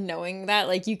again, knowing that,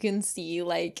 like, you can see,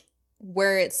 like,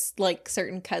 where it's like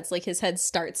certain cuts, like his head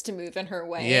starts to move in her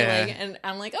way. Yeah. Like, and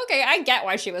I'm like, okay, I get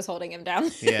why she was holding him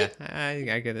down. Yeah,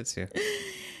 I get it too.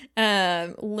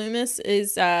 Loomis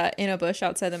is in a bush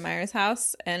outside the Myers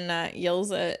house and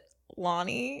yells at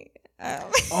Lonnie.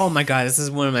 Oh my god, this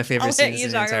is one of my favorite scenes. You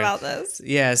talking about this?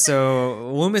 Yeah,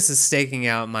 so Loomis is staking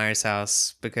out Myers'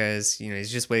 house because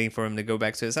he's just waiting for him to go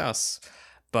back to his house.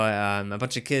 But a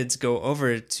bunch of kids go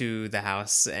over to the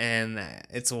house, and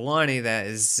it's Lonnie that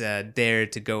is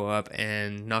dared to go up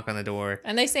and knock on the door.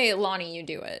 And they say, Lonnie, you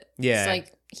do it. Yeah. It's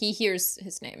like he hears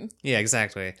his name. Yeah,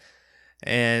 exactly.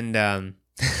 And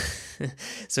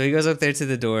so he goes up there to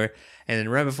the door, and then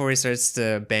right before he starts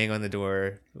to bang on the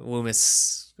door,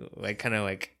 Loomis kind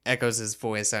of echoes his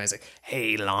voice out. He's like,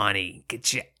 "Hey, Lonnie,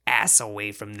 get your ass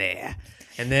away from there."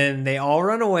 And then they all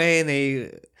run away, and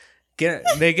they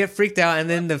get freaked out, and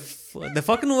then the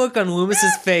fucking look on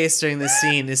Loomis's face during this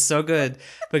scene is so good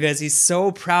because he's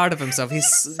so proud of himself.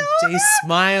 He's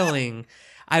smiling.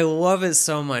 I love it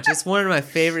so much. It's one of my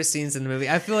favorite scenes in the movie.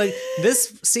 I feel like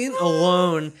this scene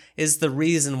alone is the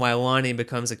reason why Lonnie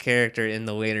becomes a character in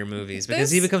the later movies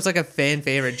because he becomes like a fan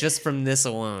favorite just from this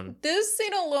alone. This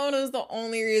scene alone is the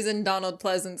only reason Donald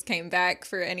Pleasance came back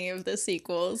for any of the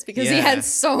sequels because he had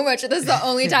so much. This is the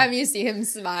only time you see him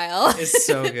smile. It's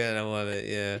so good. I love it.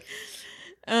 Yeah.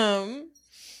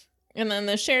 And then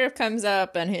the sheriff comes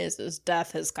up and his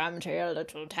death has come to your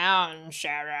little town,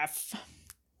 sheriff.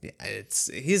 Yeah,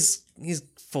 he's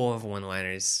full of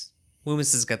one-liners.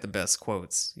 Loomis has got the best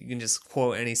quotes. You can just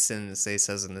quote any sentence he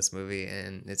says in this movie,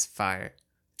 and it's fire.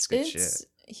 It's good shit.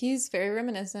 He's very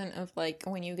reminiscent of like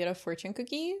when you get a fortune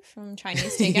cookie from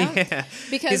Chinese takeout. Yeah,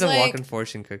 because he's a walking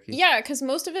fortune cookie. Yeah, because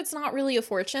most of it's not really a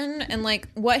fortune, and like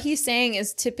what he's saying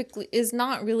is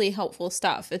not really helpful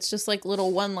stuff. It's just like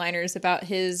little one-liners about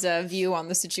his view on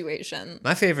the situation.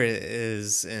 My favorite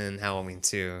is in Halloween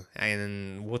 2,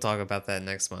 and we'll talk about that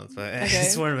next month. But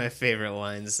it's one of my favorite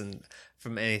lines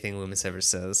from anything Loomis ever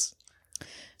says.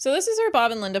 So this is where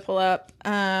Bob and Linda pull up.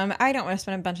 I don't want to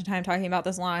spend a bunch of time talking about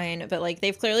this line, but like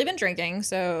they've clearly been drinking,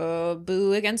 so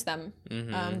boo against them.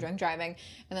 Drunk driving.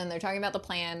 And then they're talking about the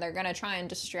plan. They're going to try and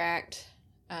distract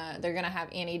they're gonna have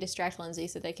Annie distract Lindsay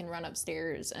so they can run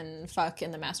upstairs and fuck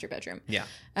in the master bedroom. Yeah.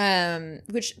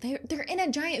 Which they're in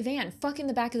a giant van, fuck in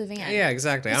the back of the van. Yeah,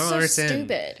 exactly. It's I don't so understand.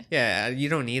 Stupid. Yeah, you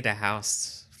don't need a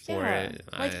house for it.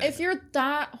 Like if you're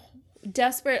that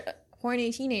desperate,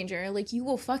 horny teenager, like you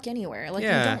will fuck anywhere. Like you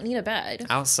don't need a bed.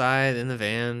 Outside in the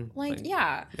van. Like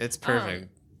yeah, it's perfect.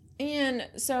 And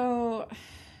so,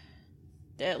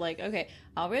 like, okay,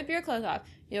 I'll rip your clothes off.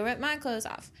 You'll rip my clothes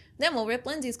off. Then we'll rip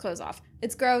Lindsay's clothes off.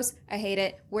 It's gross. I hate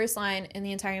it. Worst line in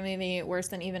the entire movie. Worse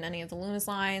than even any of the Loomis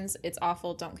lines. It's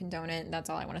awful. Don't condone it. That's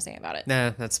all I want to say about it.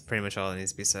 Nah, that's pretty much all that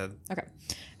needs to be said. Okay.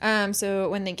 So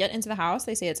when they get into the house,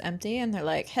 they say it's empty, and they're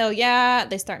like, hell yeah.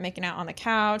 They start making out on the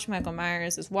couch. Michael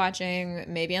Myers is watching,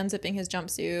 maybe unzipping his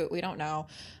jumpsuit. We don't know.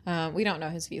 We don't know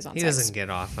his views on sex. He doesn't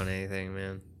get off on anything,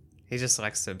 man. He just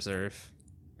likes to observe.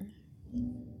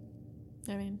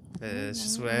 I mean,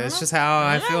 it's just how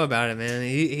I feel about it, man.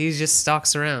 He just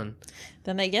stalks around.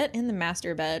 Then they get in the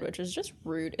master bed, which is just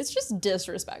rude. It's just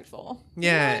disrespectful.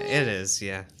 Yeah, you know what I mean? It is.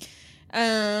 Yeah.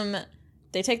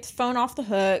 They take the phone off the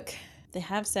hook. They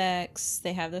have sex.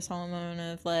 They have this whole moment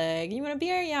of like, you want a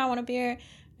beer? Yeah, I want a beer. And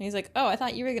he's like, oh, I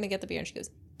thought you were gonna get the beer. And she goes,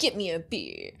 get me a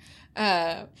beer.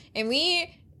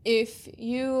 If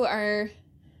you are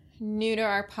new to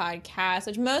our podcast,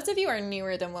 which most of you are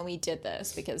newer than when we did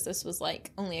this because this was like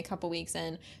only a couple weeks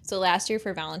in. So last year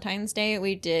for Valentine's Day,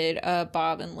 we did a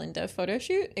Bob and Linda photo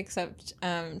shoot, except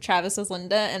Travis was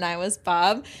Linda and I was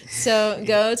Bob. So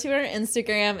go to our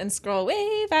Instagram and scroll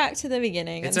way back to the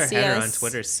beginning. It's and our see header us. on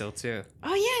Twitter still too.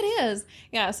 Oh yeah, it is.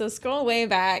 Yeah, so scroll way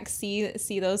back, see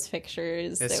those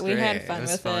pictures. It's that we great. had fun It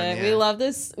was with fun, it. yeah.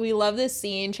 We love this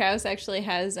scene. Travis actually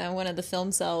has one of the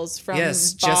film cells from Bob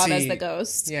Jesse, as the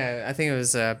ghost. Yeah, I think it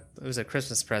was a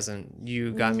Christmas present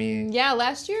you got me. Yeah,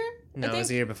 last year. No, it was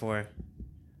the year before.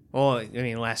 Well, I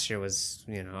mean, last year was,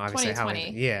 obviously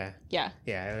 2020. Yeah. Yeah.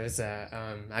 Yeah, it was,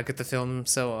 I got the film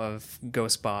cell of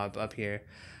Ghost Bob up here.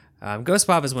 Ghost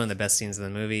Bob is one of the best scenes in the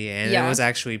movie, and it was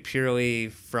actually purely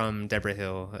from Deborah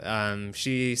Hill.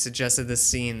 She suggested this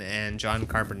scene, and John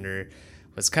Carpenter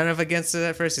was kind of against it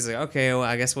at first. He's like, okay, well,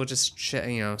 I guess we'll just,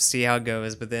 see how it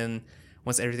goes. But then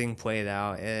once everything played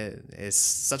out, it is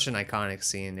such an iconic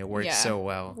scene. It worked so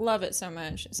well. Love it so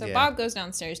much. So Bob goes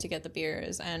downstairs to get the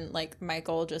beers, and like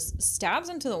Michael just stabs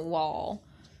into the wall.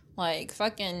 Like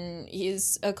fucking,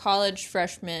 he's a college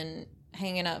freshman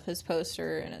hanging up his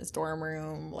poster in his dorm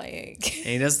room, like. And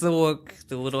he does the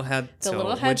little head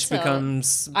tilt, which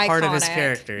becomes part of his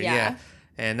character. Yeah.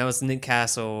 And that was Nick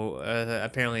Castle.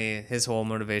 Apparently, his whole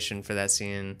motivation for that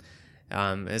scene,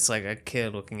 it's like a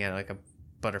kid looking at like a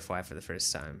butterfly for the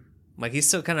first time. Like he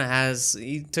still kind of has.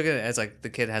 He took it as like the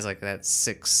kid has like that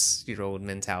 6-year-old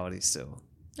mentality still.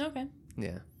 Okay.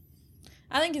 Yeah.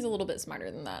 I think he's a little bit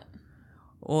smarter than that.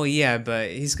 Well, yeah, but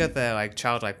he's got that like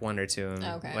childlike wonder to him.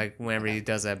 Okay. Like whenever he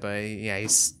does that, but yeah,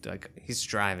 he's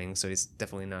driving, so he's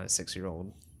definitely not a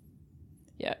 6-year-old.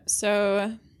 Yeah.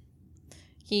 So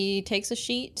he takes a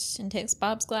sheet and takes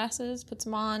Bob's glasses, puts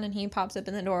them on, and he pops up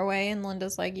in the doorway. And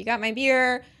Linda's like, "You got my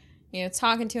beer?"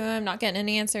 Talking to him, not getting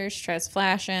any answers. She tries to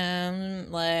flash him,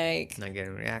 like not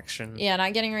getting a reaction. Yeah,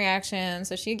 not getting a reaction.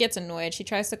 So she gets annoyed. She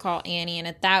tries to call Annie, and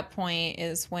at that point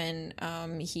is when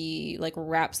he like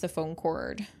wraps the phone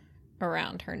cord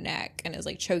around her neck and is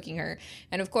like choking her.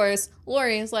 And of course,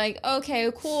 Lori is like, "Okay,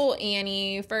 cool,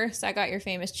 Annie. First I got your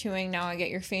famous chewing, now I get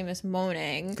your famous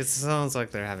moaning." Because it sounds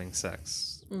like they're having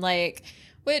sex. Like,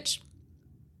 which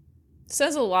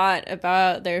says a lot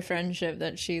about their friendship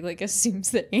that she like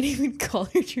assumes that Annie would call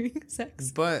her during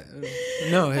sex. But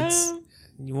no, it's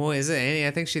well, is it Annie?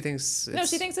 I think she thinks no,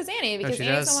 she thinks it's Annie because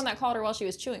Annie's the one that called her while she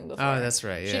was chewing before. Oh, that's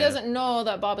right. Yeah. She doesn't know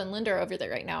that Bob and Linda are over there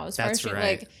right now. As far as she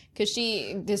like, because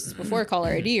this is before caller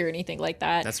ID or anything like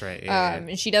that. That's right. Yeah,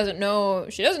 and she doesn't know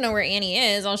where Annie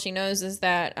is. All she knows is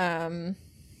that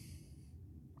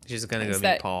she's gonna go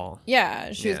meet Paul.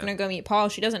 Yeah, she was gonna go meet Paul.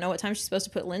 She doesn't know what time she's supposed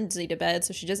to put Lindsay to bed,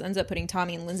 so she just ends up putting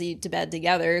Tommy and Lindsay to bed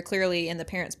together, clearly in the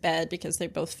parents' bed because they're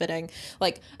both fitting.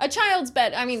 Like a child's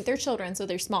bed. I mean, they're children, so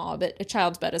they're small, but a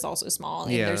child's bed is also small,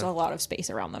 and there's a lot of space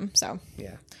around them. So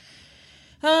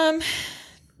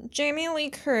Jamie Lee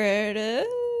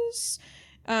Curtis.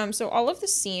 So all of the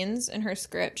scenes in her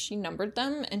script, she numbered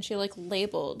them and she like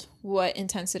labeled what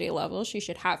intensity level she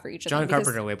should have for each of them. John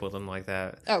Carpenter labeled them like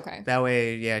that. Okay. That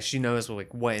way, she knows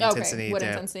like what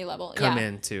intensity level come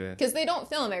into it. Because they don't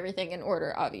film everything in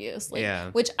order, obviously. Yeah.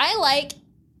 Which I like.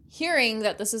 hearing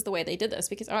that this is the way they did this,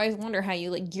 because I always wonder how you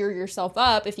like gear yourself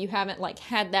up if you haven't like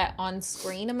had that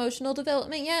on-screen emotional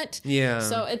development yet. Yeah.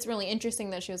 So it's really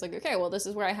interesting that she was like, okay, well, this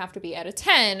is where I have to be at a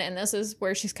 10, and this is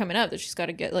where she's coming up, that she's got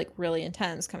to get like really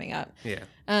intense coming up. Yeah.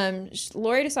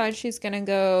 Lori decides she's gonna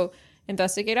go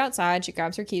investigate outside. She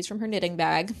grabs her keys from her knitting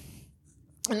bag.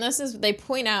 And they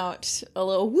point out a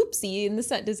little whoopsie in the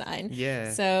set design.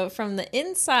 Yeah. So from the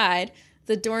inside,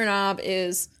 the doorknob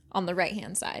is on the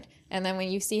right-hand side. And then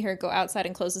when you see her go outside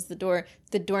and closes the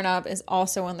doorknob is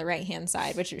also on the right-hand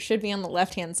side, which it should be on the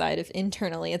left-hand side if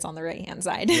internally it's on the right-hand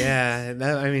side. Yeah.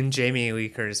 Jamie Lee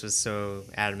Curtis was so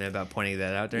adamant about pointing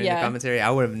that out during the commentary. I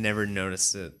would have never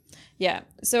noticed it. Yeah.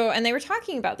 So, and they were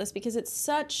talking about this because it's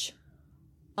such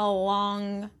a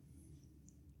long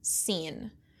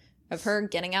scene of her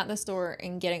getting out this door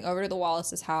and getting over to the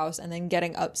Wallace's house and then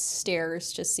getting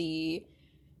upstairs to see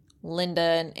Linda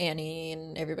and Annie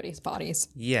and everybody's bodies.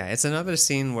 Yeah, it's another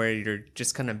scene where you're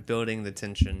just kind of building the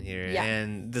tension here. Yeah.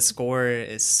 And the score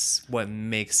is what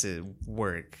makes it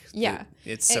work. Yeah.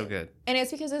 It's so good. And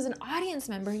it's because as an audience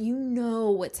member, you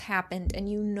know what's happened and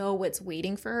you know what's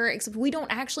waiting for her, except we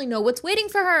don't actually know what's waiting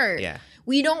for her. Yeah.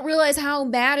 We don't realize how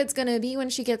bad it's going to be when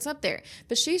she gets up there.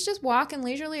 But she's just walking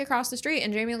leisurely across the street,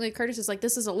 and Jamie Lee Curtis is like,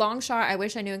 this is a long shot. I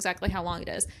wish I knew exactly how long it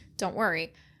is. Don't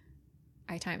worry.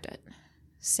 I timed it.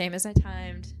 Same as I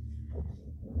timed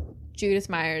Judith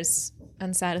Meyer's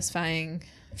unsatisfying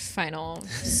final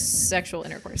sexual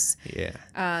intercourse. Yeah.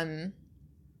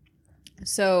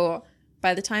 So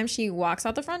by the time she walks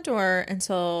out the front door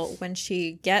until when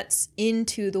she gets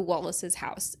into the Wallace's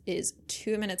house is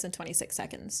 2 minutes and 26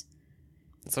 seconds.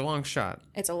 It's a long shot.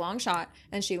 It's a long shot.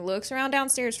 And she looks around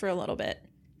downstairs for a little bit,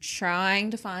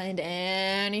 trying to find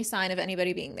any sign of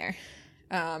anybody being there.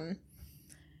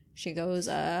 She goes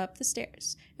up the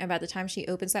stairs, and by the time she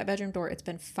opens that bedroom door, it's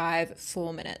been 5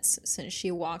 full minutes since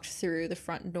she walked through the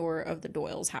front door of the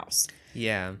Doyle's house.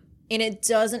 Yeah. And it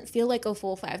doesn't feel like a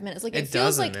full 5 minutes. Like it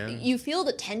feels like man. You feel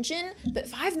the tension, but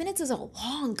 5 minutes is a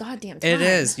long goddamn time. It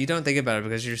is. You don't think about it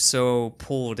because you're so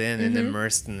pulled in and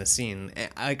immersed in the scene.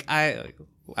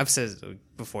 I've said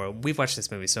it before, we've watched this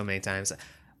movie so many times.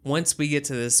 Once we get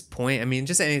to this point,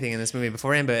 just anything in this movie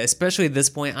beforehand, but especially this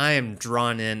point, I am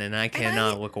drawn in and I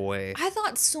cannot look away. I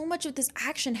thought so much of this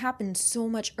action happened so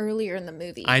much earlier in the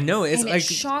movie. I know. It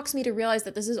shocks me to realize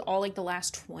that this is all like the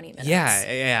last 20 minutes.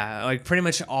 Yeah. Like pretty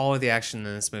much all of the action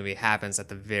in this movie happens at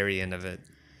the very end of it.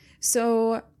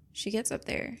 So she gets up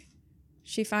there.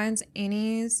 She finds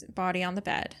Annie's body on the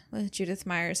bed with Judith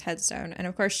Meyer's headstone. And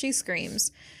of course she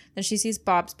screams. Then she sees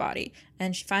Bob's body,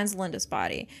 and she finds Linda's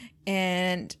body,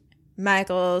 and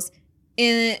Michael's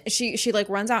in. She like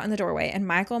runs out in the doorway, and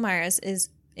Michael Myers is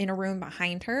in a room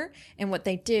behind her. And what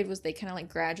they did was they kind of like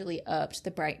gradually upped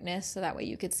the brightness so that way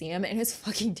you could see him, and it's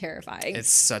fucking terrifying.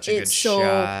 It's such a good so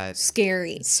shot.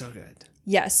 scary. It's so good.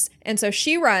 Yes, and so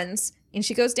she runs. And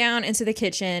she goes down into the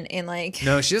kitchen and like.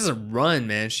 No, she doesn't run,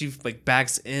 man. She like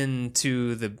backs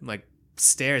into the like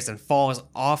stairs and falls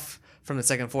off from the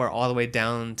second floor all the way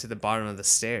down to the bottom of the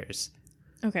stairs.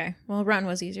 Okay. Well, run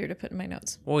was easier to put in my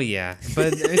notes. Well, yeah.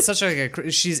 But it's such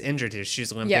she's injured here.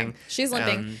 She's limping. Yeah, she's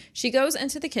limping. She goes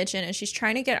into the kitchen and she's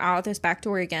trying to get out this back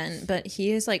door again, but he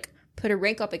has like put a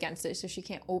rake up against it so she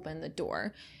can't open the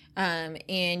door.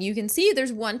 And you can see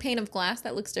there's one pane of glass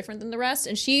that looks different than the rest,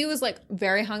 and she was like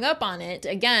very hung up on it.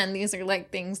 Again, these are like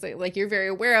things that like you're very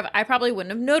aware of. I probably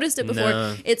wouldn't have noticed it before.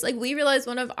 No. It's like we realized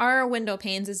one of our window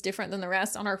panes is different than the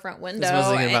rest on our front window. That's what I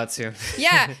was thinking about too.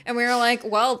 Yeah, and we were like,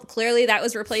 well, clearly that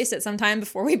was replaced at some time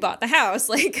before we bought the house.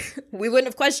 Like we wouldn't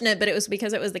have questioned it, but it was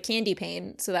because it was the candy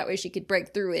pane, so that way she could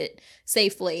break through it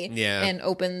safely. Yeah. And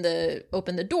open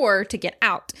the door to get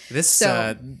out.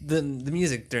 The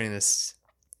music during this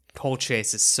whole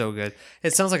chase is so good.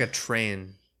 It sounds like a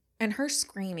train. And her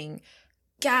screaming,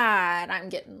 God, I'm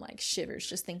getting like shivers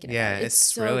just thinking about it. Yeah, it's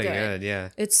so really good. Yeah.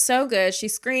 It's so good.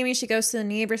 She's screaming. She goes to the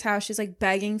neighbor's house. She's like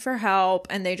begging for help,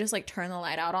 and they just like turn the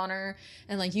light out on her,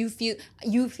 and like you feel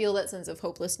that sense of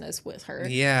hopelessness with her.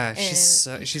 Yeah, she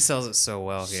sells it so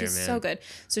well here, man. She's so good.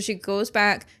 So she goes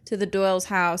back to the Doyle's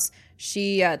house.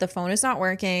 The phone is not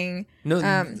working. No,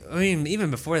 even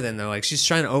before then though, like she's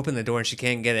trying to open the door and she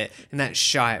can't get it, and that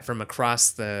shot from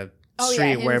across the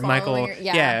street where Michael,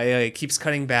 keeps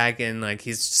cutting back and like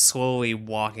he's slowly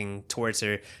walking towards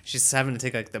her. She's having to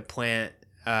take like the plant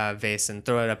vase and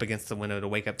throw it up against the window to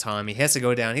wake up Tommy. He has to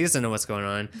go down. He doesn't know what's going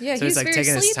on. Yeah, so he's like very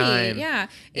taking sleepy. his time. Yeah,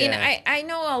 and I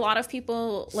know a lot of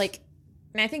people like,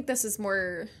 and I think this is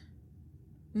more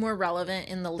relevant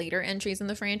in the later entries in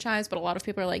the franchise, but a lot of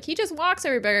people are like, he just walks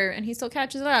everywhere and he still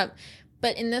catches up.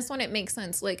 But in this one, it makes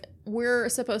sense. Like, we're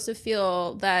supposed to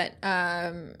feel that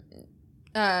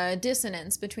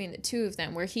dissonance between the two of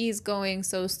them, where he's going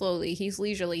so slowly, he's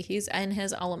leisurely, he's in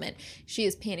his element. She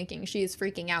is panicking, she is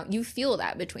freaking out. You feel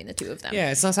that between the two of them.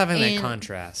 Yeah, it's not having that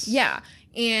contrast. Yeah.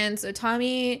 And so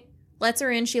Tommy lets her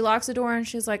in, she locks the door, and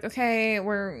she's like, okay,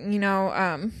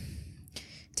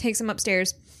 takes him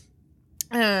upstairs.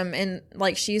 And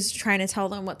like she's trying to tell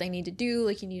them what they need to do.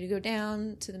 Like, you need to go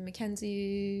down to the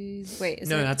Mackenzies. Wait,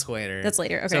 that's later. That's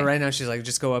later. Okay. So right now she's like,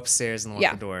 just go upstairs and lock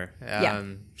the door.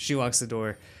 She locks the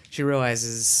door. She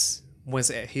realizes once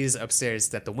he's upstairs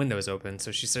that the window is open,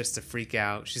 so she starts to freak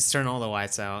out. She's turning all the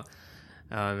lights out.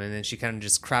 And then she kind of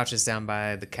just crouches down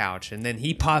by the couch. And then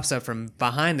he pops up from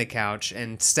behind the couch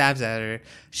and stabs at her.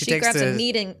 She takes grabs a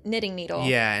knitting needle.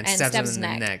 Yeah, and stabs him in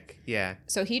the neck. Yeah.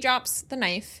 So he drops the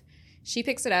knife. She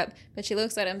picks it up, but she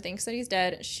looks at him, thinks that he's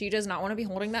dead. She does not want to be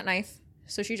holding that knife,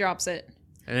 so she drops it.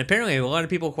 And apparently a lot of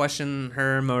people question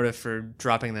her motive for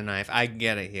dropping the knife. I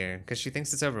get it here, because she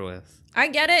thinks it's over with. I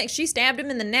get it. She stabbed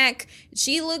him in the neck.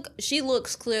 She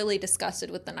looks clearly disgusted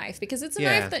with the knife, because it's a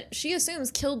knife that she assumes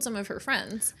killed some of her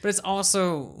friends. But it's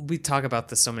also, we talk about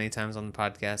this so many times on the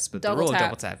podcast, but the rule of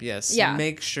double tap, yes. Yeah.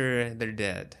 Make sure they're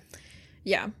dead.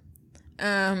 Yeah.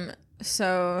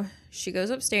 So she goes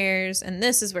upstairs, and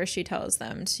this is where she tells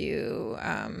them to,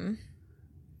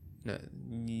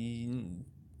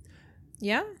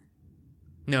 yeah?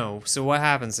 No, so what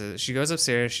happens is she goes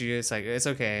upstairs, she's like, it's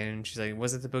okay, and she's like,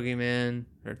 was it the boogeyman?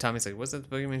 Or Tommy's like, was it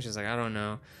the boogeyman? She's like, I don't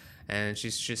know. And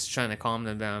she's just trying to calm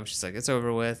them down. She's like, it's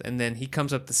over with. And then he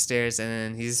comes up the stairs, and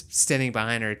then he's standing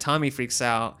behind her. Tommy freaks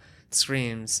out,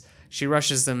 screams. She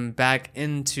rushes them back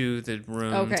into the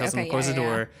room, tells them to close the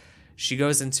door. Yeah. She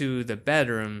goes into the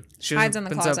bedroom. She hides in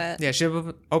the closet. She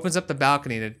opens up the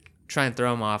balcony to try and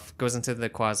throw him off, goes into the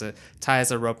closet, ties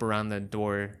a rope around the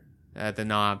door, the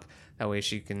knob. That way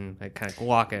she can kind of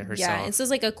lock it herself. Yeah, it's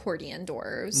just like accordion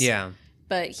doors. Yeah.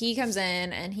 But he comes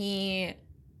in, and he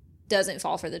doesn't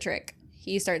fall for the trick.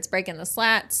 He starts breaking the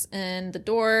slats and the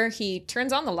door. He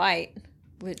turns on the light,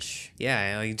 which...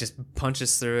 Yeah, he just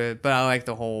punches through it. But I like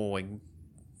the whole,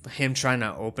 him trying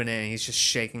to open it, and he's just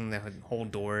shaking the whole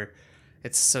door.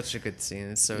 It's such a good scene.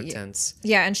 It's so tense.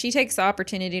 Yeah, and she takes the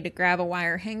opportunity to grab a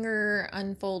wire hanger,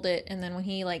 unfold it, and then when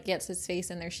he gets his face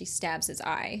in there, she stabs his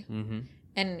eye. Mm-hmm.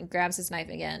 And grabs his knife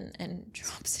again and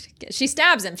drops it again. She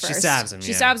stabs him first.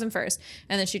 She stabs him first.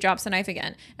 And then she drops the knife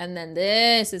again. And then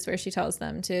this is where she tells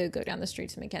them to go down the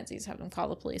street to Mackenzie's, have them call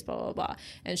the police, blah, blah, blah.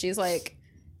 And she's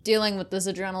dealing with this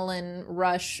adrenaline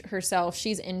rush herself.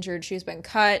 She's injured. She's been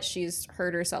cut. She's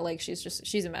hurt herself.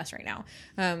 She's a mess right now.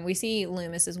 We see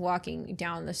Loomis is walking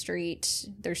down the street.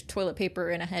 There's toilet paper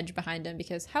in a hedge behind him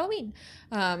because Halloween.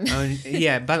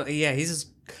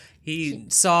 He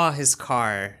saw his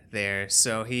car there,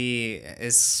 so he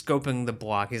is scoping the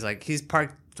block. He's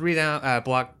parked 3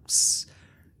 blocks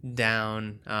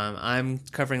down. I'm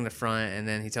covering the front, and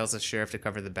then he tells the sheriff to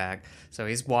cover the back. So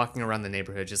he's walking around the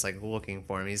neighborhood just looking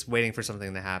for him. He's waiting for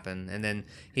something to happen, and then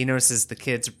he notices the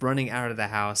kids running out of the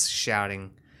house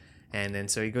shouting, and then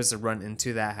so he goes to run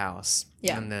into that house.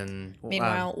 Yeah. And then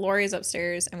meanwhile, Lori's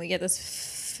upstairs, and we get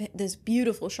this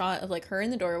beautiful shot of her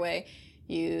in the doorway.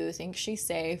 You think she's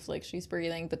safe, she's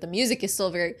breathing, but the music is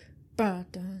still very dun,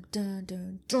 dun, dun,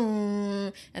 dun,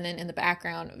 dun. And then in the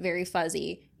background, very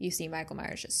fuzzy, you see Michael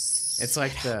Myers just... It's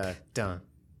like the dun,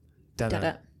 dun, dun,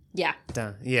 dun. Yeah.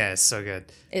 Dun. Yeah, it's so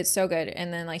good. It's so good.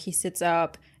 And then he sits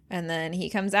up, and then he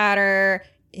comes at her.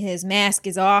 His mask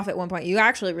is off at one point. You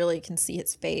actually really can see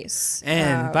his face.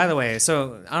 And by the way,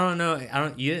 so I don't know,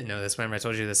 you didn't know this whenever I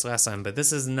told you this last time, but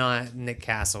this is not Nick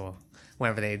Castle.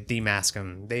 Whenever they demask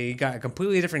him, they got a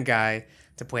completely different guy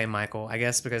to play Michael, I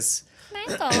guess, because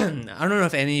Michael. I don't know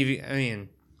if any of you,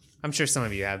 I'm sure some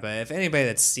of you have, but if anybody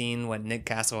that's seen what Nick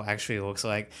Castle actually looks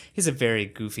like, he's a very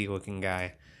goofy looking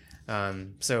guy.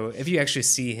 So if you actually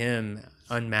see him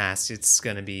unmasked, it's not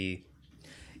going to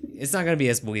be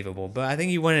as believable. But I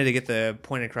think you wanted to get the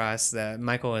point across that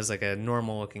Michael is a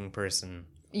normal looking person.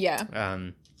 Yeah.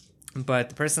 But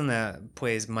the person that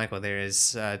plays Michael there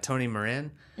is Tony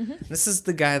Moran. Mm-hmm. This is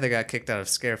the guy that got kicked out of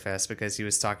Scarefest because he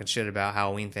was talking shit about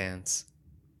Halloween fans.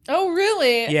 Oh,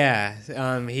 really? Yeah.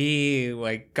 He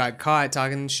got caught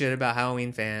talking shit about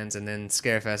Halloween fans, and then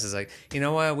Scarefest is like, you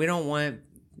know what? We don't want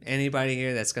anybody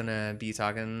here that's gonna be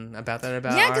talking about that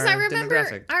about our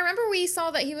demographic. I remember we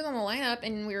saw that he was on the lineup,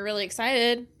 and we were really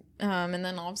excited. And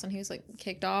then all of a sudden he was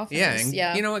kicked off. And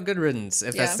you know what? Good riddance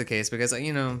if that's the case, because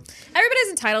everybody's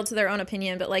entitled to their own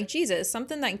opinion, but Jesus,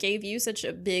 something that gave you such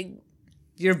a big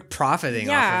you're profiting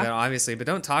off Yeah. of it, obviously, but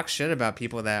don't talk shit about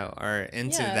people that are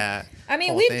into that. I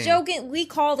mean, we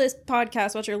call this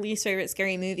podcast "What's Your Least Favorite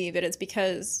Scary Movie," but it's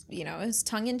because, you know, it's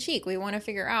tongue in cheek. We want to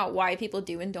figure out why people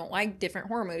do and don't like different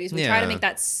horror movies. We try to make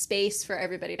that space for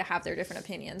everybody to have their different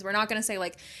opinions. We're not going to say,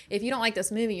 like, if you don't like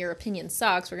this movie, your opinion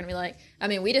sucks. We're going to be like, I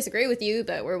mean, we disagree with you,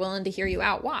 but we're willing to hear you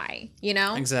out why, you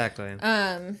know? Exactly.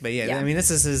 But yeah, I mean, this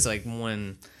is his, like,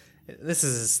 this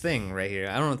is his thing right here.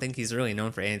 I don't think he's really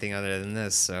known for anything other than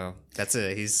this, so that's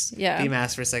it. He's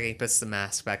demasked for a second. He puts the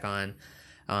mask back on.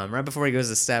 Right before he goes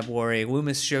to stab Lori,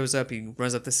 Loomis shows up. He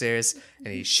runs up the stairs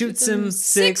and he shoots him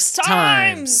six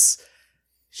times.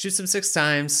 Shoots him 6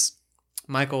 times.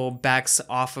 Michael backs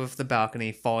off of the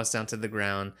balcony, falls down to the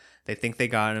ground. They think they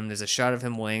got him. There's a shot of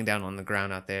him laying down on the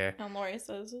ground out there. And Lori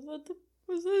says, was that the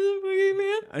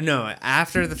boogeyman? No,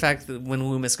 after the fact that when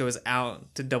Loomis goes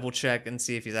out to double check and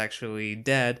see if he's actually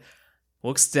dead,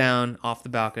 looks down off the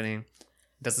balcony,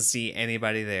 doesn't see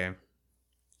anybody there.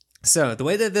 So the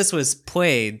way that this was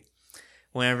played,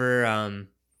 whenever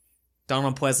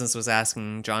Donald Pleasance was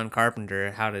asking John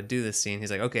Carpenter how to do this scene,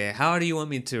 he's like, okay, how do you want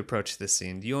me to approach this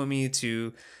scene? Do you want me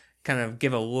to kind of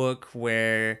give a look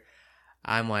where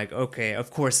I'm like, okay,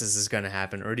 of course this is going to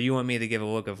happen? Or do you want me to give a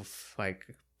look of,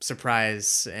 like,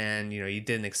 surprise and, you know, you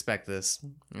didn't expect this?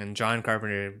 And John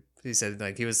Carpenter, he said,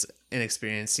 like, he was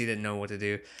inexperienced, he didn't know what to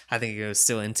do. I think he was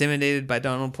still intimidated by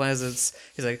Donald Pleasance.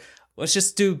 He's like, let's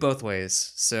just do both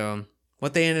ways. So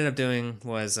what they ended up doing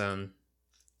was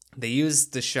they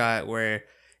used the shot where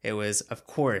it was, of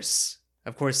course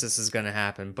this is going to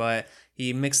happen, but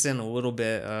he mixed in a little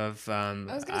bit of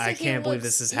I can't believe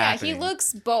this is happening. Yeah, he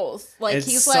looks both. Like, it's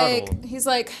he's subtle. he's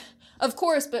like, of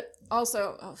course, but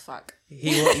also, oh fuck.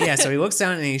 So he looks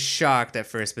down and he's shocked at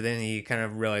first, but then he kind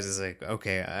of realizes, like,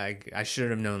 okay, I should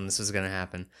have known this was going to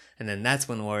happen. And then that's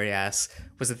when Laurie asks,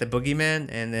 was it the boogeyman?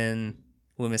 And then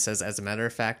Loomis says, as a matter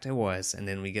of fact, it was. And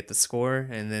then we get the score,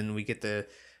 and then we get the,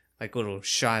 like, little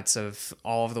shots of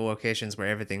all of the locations where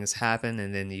everything's happened,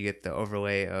 and then you get the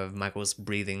overlay of Michael's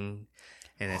breathing,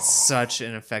 and it's such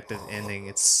an effective ending.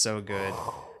 It's so good.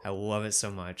 I love it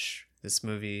so much. This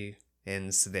movie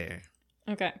ends there.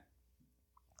 Okay.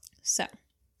 So,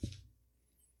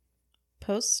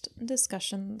 post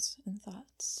discussions and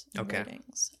thoughts and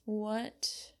ratings.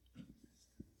 What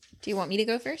do you want me to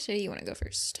go first, or do you want to go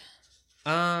first?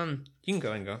 You can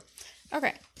go and go.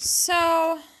 Okay,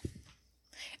 so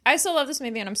I still love this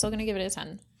movie, and I'm still gonna give it a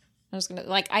 10. I'm just gonna,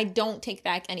 like, I don't take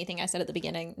back anything I said at the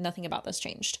beginning. Nothing about this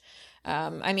changed.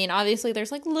 I mean, obviously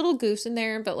there's, like, little goofs in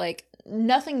there, but, like,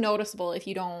 nothing noticeable if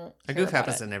you don't. A goof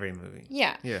happens in every movie.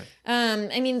 Yeah. Yeah.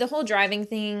 I mean, the whole driving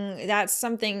thing, that's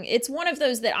something, it's one of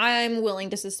those that I'm willing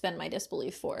to suspend my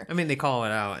disbelief for. I mean, they call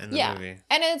it out in the movie.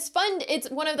 And it's fun. It's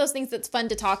one of those things that's fun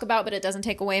to talk about, but it doesn't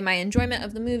take away my enjoyment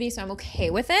of the movie, so I'm okay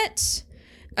with it.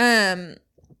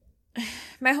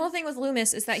 My whole thing with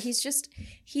Loomis is that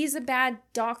he's a bad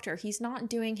doctor. He's not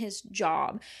doing his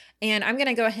job. And I'm going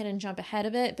to go ahead and jump ahead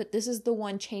of it, but this is the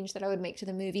one change that I would make to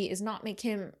the movie, is not make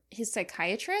him his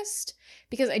psychiatrist,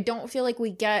 because I don't feel like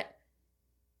we get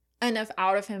enough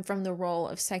out of him from the role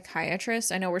of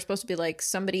psychiatrist. I know we're supposed to be like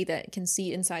somebody that can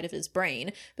see inside of his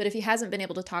brain, but if he hasn't been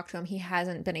able to talk to him, he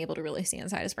hasn't been able to really see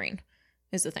inside his brain,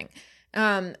 is the thing.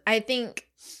 I think,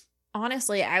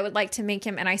 honestly, I would like to make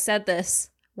him, and I said this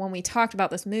when we talked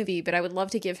about this movie, but I would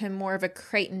love to give him more of a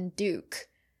Creighton Duke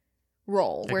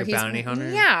role, like where he's a bounty hunter.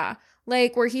 Yeah,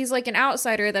 like where he's like an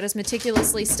outsider that has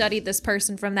meticulously studied this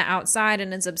person from the outside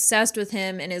and is obsessed with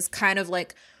him and is kind of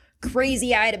like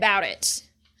crazy-eyed about it.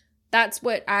 That's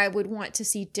what I would want to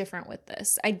see different with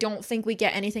this. I don't think we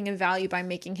get anything of value by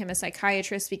making him a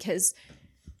psychiatrist, because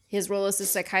his role as a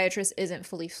psychiatrist isn't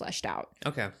fully fleshed out.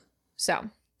 Okay. So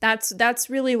that's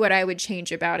really what I would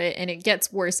change about it, and it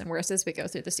gets worse and worse as we go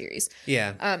through the series.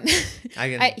 Yeah.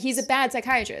 He's a bad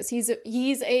psychiatrist. He's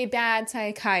a bad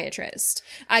psychiatrist.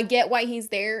 I get why he's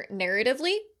there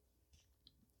narratively,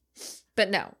 but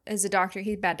no, as a doctor,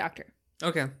 he's a bad doctor.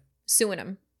 Okay. Suing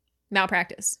him.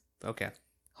 Malpractice. Okay.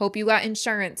 Hope you got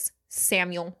insurance,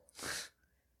 Samuel.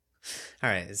 All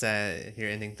right. Is that your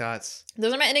ending thoughts?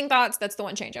 Those are my ending thoughts. That's the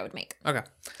one change I would make. Okay.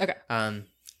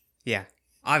 Yeah.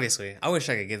 Obviously, I wish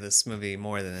I could give this movie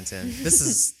more than a 10. This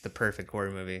is the perfect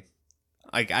horror movie.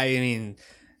 Like, I mean,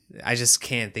 I just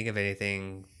can't think of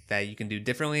anything that you can do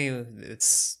differently.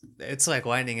 It's like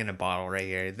lightning in a bottle right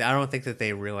here. I don't think that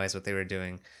they realized what they were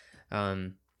doing.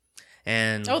 And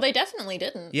they definitely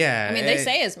didn't. Yeah. I mean, they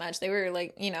say as much. They were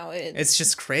like, you know, it's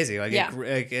just crazy. Like,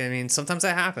 I mean, sometimes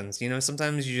that happens. You know,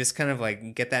 sometimes you just kind of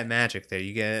like get that magic there.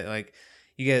 You get like,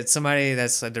 you get somebody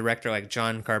that's a director like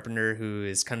John Carpenter, who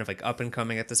is kind of like up and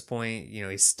coming at this point. You know,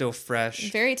 he's still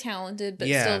fresh, very talented, but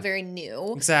Yeah. still very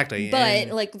new. exactly. But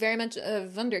And like very much a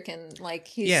wunderkind. Like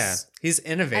he's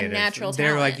innovative. a natural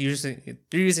They're like talent.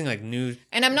 they're using like new.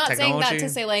 And I'm not saying that technology. to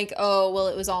say like, oh, well,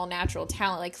 it was all natural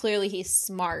talent. Like clearly he's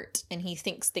smart and he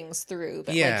thinks things through.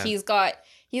 But Yeah. like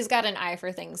he's got an eye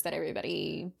for things that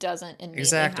everybody doesn't innately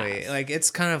Exactly. have. Like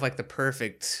it's kind of like the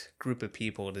perfect group of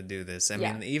people to do this. I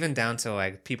mean, even down to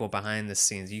like people behind the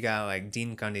scenes. You got like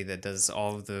Dean Cundy that does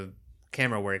all of the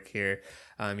camera work here.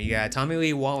 You got Tommy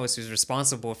Lee Wallace, who's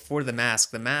responsible for the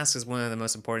mask. The mask is one of the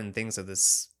most important things of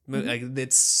this movie. Like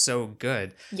it's so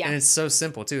good. Yeah. And it's so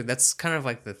simple too. That's kind of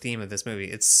like the theme of this movie.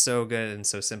 It's so good and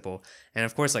so simple. And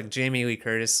of course, like Jamie Lee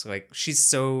Curtis, like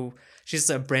she's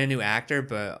a brand new actor,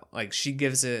 but like she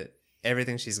gives it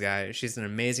everything she's got. She's an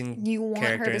amazing You want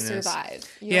character her to in this.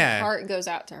 survive. Your heart goes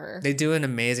out to her. They do an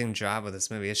amazing job with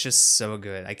this movie. It's just so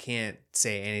good. I can't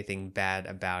say anything bad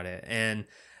about it. And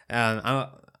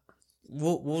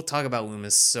we'll talk about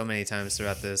Loomis so many times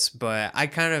throughout this, but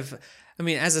I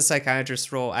mean, as a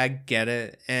psychiatrist role, I get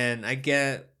it, and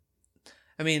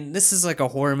I mean, this is like a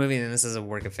horror movie, and this is a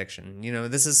work of fiction. You know,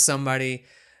 this is somebody.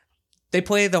 They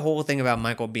play the whole thing about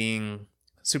Michael being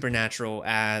supernatural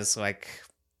as like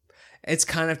it's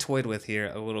kind of toyed with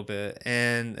here a little bit,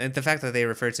 and the fact that they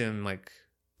refer to him like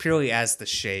purely as the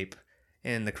Shape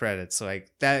in the credits, like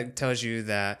that tells you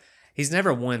that he's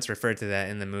never once referred to that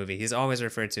in the movie. He's always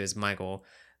referred to as Michael.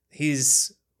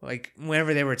 He's like,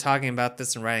 whenever they were talking about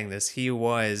this and writing this, he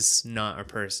was not a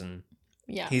person.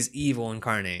 Yeah. He's evil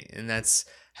incarnate, and that's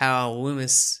how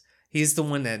Loomis. He's the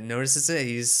one that notices it.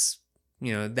 He's,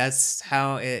 you know, that's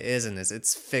how it is in this.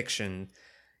 It's fiction.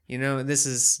 You know, this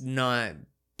is not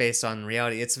based on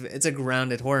reality. It's a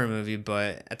grounded horror movie,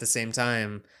 but at the same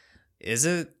time, is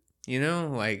it? You know,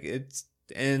 like it's.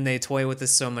 And they toy with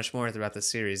this so much more throughout the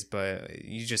series, but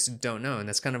you just don't know. And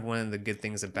that's kind of one of the good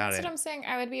things about That's it. what I'm saying.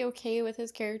 I would be okay with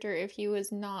his character if he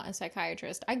was not a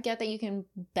psychiatrist. I get that you can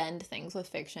bend things with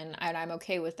fiction, and I'm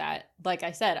okay with that. Like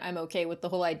I said, I'm okay with the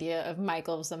whole idea of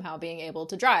Michael somehow being able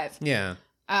to drive. Yeah.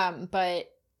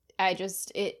 But I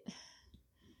just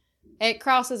it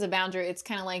crosses a boundary. It's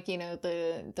kind of like, you know,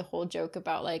 the whole joke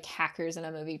about like hackers in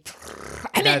a movie.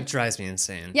 That drives me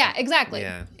insane. Yeah, exactly.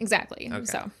 Yeah. Exactly. Okay.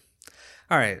 So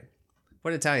All right.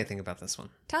 What did Talia think about this one?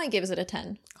 Talia gives it a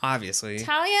 10. Obviously.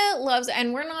 Talia loves,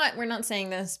 and we're not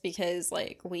saying this because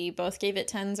like we both gave it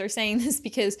 10s, or saying this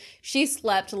because she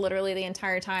slept literally the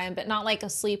entire time, but not like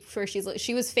asleep where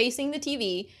she was facing the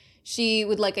TV. She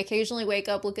would like occasionally wake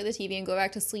up, look at the TV, and go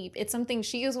back to sleep. It's something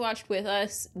she has watched with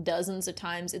us dozens of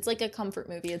times. It's like a comfort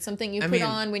movie. It's something you put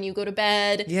on when you go to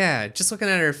bed. Yeah, just looking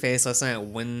at her face last night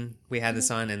when we had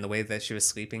this on and the way that she was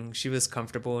sleeping, she was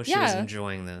comfortable. She was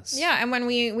enjoying this. Yeah, and when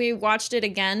we watched it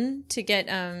again to get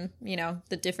you know,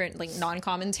 the different like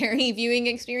non-commentary viewing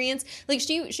experience, like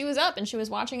she was up and she was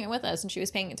watching it with us and she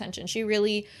was paying attention. She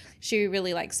really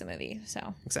likes the movie.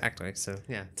 So Exactly. So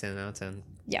yeah, 10 out of 10.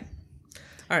 yeah.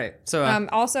 All right. So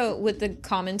also with the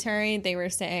commentary, they were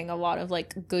saying a lot of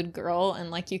like good girl,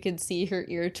 and like you could see her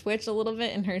ear twitch a little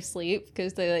bit in her sleep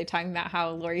because they're like talking about how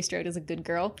Laurie Strode is a good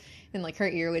girl, and like her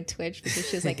ear would twitch because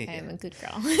she was like, I am a good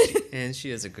girl. and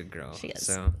she is a good girl. She is.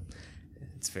 So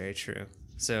it's very true.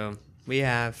 So we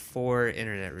have 4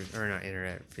 listener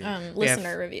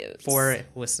reviews. 4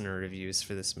 listener reviews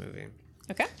for this movie.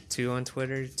 Okay. 2 on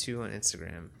Twitter, 2 on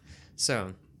Instagram.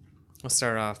 So we'll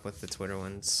start off with the Twitter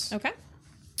ones. Okay.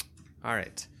 All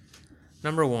right.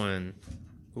 Number 1,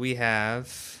 we have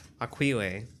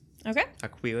Aquile. Okay.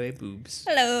 Aquile Boobs.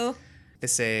 Hello. They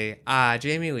say,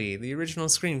 Jamie Lee, the original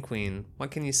Scream Queen.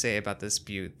 What can you say about this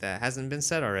beaut that hasn't been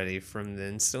said already? From the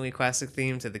instantly classic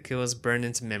theme to the kills burned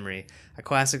into memory. A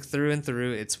classic through and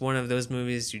through. It's one of those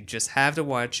movies you just have to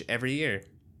watch every year.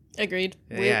 Agreed.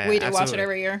 Yeah, we do watch it absolutely.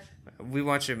 every year. We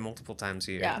watch it multiple times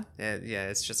a year. Yeah. Yeah,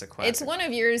 it's just a classic. It's one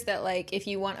of yours that, like, if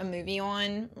you want a movie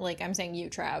on, like, I'm saying you,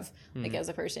 Trav, like, as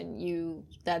a person,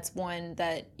 that's one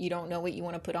that you don't know what you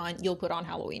want to put on, you'll put on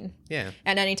Halloween. Yeah.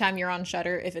 And anytime you're on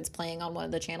Shudder, if it's playing on one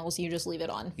of the channels, you just leave it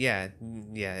on. Yeah.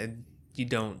 You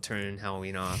don't turn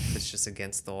Halloween off. It's just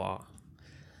against the law.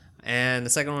 And the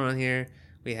second one on here,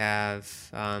 we have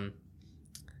An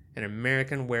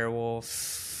American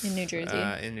Werewolf. In New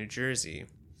Jersey.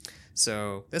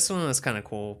 So this one was kind of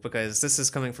cool because this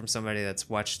is coming from somebody that's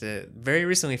watched it very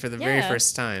recently for the very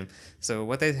first time. So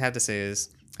what they have to say is,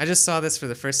 I just saw this for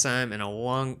the first time in a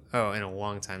long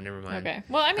time. Never mind. Okay.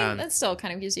 Well, I mean, that still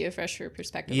kind of gives you a fresher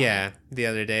perspective. Yeah, the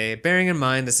other day. Bearing in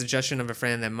mind the suggestion of a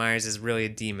friend that Myers is really a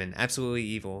demon, absolutely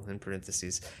evil, in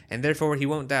parentheses, and therefore he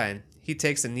won't die. He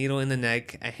takes a needle in the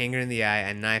neck, a hanger in the eye,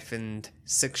 a knife, and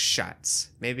 6 shots.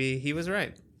 Maybe he was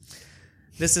right.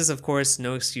 This is, of course,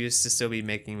 no excuse to still be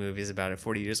making movies about it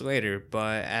 40 years later,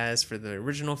 but as for the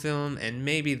original film, and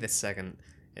maybe the second,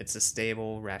 it's a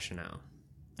stable rationale.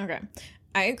 Okay.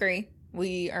 I agree.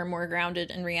 We are more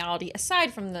grounded in reality,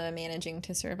 aside from the managing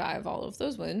to survive all of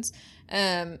those wounds.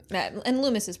 And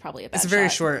Loomis is probably a bad shot. It's a very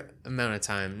short amount of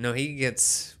time. No, you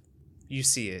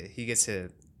see it. He gets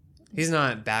hit. He's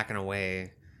not backing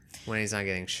away when he's not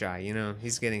getting shot,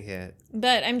 He's getting hit.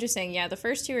 But I'm just saying, yeah, the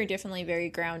first two are definitely very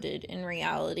grounded in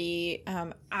reality.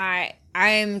 I'm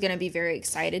going to be very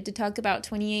excited to talk about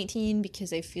 2018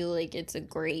 because I feel like it's a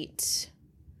great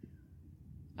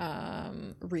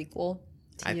requel.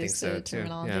 I think so too.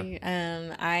 Terminology.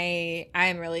 Yeah.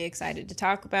 I'm really excited to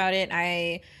talk about it.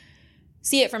 I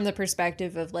see it from the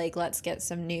perspective of like, let's get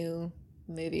some new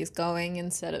movies going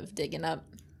instead of digging up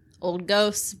old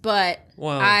ghosts. But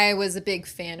I was a big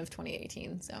fan of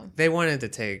 2018. So they wanted to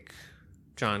take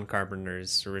John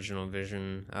Carpenter's original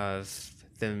vision of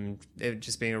it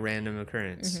just being a random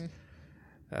occurrence,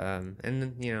 and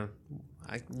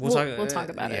we'll talk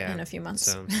about it in a few months.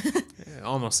 So,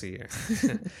 almost a year.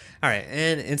 All right,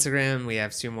 and Instagram, we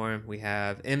have 2 more. We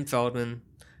have M. Feldman,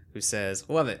 who says,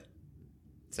 love it.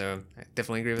 So I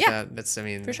definitely agree with that. That's,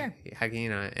 for sure. How can you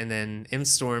not? And then M.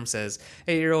 Storm says,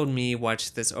 8-year-old me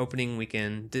watched this opening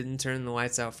weekend, didn't turn the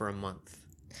lights out for a month.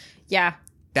 Yeah.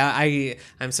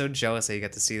 I'm so jealous that you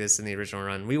got to see this in the original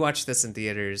run. We watched this in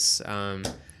theaters.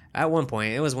 At one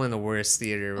point, it was one of the worst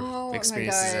theater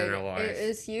experiences in our life.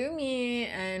 It's you, me,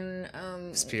 and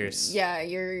Pierce. Yeah,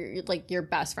 your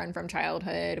best friend from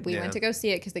childhood. We went to go see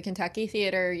it because the Kentucky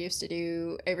Theater used to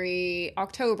do every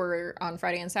October on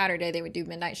Friday and Saturday. They would do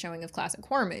midnight showing of classic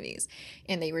horror movies,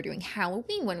 and they were doing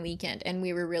Halloween one weekend, and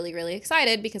we were really, really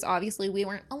excited because obviously we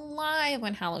weren't alive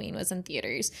when Halloween was in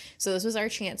theaters, so this was our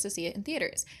chance to see it in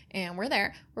theaters. And we're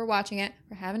there, we're watching it,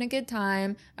 we're having a good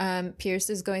time. Pierce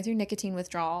is going through nicotine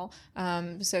withdrawal.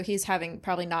 So he's having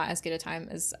probably not as good a time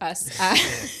as us.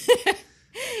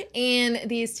 And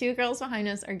these 2 girls behind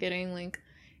us are getting like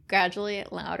gradually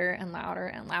louder and louder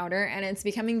and louder. And it's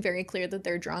becoming very clear that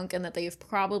they're drunk and that they've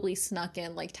probably snuck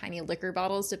in like tiny liquor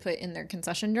bottles to put in their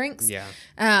concession drinks. Yeah.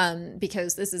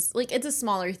 Because this is like, it's a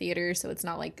smaller theater. So it's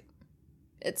not like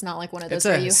one of those it's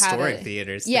where a you historic have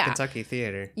theater. It's the Kentucky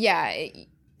Theater. Yeah.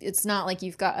 It's not like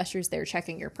you've got ushers there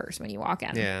checking your purse when you walk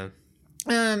in. Yeah.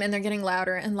 And they're getting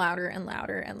louder and louder and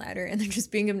louder and louder, and they're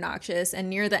just being obnoxious. And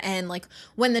near the end, like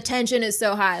when the tension is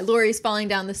so high, Lori's falling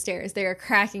down the stairs, they are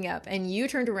cracking up, and you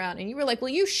turned around and you were like, will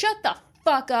you shut the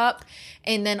fuck up?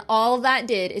 And then all of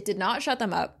that it did not shut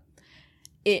them up.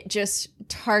 It just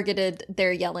targeted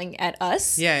their yelling at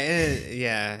us.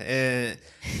 Yeah.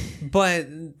 But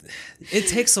it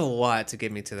takes a lot to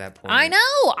get me to that point. I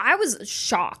know. I was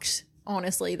shocked,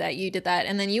 honestly, that you did that.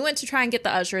 And then you went to try and get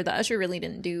the usher. The usher really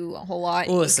didn't do a whole lot.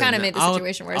 Well, it kind of made the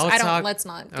situation worse. Let's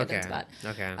not get into that.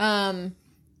 Okay.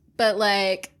 But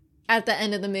like at the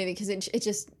end of the movie, because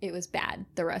it was bad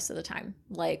the rest of the time.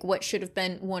 Like what should have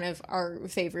been one of our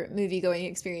favorite movie going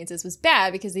experiences was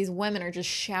bad because these women are just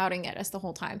shouting at us the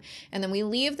whole time. And then we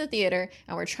leave the theater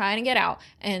and we're trying to get out,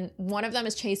 and one of them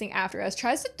is chasing after us,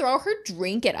 tries to throw her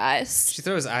drink at us. She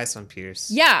throws ice on Pierce.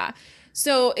 Yeah.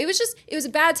 So it was a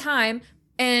bad time.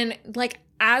 And like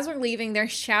as we're leaving, they're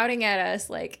shouting at us.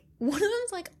 Like one of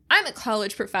them's like, I'm a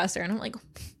college professor. And I'm like,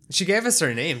 she gave us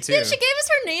her name too. Yeah, she gave us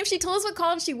her name. She told us what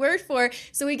college she worked for.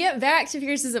 So we get back to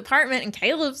Pierce's apartment and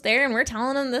Caleb's there and we're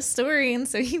telling him this story. And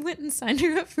so he went and signed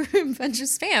her up for a bunch of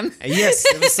spam. Yes,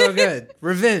 it was so good.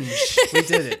 Revenge. We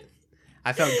did it.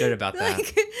 I felt good about that.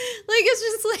 Like it's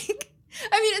just like,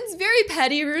 I mean, it's very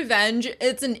petty revenge.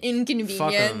 It's an inconvenience.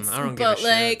 Fuck 'em. I don't give a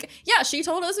like, shit. yeah, she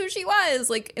told us who she was.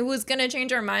 Like, it was gonna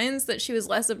change our minds that she was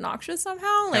less obnoxious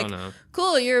somehow. Like,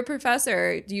 cool, you're a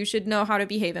professor. You should know how to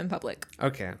behave in public.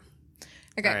 Okay.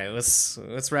 All right, let's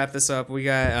wrap this up. We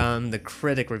got the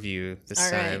critic review this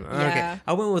time. Yeah. Okay,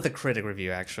 I went with a critic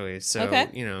review actually. So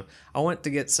I want to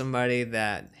get somebody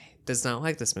that does not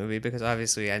like this movie because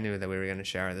obviously I knew that we were going to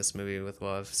shower this movie with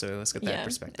love. So let's get that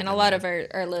perspective. And a lot of our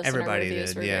listeners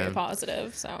reviews were very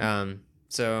positive.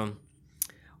 So,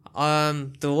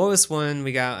 the lowest one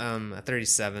we got a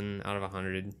 37 out of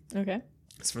 100. Okay.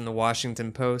 It's from the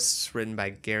Washington Post, written by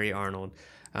Gary Arnold.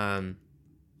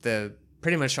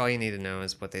 Pretty much all you need to know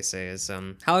is what they say is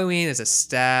Halloween is a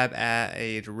stab at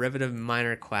a derivative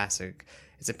minor classic.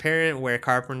 It's apparent where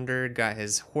Carpenter got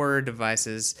his horror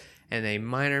devices and a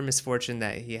minor misfortune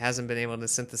that he hasn't been able to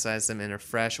synthesize them in a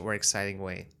fresh or exciting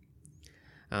way.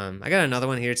 I got another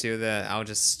one here too that I'll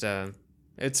just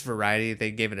it's Variety.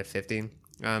 They gave it a 50.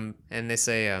 And they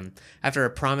say, after a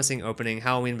promising opening,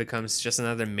 Halloween becomes just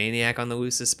another maniac on the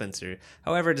loose dispenser.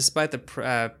 However, despite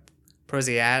the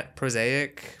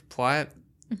prosaic plot,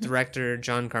 director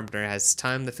John Carpenter has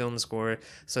timed the film score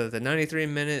so that the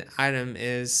 93-minute item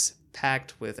is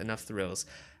packed with enough thrills.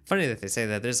 Funny that they say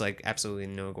that. There's like absolutely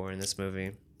no gore in this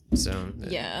movie. So,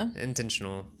 yeah.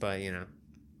 Intentional, but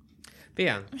But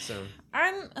yeah, so.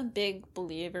 I'm a big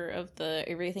believer of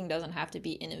everything doesn't have to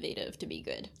be innovative to be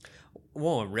good.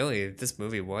 Well, really, this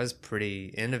movie was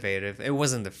pretty innovative. It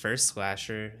wasn't the first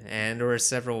slasher, and there were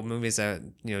several movies that,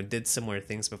 did similar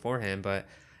things beforehand, but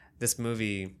this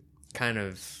movie kind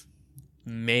of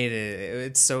made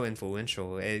it's so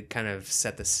influential. It kind of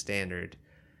set the standard.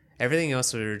 Everything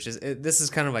else were this is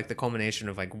kind of like the culmination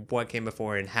of like what came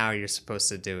before and how you're supposed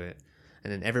to do it.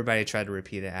 And then everybody tried to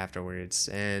repeat it afterwards.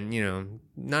 And,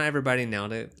 not everybody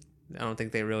nailed it. I don't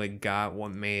think they really got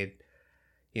what made,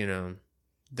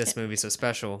 this movie so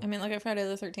special. I mean, look at Friday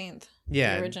the 13th.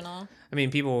 Yeah. The original. I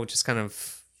mean, people just kind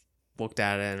of looked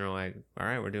at it and were like, all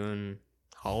right, we're doing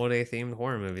holiday-themed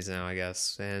horror movies now, I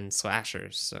guess. And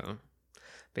slashers, so.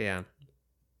 But yeah.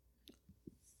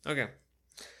 Okay.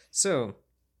 So,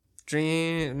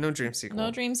 no Dream sequel. No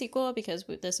Dream sequel because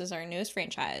this is our newest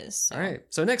franchise. So. All right.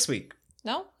 So next week.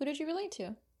 No? Who did you relate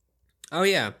to? Oh,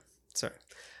 yeah. Sorry.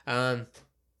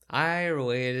 I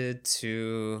related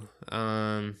to,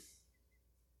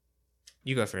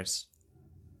 you go first.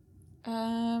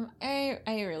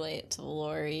 I relate to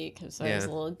Lori because I was a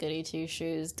little goody two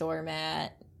shoes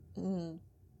doormat,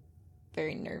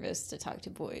 very nervous to talk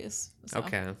to boys. So.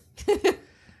 Okay.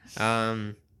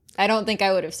 I don't think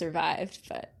I would have survived,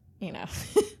 but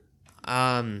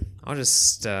I'll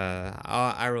just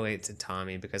I relate to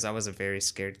Tommy because I was a very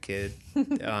scared kid.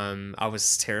 I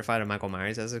was terrified of Michael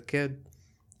Myers as a kid,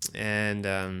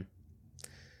 and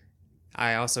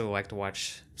I also like to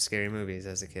watch scary movies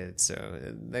as a kid. So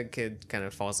that kid kind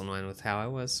of falls in line with how I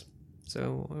was.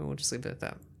 So we'll just leave it at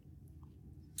that.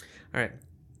 All right.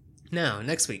 Now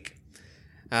next week,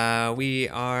 we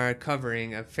are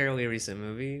covering a fairly recent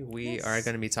movie. We are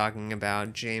going to be talking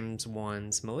about James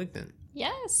Wan's *Malignant*.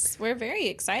 Yes, we're very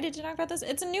excited to talk about this.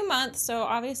 It's a new month, so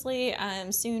obviously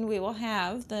soon we will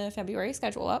have the February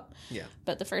schedule up. Yeah.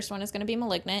 But the first one is going to be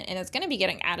 *Malignant*, and it's going to be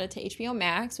getting added to HBO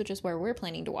Max, which is where we're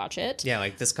planning to watch it. Yeah,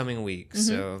 like this coming week. Mm-hmm.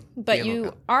 So, but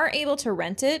you are able to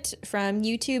rent it from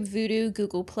YouTube, Vudu,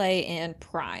 Google Play, and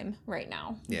Prime right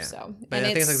now. Yeah. So, but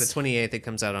I think it's like the 28th. It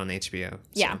comes out on HBO. So.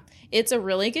 Yeah, it's a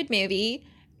really good movie.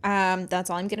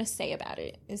 That's all I'm gonna say about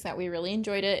it is that we really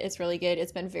enjoyed it. It's really good.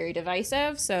 It's been very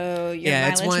divisive, so your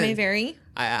mileage may vary.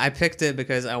 I picked it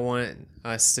because I want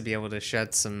us to be able to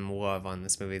shed some love on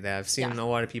this movie that I've seen a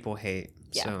lot of people hate.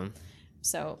 Yeah.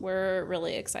 So we're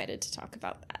really excited to talk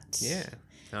about that. Yeah.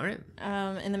 All right.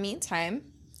 In the meantime,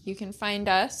 you can find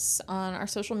us on our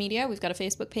social media. We've got a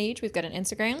Facebook page. We've got an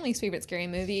Instagram, Least Favorite Scary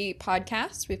Movie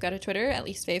Podcast. We've got a Twitter at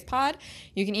Least Fave Pod.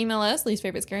 You can email us, Least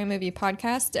Favorite Scary Movie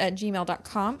Podcast at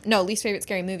gmail.com. No, Least Favorite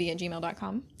Scary Movie at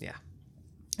gmail.com. Yeah.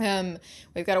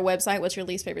 We've got a website. What's your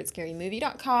least favorite scary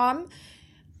movie.com.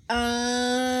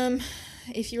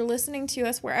 If you're listening to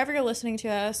us, wherever you're listening to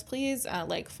us, please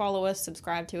follow us,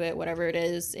 subscribe to it, whatever it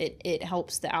is. It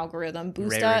helps the algorithm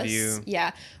boost us. Review.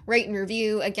 Yeah, rate and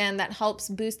review. Again, that helps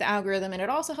boost the algorithm, and it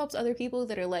also helps other people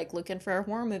that are looking for a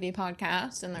horror movie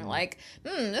podcast, and they're like,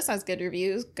 this has good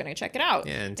reviews, gonna check it out.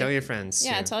 Yeah, and tell your friends.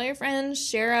 Yeah, tell your friends.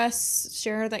 Share us.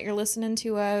 Share that you're listening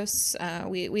to us.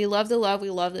 We love the love.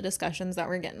 We love the discussions that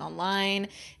we're getting online.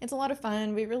 It's a lot of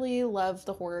fun. We really love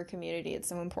the horror community. It's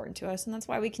so important to us, and that's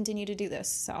why we continue to do this.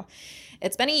 So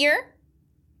it's been a year.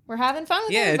 We're having fun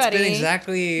with everybody. It's been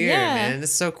exactly a year, man.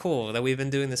 It's so cool that we've been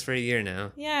doing this for a year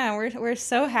now. Yeah, we're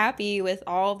so happy with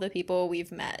all the people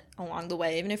we've met along the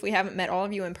way. Even if we haven't met all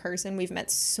of you in person, we've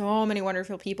met so many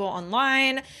wonderful people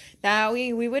online that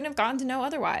we wouldn't have gotten to know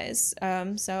otherwise.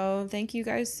 So thank you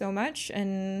guys so much,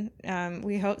 and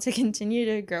we hope to continue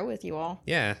to grow with you all.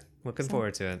 Yeah, looking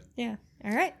forward to it. Yeah.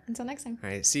 All right. Until next time. All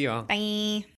right. See y'all.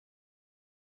 Bye.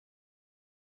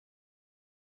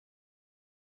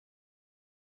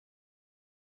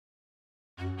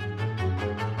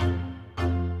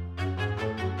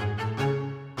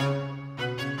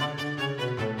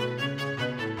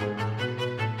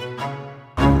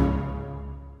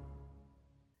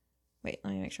 Wait,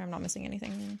 let me make sure I'm not missing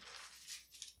anything.